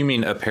 Now, what do you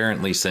mean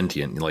apparently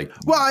sentient?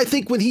 Well, I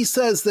think when he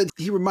says that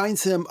he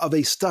reminds him of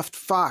a stuffed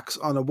fox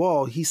on a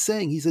wall, he's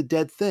saying he's a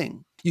dead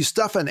thing. You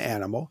stuff an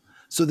animal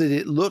so that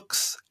it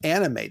looks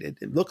animated,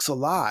 it looks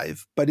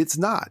alive, but it's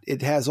not.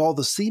 It has all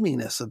the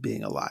seemingness of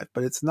being alive,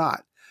 but it's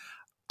not.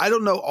 I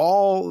don't know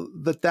all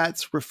that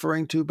that's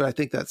referring to, but I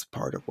think that's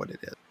part of what it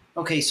is.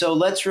 Okay, so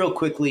let's real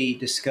quickly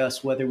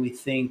discuss whether we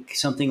think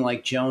something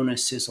like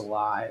Jonas is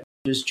alive.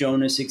 Does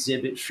Jonas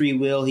exhibit free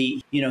will?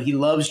 He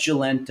loves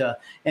Jolenta.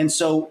 And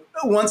so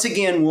once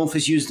again, Wolfe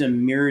has used a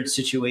mirrored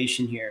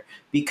situation here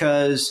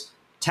because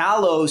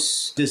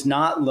Talos does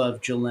not love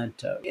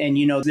Jolenta. And,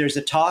 there's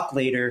a talk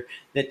later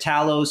that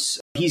Talos,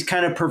 he's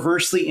kind of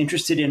perversely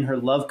interested in her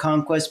love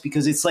conquest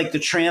because it's like the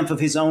triumph of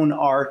his own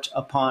art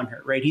upon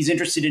her, right? He's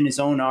interested in his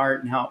own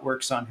art and how it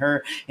works on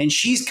her. And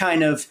she's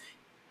kind of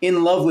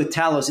in love with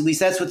Talos. At least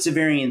that's what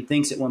Severian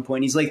thinks at one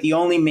point. He's like, the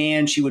only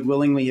man she would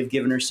willingly have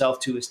given herself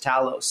to is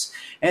Talos.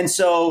 And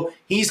so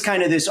he's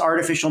kind of this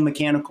artificial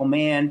mechanical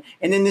man.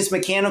 And then this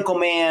mechanical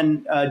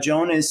man,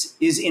 Jonas,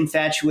 is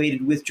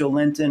infatuated with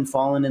Jolenta and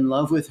fallen in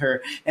love with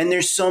her. And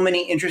there's so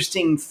many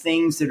interesting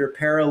things that are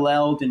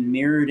paralleled and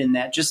mirrored in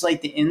that, just like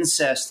the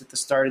incest at the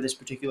start of this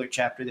particular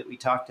chapter that we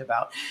talked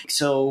about.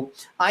 So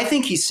I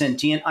think he's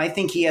sentient. I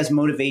think he has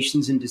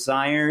motivations and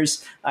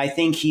desires. I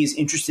think he's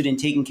interested in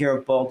taking care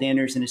of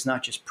Baldanders, and it's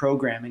not just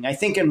programming. I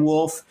think in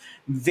Wolfe,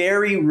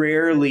 very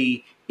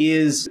rarely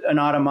is an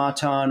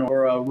automaton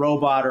or a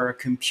robot or a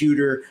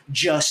computer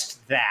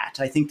just that.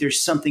 I think there's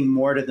something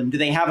more to them. Do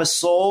they have a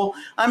soul?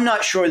 I'm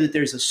not sure that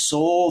there's a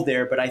soul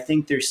there, but I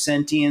think there's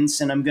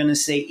sentience, and I'm going to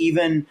say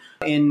even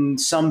in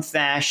some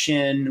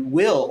fashion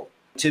will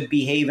to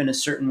behave in a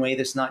certain way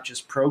that's not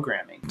just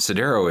programming.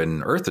 Sidero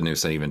in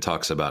Earthanus even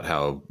talks about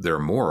how they're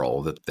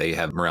moral, that they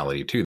have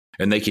morality too.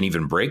 And they can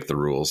even break the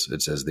rules.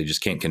 It says they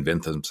just can't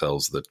convince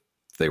themselves that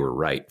they were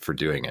right for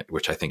doing it,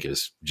 which I think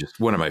is just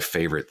one of my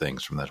favorite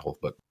things from that whole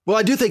book. Well,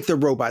 I do think the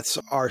robots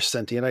are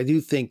sentient. I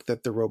do think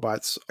that the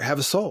robots have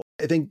a soul.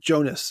 I think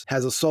Jonas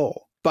has a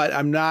soul, but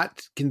I'm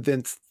not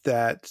convinced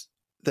that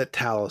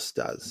Talos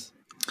does.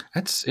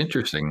 That's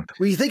interesting.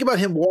 When you think about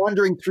him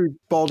wandering through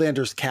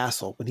Baldander's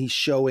castle when he's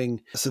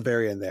showing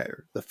Severian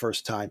there the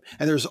first time,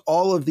 and there's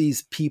all of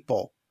these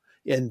people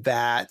in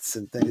vats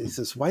and things. He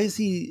says, why is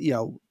he,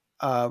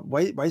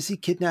 why is he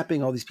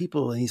kidnapping all these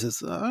people? And he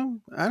says, oh,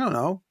 I don't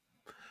know,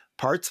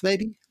 parts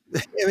maybe.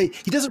 I mean,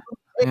 he doesn't.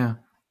 Yeah,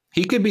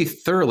 he could be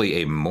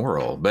thoroughly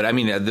amoral, but I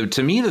mean,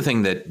 to me, the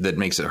thing that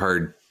makes it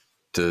hard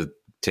to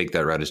take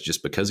that route is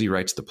just because he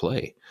writes the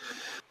play.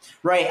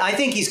 Right. I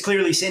think he's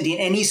clearly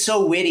sentient, and he's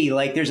so witty.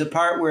 Like, there's a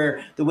part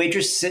where the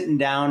waitress is sitting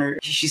down, or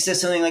she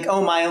says something like,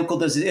 oh, my uncle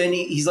does it. And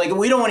he's like,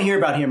 we don't want to hear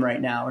about him right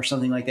now, or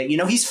something like that.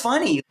 He's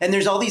funny. And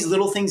there's all these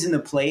little things in the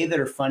play that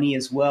are funny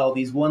as well.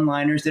 These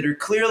one-liners that are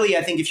clearly,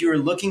 I think if you were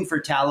looking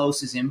for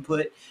Talos's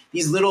input,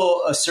 these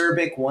little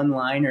acerbic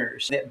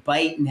one-liners that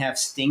bite and have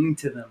sting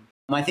to them.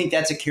 I think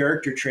that's a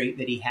character trait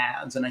that he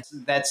has. And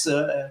that's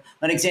an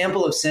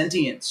example of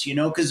sentience,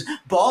 because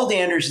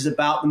Baldanders is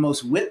about the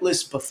most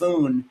witless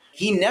buffoon.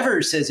 He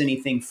never says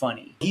anything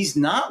funny. He's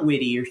not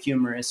witty or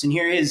humorous. And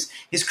here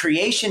his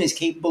creation is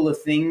capable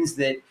of things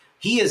that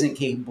he isn't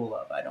capable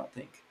of, I don't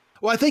think.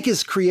 Well, I think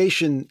his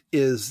creation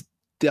is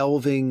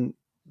delving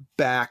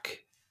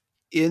back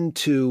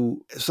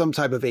into some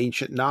type of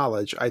ancient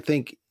knowledge. I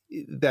think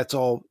that's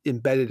all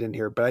embedded in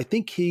here, but I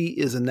think he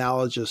is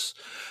analogous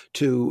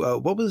to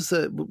what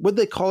did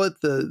they call it?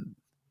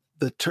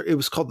 It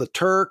was called the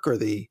Turk, or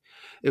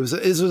it was an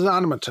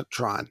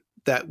automatron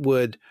that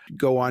would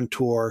go on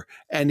tour,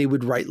 and he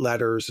would write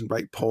letters and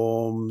write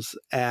poems,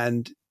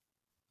 and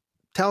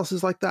Talos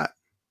is like that.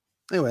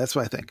 Anyway, that's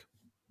what I think.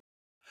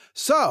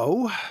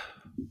 So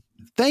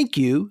thank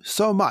you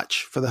so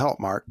much for the help,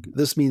 Mark.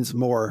 This means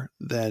more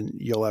than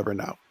you'll ever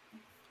know.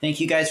 Thank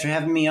you guys for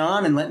having me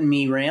on and letting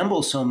me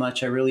ramble so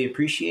much. I really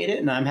appreciate it,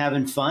 and I'm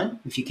having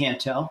fun, if you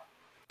can't tell.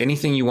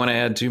 Anything you want to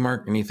add to,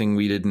 Mark? Anything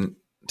we didn't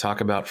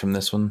talk about from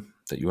this one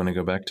that you want to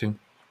go back to?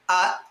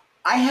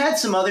 I had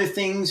some other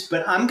things,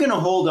 but I'm going to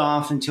hold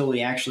off until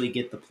we actually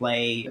get the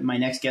play. My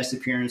next guest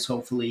appearance,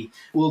 hopefully,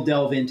 will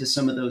delve into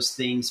some of those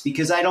things,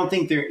 because I don't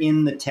think they're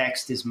in the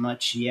text as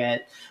much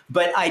yet.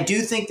 But I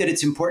do think that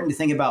it's important to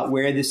think about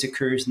where this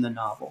occurs in the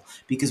novel,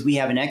 because we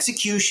have an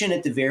execution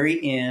at the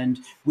very end.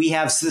 We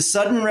have the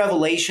sudden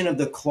revelation of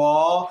the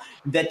claw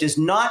that does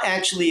not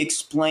actually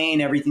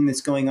explain everything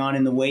that's going on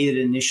in the way that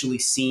it initially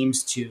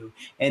seems to.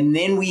 And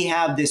then we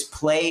have this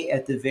play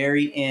at the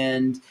very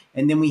end,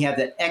 and then we have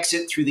that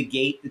exit through the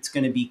gate that's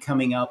going to be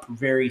coming up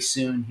very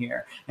soon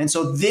here. And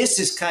so this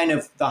is kind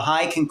of the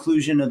high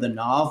conclusion of the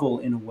novel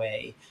in a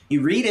way.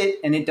 You read it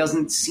and it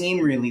doesn't seem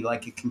really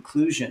like a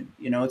conclusion.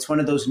 It's one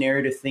of those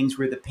narrative things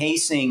where the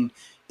pacing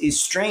is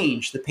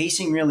strange. The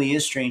pacing really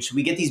is strange. So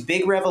we get these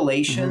big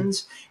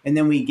revelations, and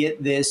then we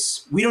get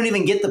this, we don't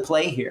even get the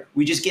play here.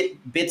 We just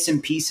get bits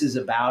and pieces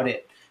about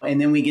it.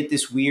 And then we get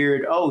this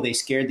weird, they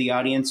scared the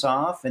audience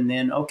off, and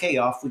then, okay,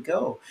 off we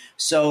go.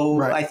 So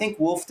right. I think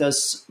Wolfe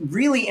does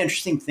really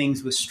interesting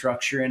things with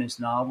structure in his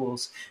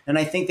novels. And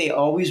I think they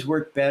always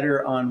work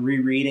better on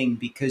rereading,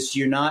 because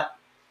you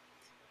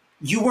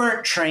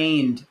weren't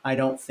trained, I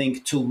don't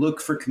think, to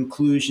look for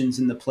conclusions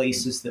in the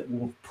places that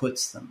Wolfe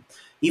puts them.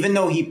 Even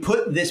though he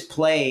put this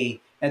play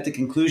at the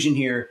conclusion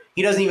here,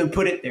 he doesn't even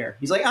put it there.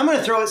 He's like, I'm going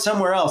to throw it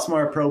somewhere else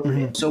more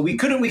appropriate. Mm-hmm. So we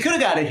could have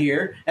got it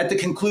here at the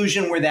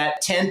conclusion where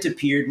that tent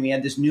appeared and we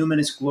had this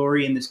numinous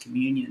glory in this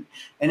communion.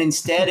 And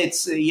instead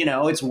it's,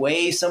 it's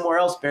way somewhere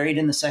else buried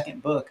in the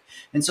second book.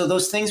 And so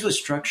those things with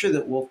structure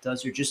that Wolfe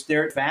does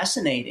they're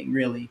fascinating,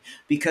 really,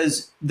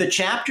 because the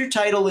chapter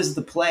title is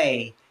the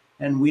play,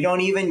 and we don't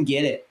even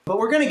get it. But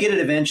we're going to get it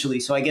eventually,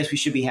 so I guess we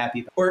should be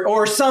happy.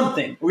 Or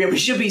something. We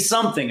should be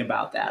something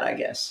about that, I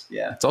guess.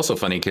 Yeah. It's also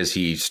funny because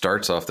he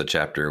starts off the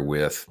chapter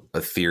with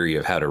a theory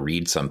of how to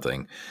read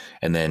something,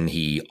 and then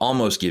he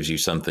almost gives you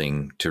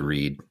something to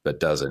read, but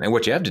doesn't. And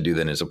what you have to do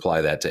then is apply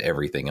that to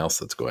everything else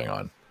that's going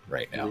on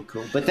right now. Really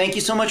cool. But thank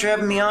you so much for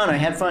having me on. I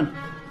had fun.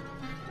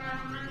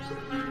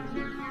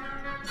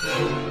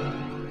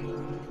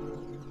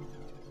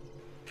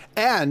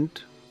 And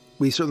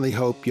we certainly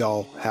hope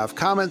y'all have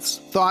comments,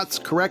 thoughts,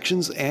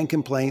 corrections, and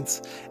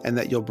complaints, and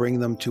that you'll bring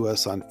them to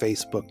us on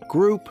Facebook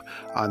group,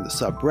 on the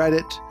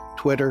subreddit,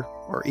 Twitter,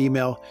 or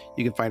email.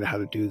 You can find out how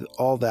to do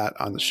all that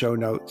on the show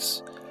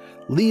notes.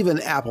 Leave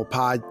an Apple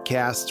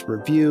Podcasts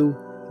review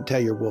and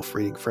tell your Wolfe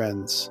reading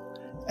friends.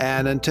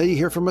 And until you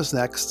hear from us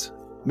next,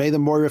 may the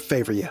Moira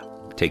favor you.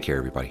 Take care,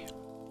 everybody.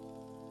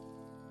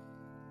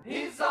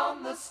 He's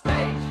on the stage,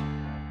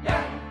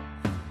 yeah.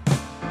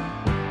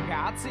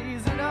 God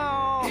sees it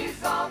all.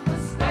 He's on the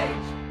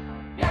stage,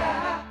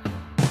 yeah.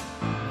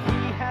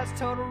 He has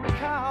total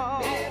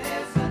recall. It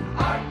is an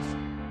art,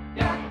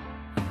 yeah.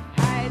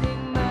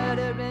 Hiding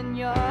murder in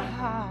your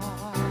heart.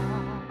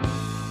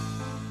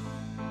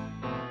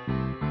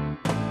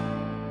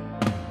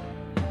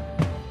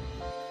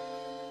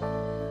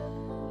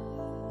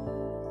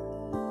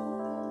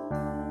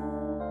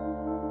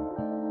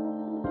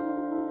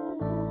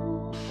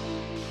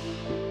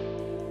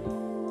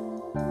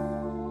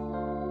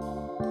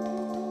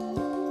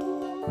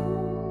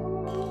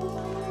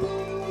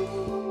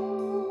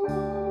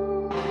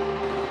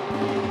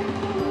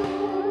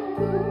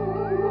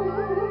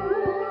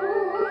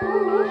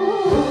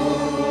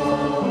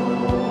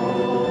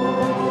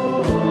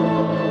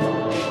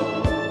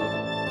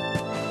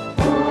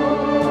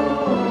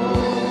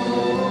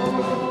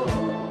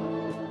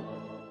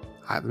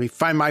 Let me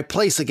find my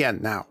place again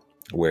now.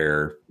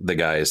 Where the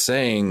guy is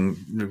saying,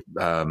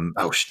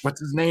 what's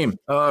his name?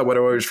 Oh, why do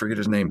I always forget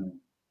his name?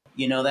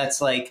 You know,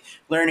 that's like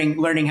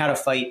learning how to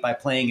fight by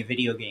playing a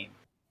video game.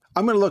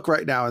 I'm going to look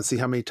right now and see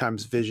how many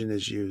times vision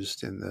is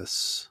used in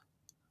this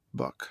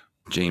book.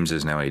 James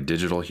is now a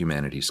digital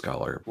humanities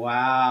scholar.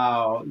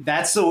 Wow.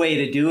 That's the way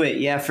to do it.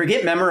 Yeah.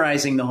 Forget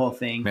memorizing the whole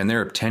thing. And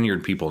there are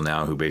tenured people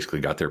now who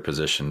basically got their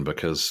position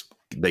because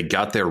they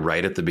got there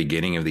right at the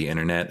beginning of the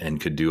internet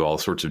and could do all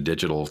sorts of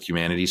digital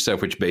humanities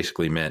stuff, which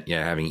basically meant,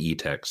 having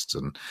e-texts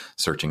and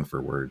searching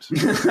for words.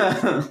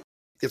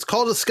 It's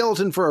called a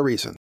skeleton for a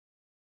reason.